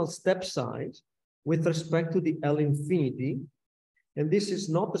optimal step size with respect to the L infinity. And this is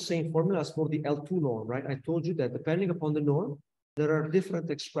not the same formula as for the L2 norm, right? I told you that depending upon the norm, there are different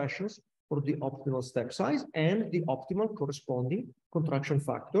expressions for the optimal step size and the optimal corresponding contraction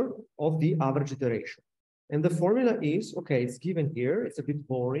factor of the average iteration. And the formula is, okay, it's given here. It's a bit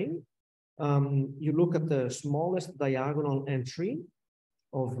boring. You look at the smallest diagonal entry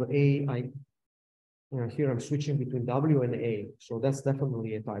of A. Here I'm switching between W and A. So that's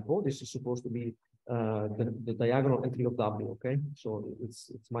definitely a typo. This is supposed to be the diagonal entry of W, okay? So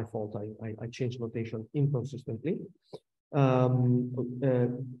it's my fault. I changed notation inconsistently.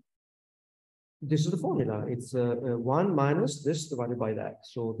 This is the formula. It's 1 minus this divided by that.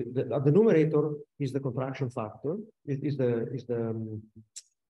 So the numerator is the contraction factor. It's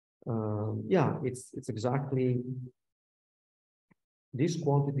exactly this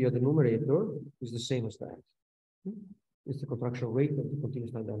quantity of the numerator is the same as that. It's the contraction rate of the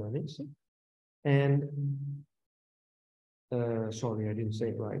continuous time dynamics. And sorry, I didn't say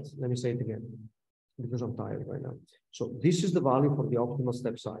it right. Let me say it again because I'm tired right now. So this is the value for the optimal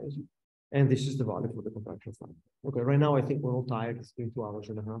step size. And this is the value for the contraction factor. Okay, right now I think we're all tired. It's been 2 hours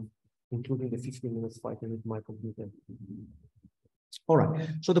and a half, including the 15 minutes fighting with my computer. All right,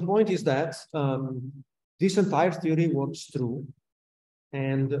 so the point is that this entire theory works through,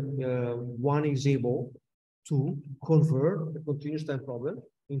 and one is able to convert the continuous time problem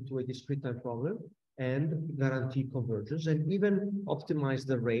into a discrete time problem and guarantee convergence and even optimize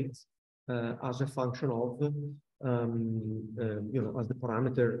the rate as a function of as the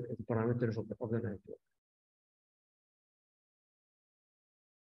parameters of the network.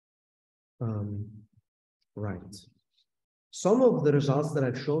 Right. Some of the results that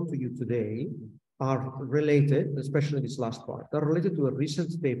I've shown to you today are related, especially this last part, are related to a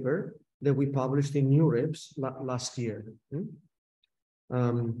recent paper that we published in NeurIPS last year.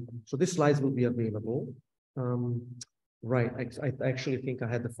 So these slides will be available. Right, I actually think I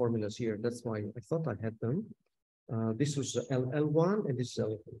had the formulas here. That's why I thought I had them. This was L1 and this is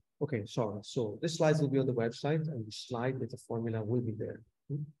L2. Okay, sorry. So the slides will be on the website and the slide with the formula will be there.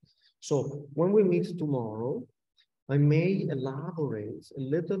 So when we meet tomorrow, I may elaborate a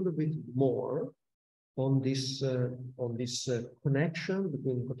little bit more on this connection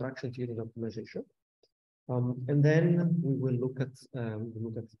between contraction theory and optimization. And then we will look at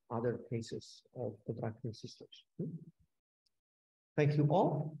other cases of contracting systems. Thank you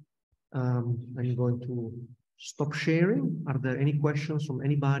all. I'm going to stop sharing. Are there any questions from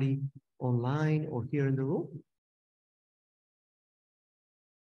anybody online or here in the room?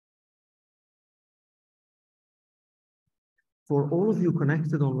 For all of you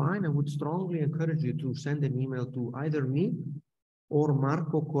connected online, I would strongly encourage you to send an email to either me or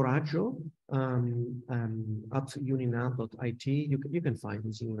Marco Coraggio at uninam.it. You can find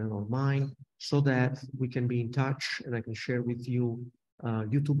his email or mine so that we can be in touch and I can share with you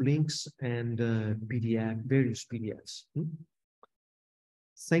YouTube links and various PDFs.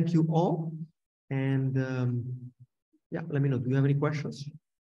 Thank you all. And yeah, let me know. Do you have any questions?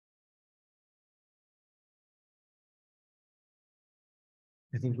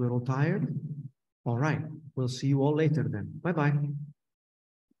 I think we're all tired. All right. We'll see you all later then. Bye-bye.